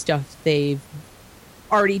legitimacy to stuff they've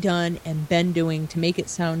already done and been doing to make it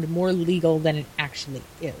sound more legal than it actually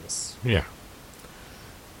is. Yeah.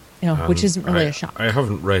 You know, which isn't really a shock. I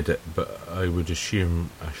haven't read it, but I would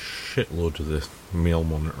assume a shitload of the mail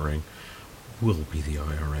monitoring will be the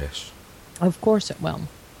IRS. Of course it will.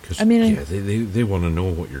 Because yeah, they want to know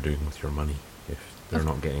what you're doing with your money if they're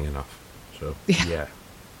not getting enough. So, yeah.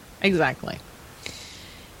 Exactly.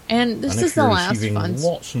 And this and is the last fun.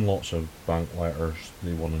 Lots and lots of bank letters,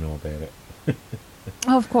 they want to know about it.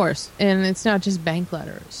 Oh, of course. And it's not just bank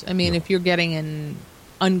letters. I mean, if you're getting an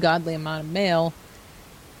ungodly amount of mail,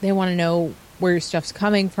 they want to know where your stuff's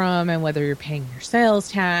coming from and whether you're paying your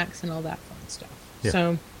sales tax and all that fun stuff. Yeah.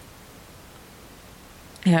 So,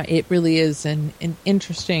 yeah, it really is an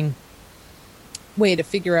interesting way to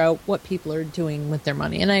figure out what people are doing with their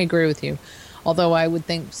money. And I agree with you. Although I would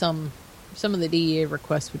think some of the DEA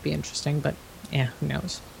requests would be interesting, but yeah, who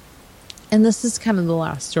knows. And this is kind of the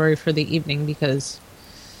last story for the evening because,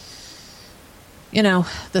 you know,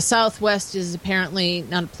 the Southwest is apparently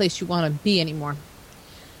not a place you want to be anymore.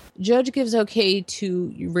 Judge gives okay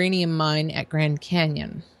to uranium mine at Grand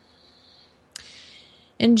Canyon.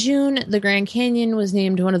 In June, the Grand Canyon was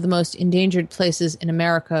named one of the most endangered places in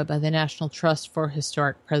America by the National Trust for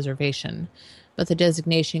Historic Preservation. But the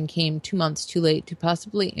designation came 2 months too late to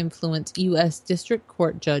possibly influence U.S. District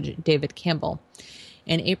Court Judge David Campbell.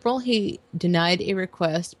 In April, he denied a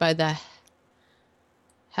request by the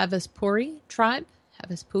Havasupai tribe,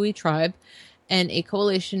 and a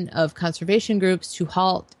coalition of conservation groups to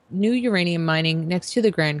halt new uranium mining next to the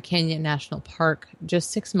Grand Canyon National Park,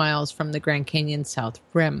 just 6 miles from the Grand Canyon South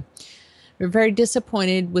Rim. We're very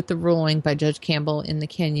disappointed with the ruling by Judge Campbell in the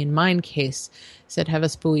Canyon Mine case, said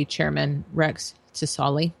Havasupai Chairman Rex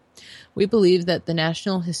Tisali. We believe that the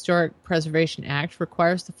National Historic Preservation Act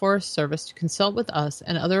requires the Forest Service to consult with us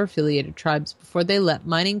and other affiliated tribes before they let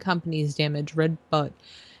mining companies damage Red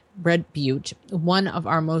Butte, one of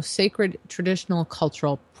our most sacred traditional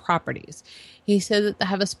cultural properties. He said that the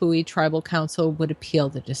Havasupai Tribal Council would appeal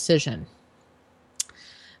the decision.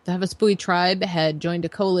 The Havasupai tribe had joined a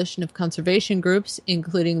coalition of conservation groups,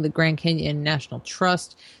 including the Grand Canyon National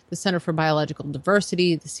Trust, the Center for Biological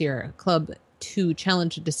Diversity, the Sierra Club, to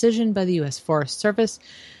challenge a decision by the U.S. Forest Service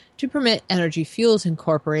to permit Energy Fuels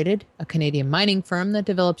Incorporated, a Canadian mining firm that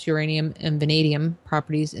develops uranium and vanadium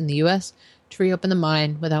properties in the U.S., to reopen the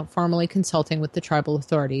mine without formally consulting with the tribal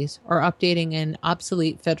authorities or updating an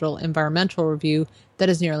obsolete federal environmental review that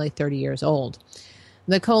is nearly 30 years old.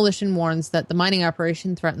 The coalition warns that the mining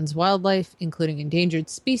operation threatens wildlife, including endangered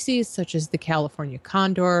species such as the California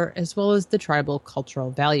condor, as well as the tribal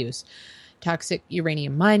cultural values. Toxic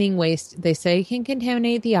uranium mining waste, they say, can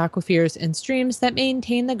contaminate the aquifers and streams that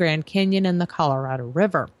maintain the Grand Canyon and the Colorado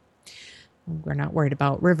River. We're not worried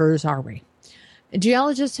about rivers, are we?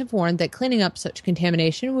 Geologists have warned that cleaning up such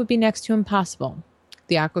contamination would be next to impossible.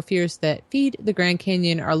 The aquifers that feed the Grand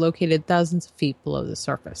Canyon are located thousands of feet below the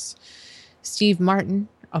surface. Steve Martin,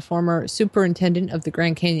 a former superintendent of the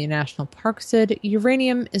Grand Canyon National Park, said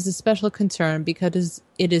uranium is a special concern because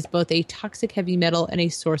it is both a toxic heavy metal and a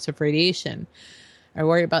source of radiation. I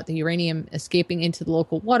worry about the uranium escaping into the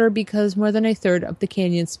local water because more than a third of the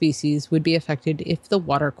canyon species would be affected if the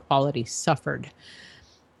water quality suffered.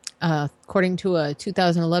 According to a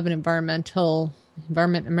 2011 Environment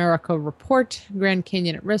America report, Grand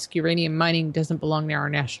Canyon at risk, uranium mining doesn't belong near our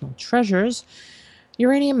national treasures.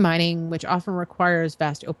 Uranium mining, which often requires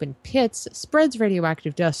vast open pits, spreads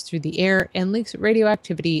radioactive dust through the air and leaks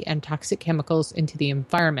radioactivity and toxic chemicals into the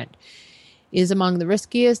environment. It is among the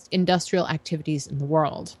riskiest industrial activities in the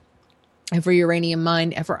world. Every uranium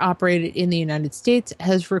mine ever operated in the United States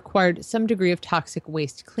has required some degree of toxic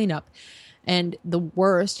waste cleanup, and the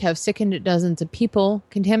worst have sickened dozens of people,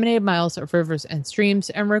 contaminated miles of rivers and streams,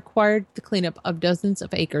 and required the cleanup of dozens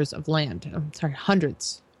of acres of land.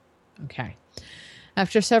 Hundreds. Okay.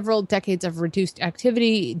 After several decades of reduced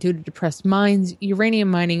activity due to depressed mines, uranium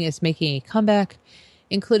mining is making a comeback,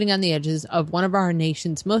 including on the edges of one of our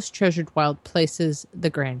nation's most treasured wild places, the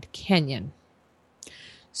Grand Canyon.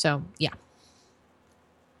 So, yeah.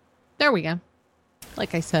 There we go.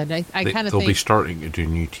 Like I said, I kind of think... They'll be starting to do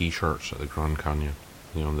new T-shirts at the Grand Canyon,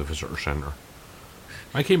 the visitor centre.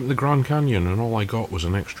 I came to the Grand Canyon and all I got was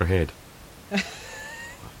an extra head.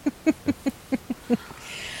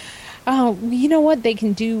 Oh, you know what? They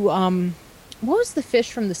can do... what was the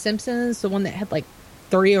fish from The Simpsons? The one that had like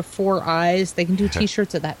 3 or 4 eyes? They can do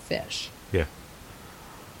T-shirts of that fish. Yeah.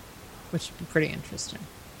 Which would be pretty interesting.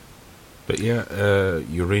 But yeah,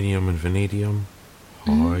 uranium and vanadium,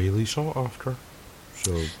 highly sought after.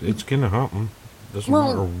 So it's going to happen. Doesn't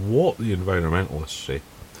matter what the environmentalists say.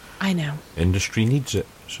 I know. Industry needs it,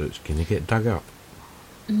 so it's going to get dug up.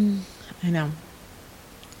 I know.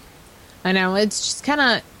 It's just kind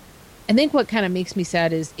of... I think what kind of makes me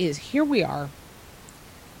sad is here we are.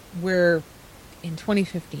 We're in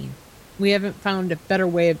 2015. We haven't found a better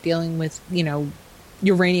way of dealing with,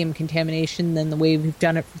 uranium contamination than the way we've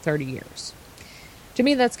done it for 30 years. To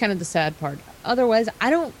me, that's kind of the sad part. Otherwise, I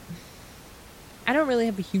don't really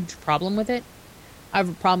have a huge problem with it. I have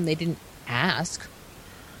a problem they didn't ask.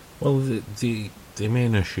 Well, the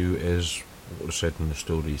main issue is what was said in the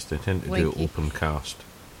stories. They tend to do open cast.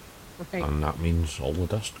 Right. And that means all the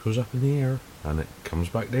dust goes up in the air and it comes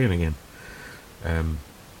back down again. And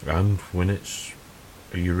when it's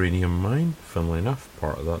a uranium mine, funnily enough,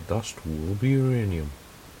 part of that dust will be uranium.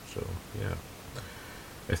 So, yeah.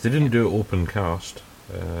 If they didn't do it open cast,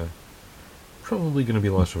 probably going to be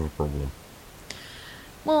less of a problem.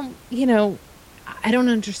 Well, I don't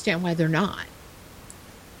understand why they're not.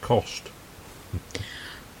 Cost.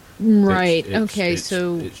 Right.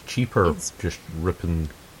 So it's cheaper just ripping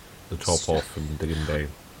the top off and digging down.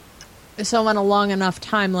 So on a long enough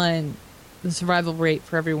timeline, the survival rate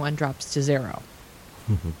for everyone drops to 0.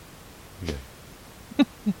 Yeah.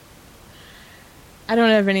 I don't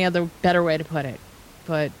have any other better way to put it.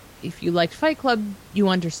 But if you liked Fight Club, you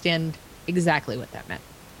understand exactly what that meant.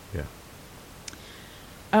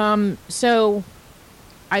 Yeah. So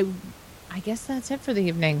I guess that's it for the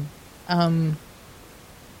evening. Advert.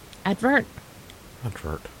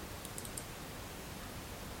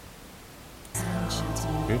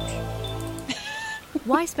 Oops.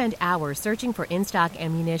 Why spend hours searching for in-stock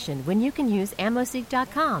ammunition when you can use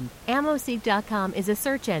AmmoSeek.com? AmmoSeek.com is a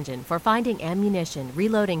search engine for finding ammunition,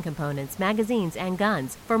 reloading components, magazines, and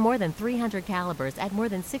guns for more than 300 calibers at more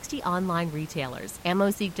than 60 online retailers.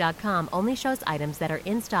 AmmoSeek.com only shows items that are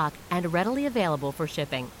in stock and readily available for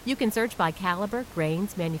shipping. You can search by caliber,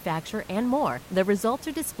 grains, manufacturer, and more. The results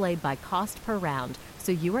are displayed by cost per round,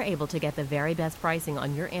 so you are able to get the very best pricing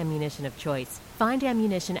on your ammunition of choice. Find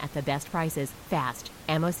ammunition at the best prices fast.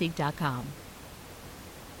 AmmoSeek.com.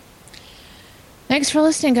 Thanks for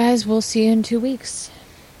listening, guys. We'll see you in 2 weeks.